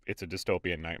 It's a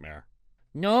dystopian nightmare.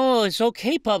 No, it's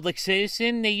okay, public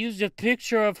citizen. They used a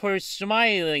picture of her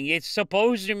smiling. It's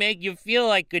supposed to make you feel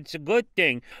like it's a good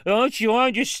thing. Don't you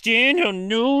understand a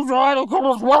news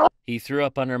article as well? He threw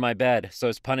up under my bed, so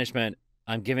as punishment,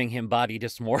 I'm giving him body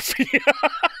dysmorphia.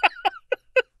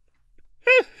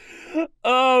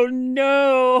 Oh,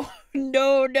 no.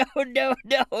 No, no, no,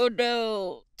 no,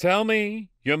 no. Tell me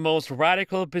your most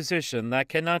radical position that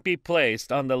cannot be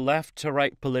placed on the left to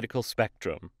right political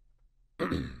spectrum.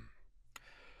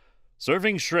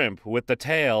 Serving shrimp with the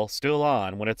tail still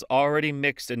on when it's already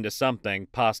mixed into something,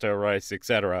 pasta, rice,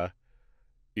 etc.,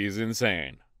 is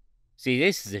insane. See,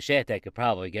 this is the shit that could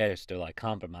probably get us to, like,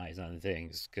 compromise on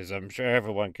things, because I'm sure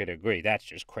everyone could agree that's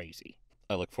just crazy.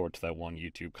 I look forward to that one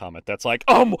YouTube comment that's like,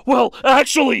 Well,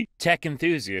 actually, tech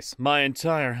enthusiasts, my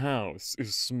entire house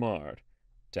is smart.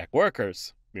 Tech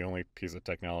workers, the only piece of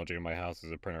technology in my house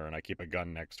is a printer, and I keep a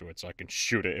gun next to it so I can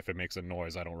shoot it if it makes a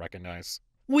noise I don't recognize.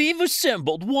 We've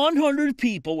assembled 100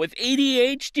 people with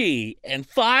ADHD and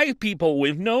 5 people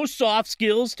with no soft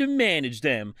skills to manage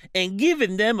them and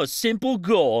given them a simple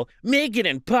goal, make an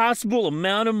impossible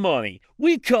amount of money.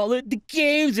 We call it the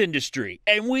games industry,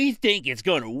 and we think it's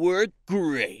gonna work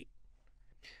great.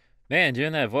 Man,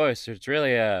 doing that voice, it's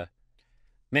really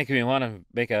making me want to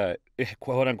make a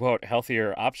quote-unquote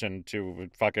healthier option to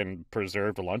fucking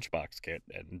preserved lunchbox kit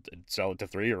and sell it to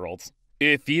 3-year-olds.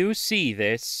 If you see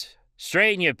this,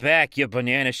 straighten your back, you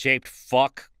banana-shaped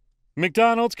fuck.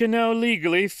 McDonald's can now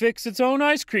legally fix its own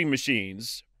ice cream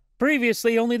machines.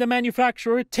 Previously, only the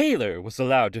manufacturer Taylor was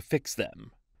allowed to fix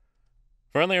them.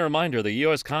 Friendly reminder, the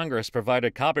U.S. Congress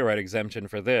provided copyright exemption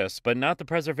for this, but not the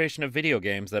preservation of video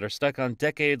games that are stuck on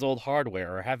decades-old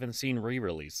hardware or haven't seen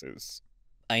re-releases.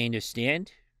 I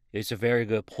understand. It's a very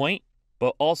good point.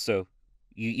 But also,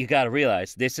 you gotta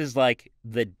realize, this is like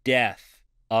the death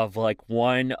of like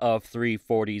one of 3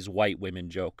 40s white women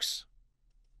jokes.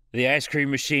 The ice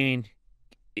cream machine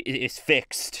is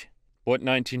fixed. What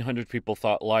 1900 people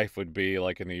thought life would be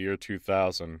like in the year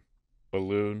 2000.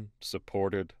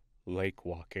 Balloon-supported lake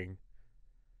walking.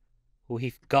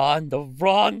 We've gone the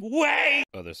wrong way!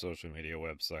 Other social media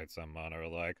websites I'm on are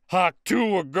like, Hot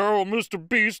 2, a girl and Mr.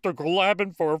 Beast are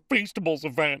collabing for a Feastables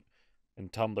event.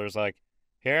 And Tumblr's like,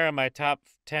 here are my top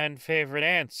 10 favorite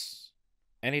ants.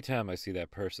 Anytime I see that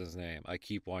person's name, I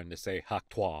keep wanting to say Hak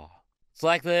Toi. It's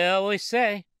like they always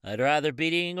say, I'd rather be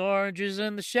eating oranges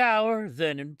in the shower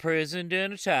than imprisoned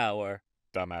in a tower.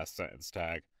 Dumbass sentence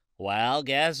tag. Well,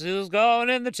 guess who's going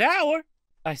in the tower?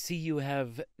 I see you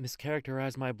have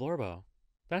mischaracterized my blurbo.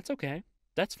 That's okay.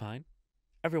 That's fine.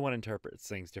 Everyone interprets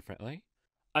things differently.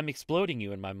 I'm exploding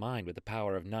you in my mind with the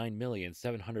power of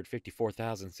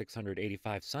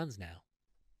 9,754,685 suns now.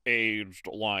 Aged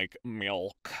like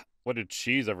milk. What did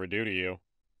cheese ever do to you?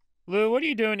 Lou, what are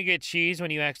you doing to get cheese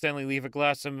when you accidentally leave a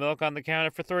glass of milk on the counter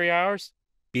for 3 hours?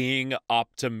 Being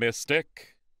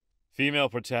optimistic. Female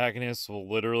protagonists will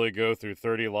literally go through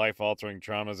 30 life-altering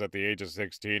traumas at the age of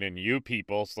 16, and you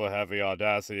people still have the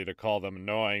audacity to call them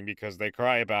annoying because they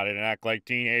cry about it and act like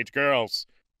teenage girls.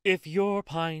 If you're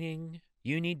pining,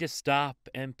 you need to stop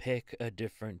and pick a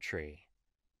different tree.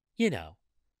 You know,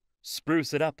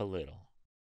 spruce it up a little.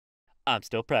 I'm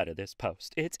still proud of this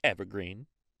post. It's evergreen.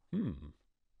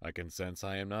 I can sense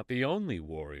I am not the only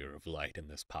warrior of light in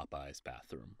this Popeye's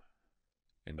bathroom.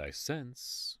 And I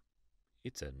sense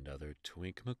it's another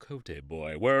Twink Makote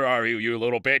boy. Where are you, you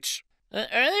little bitch? The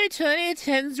early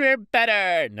 2010s were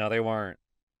better. No, they weren't.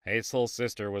 Hey Soul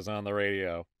Sister was on the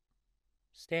radio.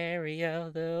 Stereo,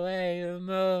 the way you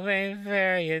move ain't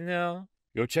fair, you know.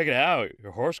 Go check it out.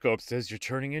 Your horoscope says you're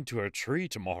turning into a tree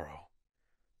tomorrow.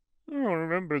 I don't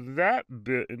remember that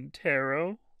bit in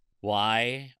tarot.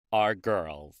 Why are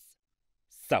girls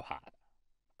so hot?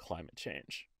 Climate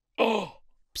change. Oh!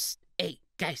 Psst, hey,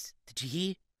 guys, did you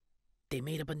hear? They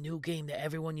made up a new game that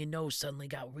everyone you know suddenly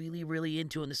got really, really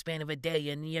into in the span of a day,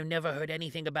 and you've never heard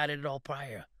anything about it at all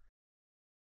prior.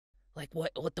 Like,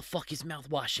 what the fuck is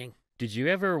mouthwashing? Did you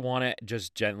ever want to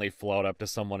just gently float up to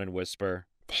someone and whisper,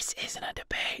 This isn't a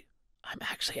debate. I'm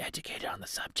actually educated on the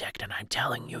subject, and I'm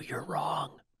telling you, you're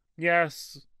wrong.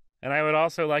 Yes, and I would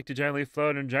also like to gently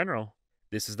float in general.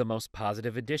 This is the most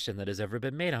positive addition that has ever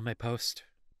been made on my post.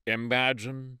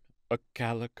 Imagine a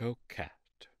calico cat.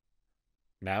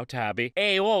 Now, Tabby.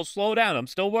 Hey, whoa, slow down. I'm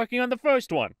still working on the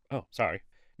first one. Oh, sorry.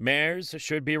 Mayors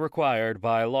should be required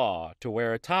by law to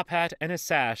wear a top hat and a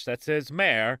sash that says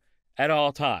mayor at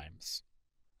all times.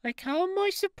 Like, how am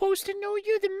I supposed to know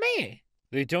you're the mayor?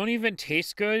 They don't even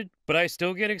taste good, but I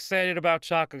still get excited about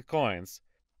chocolate coins.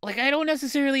 Like, I don't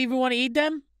necessarily even want to eat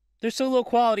them. They're so low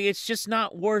quality, it's just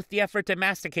not worth the effort to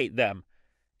masticate them.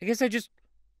 I guess I just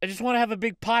want to have a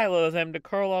big pile of them to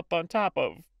curl up on top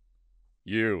of.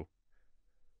 You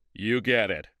get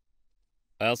it.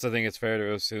 I also think it's fair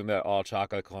to assume that all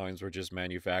chocolate coins were just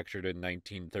manufactured in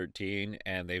 1913,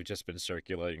 and they've just been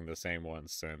circulating the same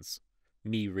ones since.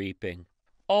 Me reaping.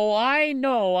 Oh, I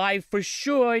know. I for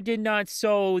sure did not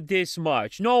sow this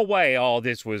much. No way all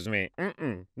this was me.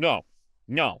 No.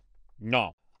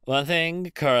 One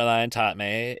thing Caroline taught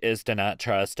me is to not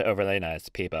trust overly nice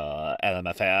people.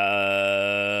 LMFAO.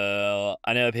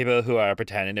 I know people who are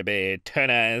pretending to be too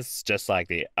nice, just like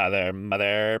the other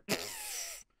mother.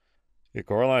 Yeah,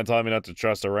 Coraline taught me not to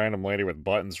trust a random lady with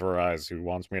buttons for her eyes who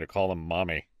wants me to call them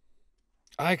mommy.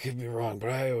 I could be wrong, but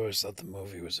I always thought the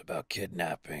movie was about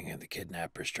kidnapping and the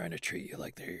kidnapper's trying to treat you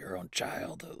like they're your own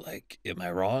child. Like, am I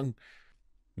wrong?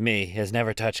 Me has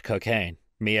never touched cocaine.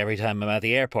 Me every time I'm at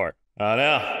the airport. Oh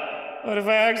no. What if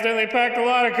I accidentally packed a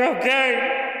lot of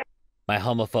cocaine? My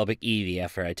homophobic Evie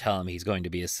after I tell him he's going to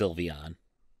be a Sylveon.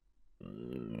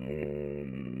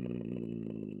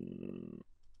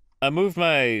 I moved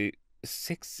my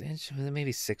 6-inch,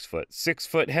 maybe 6 foot, 6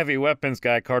 foot heavy weapons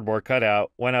guy cardboard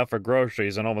cutout, went out for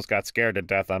groceries, and almost got scared to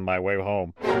death on my way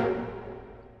home.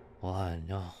 Oh,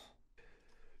 no.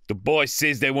 The boss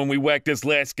says that when we whack this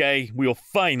last guy, we'll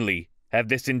finally have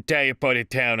this entire part of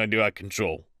town under our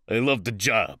control. I love the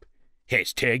job.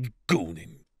 Hashtag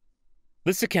gooning.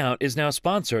 This account is now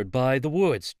sponsored by The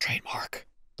Woods. Trademark.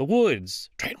 The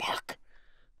Woods. Trademark.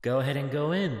 Go ahead and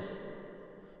go in.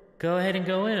 Go ahead and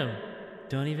go in 'em.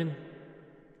 Don't even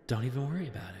worry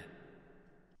about it.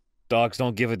 Dogs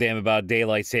don't give a damn about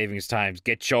daylight savings times.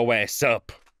 Get your ass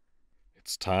up.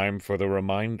 It's time for the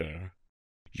reminder.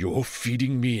 You're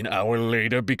feeding me an hour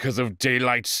later because of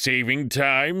daylight saving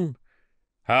time?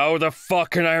 How the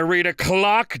fuck can I read a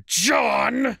clock,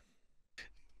 John?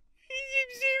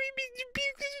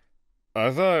 I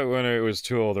thought when it was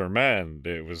two older men,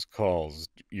 it was called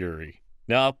Yuri.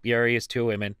 Nope, Yuri is 2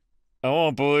 women. I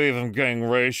won't believe I'm getting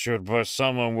ratioed by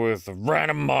someone with a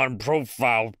Randomon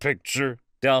profile picture.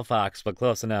 Delphox, but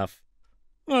close enough.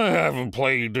 I haven't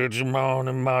played Digimon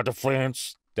in my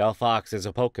defense. Delphox is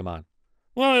a Pokemon.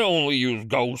 I only use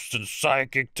ghost and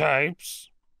psychic types.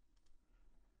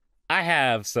 I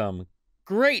have some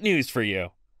great news for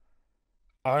you.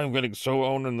 I'm getting so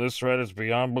owned in this thread it's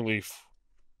beyond belief.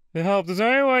 To help, does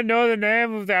anyone know the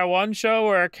name of that one show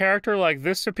where a character like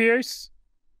this appears?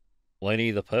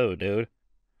 Winnie the Pooh, dude.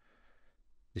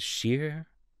 The sheer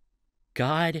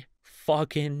god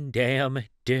fucking damn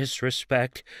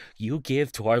disrespect you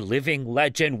give to our living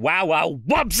legend, Wow Wow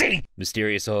Wubsy!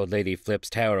 Mysterious old lady flips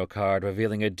tarot card,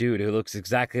 revealing a dude who looks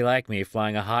exactly like me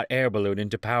flying a hot air balloon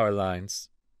into power lines.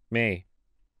 Me.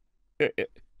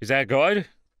 Is that good?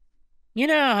 You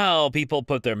know how people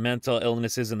put their mental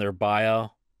illnesses in their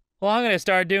bio? Well, I'm gonna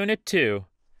start doing it too.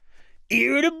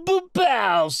 Irritable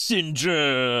bowel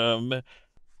syndrome.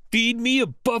 Feed me a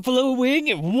buffalo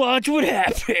wing and watch what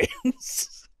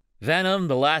happens. Venom: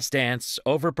 The Last Dance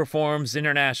overperforms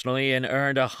internationally and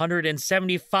earned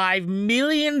 $175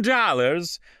 million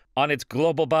on its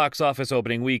global box office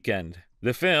opening weekend.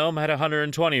 The film had a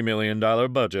 $120 million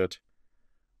budget.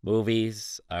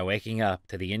 Movies are waking up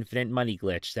to the infinite money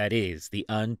glitch that is the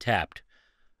untapped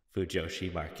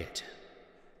Fujoshi market.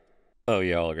 Oh,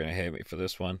 y'all are gonna hate me for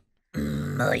this one.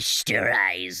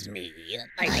 Moisturize me.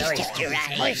 Moisturize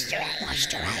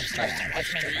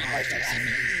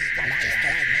me.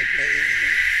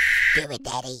 Do it,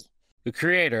 Daddy. The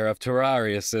creator of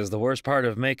Terraria says the worst part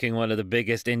of making one of the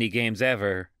biggest indie games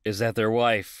ever is that their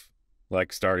wife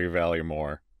Like Stardew Valley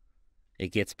more.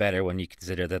 It gets better when you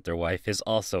consider that their wife is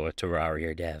also a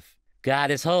Terraria dev.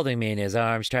 God is holding me in his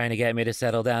arms, trying to get me to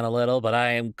settle down a little, but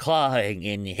I am clawing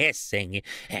and hissing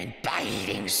and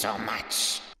biting so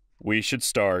much. We should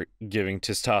start giving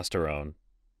testosterone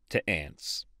to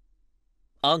ants.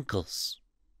 Uncles.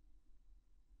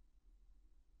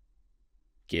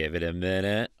 Give it a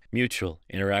minute. Mutual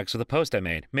interacts with a post I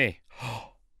made. Me.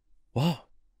 Whoa.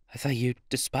 I thought you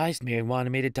despised me and wanted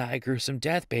me to die a gruesome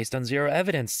death based on zero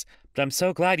evidence. But I'm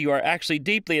so glad you are actually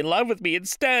deeply in love with me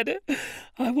instead.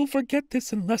 I will forget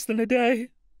this in less than a day.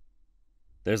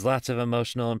 There's lots of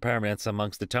emotional impermanence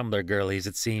amongst the Tumblr girlies,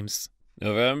 it seems.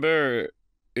 November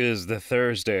is the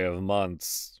Thursday of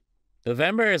months.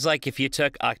 November is like if you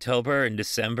took October and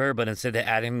December, but instead of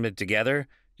adding them together,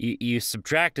 you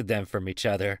subtracted them from each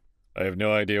other. I have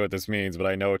no idea what this means, but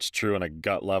I know it's true on a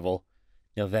gut level.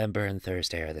 November and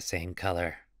Thursday are the same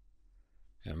color.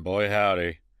 And boy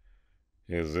howdy,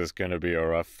 is this gonna be a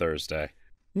rough Thursday.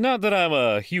 Not that I'm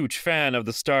a huge fan of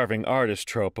the starving artist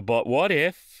trope, but what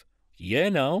if,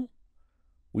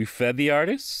 we fed the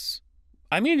artists?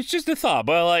 I mean, it's just a thought,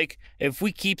 but like, if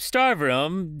we keep starving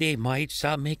them, they might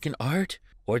stop making art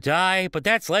or die, but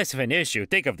that's less of an issue.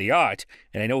 Think of the art.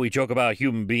 And I know we joke about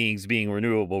human beings being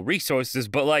renewable resources,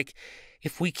 but like,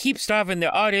 if we keep starving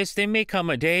the artists, there may come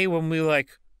a day when we run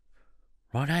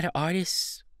out of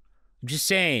artists. I'm just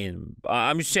saying.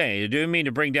 I didn't mean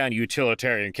to bring down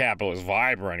utilitarian capitalist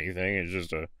vibe or anything. It's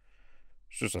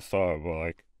just a thought, but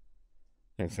I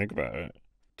didn't think about it.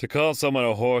 To call someone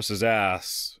a horse's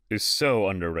ass is so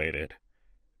underrated.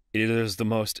 It is the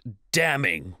most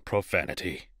damning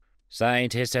profanity.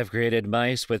 Scientists have created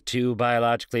mice with 2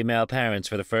 biologically male parents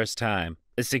for the first time.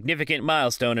 A significant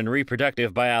milestone in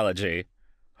reproductive biology.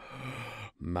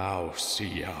 Mouse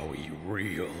yowie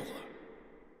real.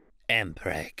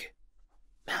 Mpreg.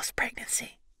 Mouse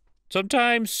pregnancy.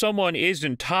 Sometimes someone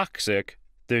isn't toxic.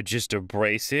 They're just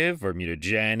abrasive or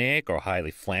mutagenic or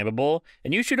highly flammable,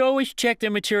 and you should always check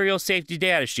their material safety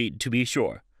data sheet to be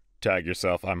sure. Tag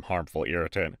yourself, I'm harmful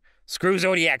irritant. Screw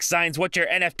zodiac signs, what's your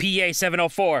NFPA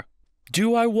 704?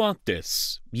 Do I want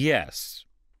this? Yes.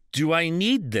 Do I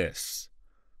need this?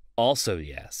 Also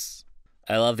yes.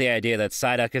 I love the idea that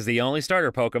Psyduck is the only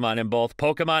starter Pokemon in both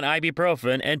Pokemon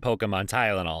Ibuprofen and Pokemon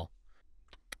Tylenol.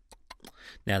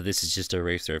 Now this is just a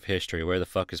eraser of history. Where the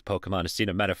fuck is Pokemon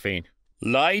Acetaminophen?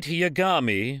 Light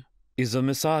Yagami is a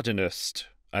misogynist,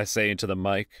 I say into the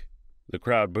mic. The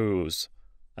crowd boos.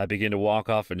 I begin to walk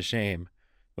off in shame,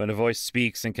 when a voice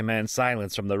speaks and commands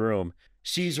silence from the room.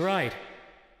 She's right.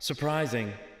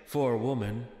 Surprising for a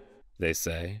woman, they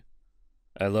say.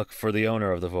 I look for the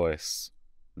owner of the voice.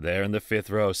 There in the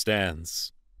 5th row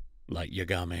stands Light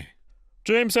Yagami.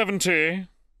 James 7T,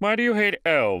 why do you hate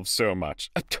elves so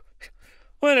much?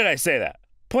 When did I say that?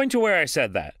 Point to where I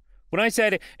said that. When I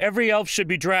said every elf should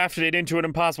be drafted into an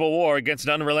impossible war against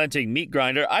an unrelenting meat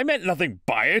grinder, I meant nothing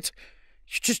by it.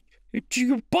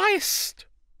 You're biased.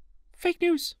 Fake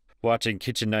news. Watching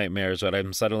Kitchen Nightmares, when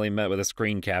I'm suddenly met with a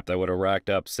screen cap that would have racked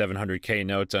up 700k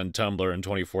notes on Tumblr in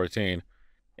 2014.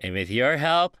 And with your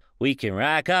help, we can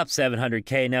rack up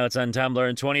 700k notes on Tumblr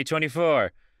in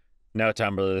 2024. No,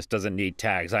 Tumblr, this doesn't need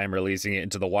tags. I am releasing it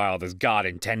into the wild as God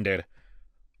intended.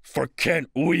 For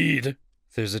Kent Weed.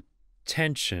 There's a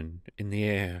tension in the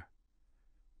air,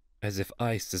 as if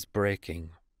ice is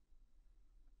breaking,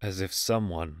 as if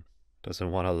someone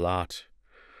doesn't want a lot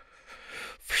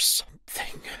for someone.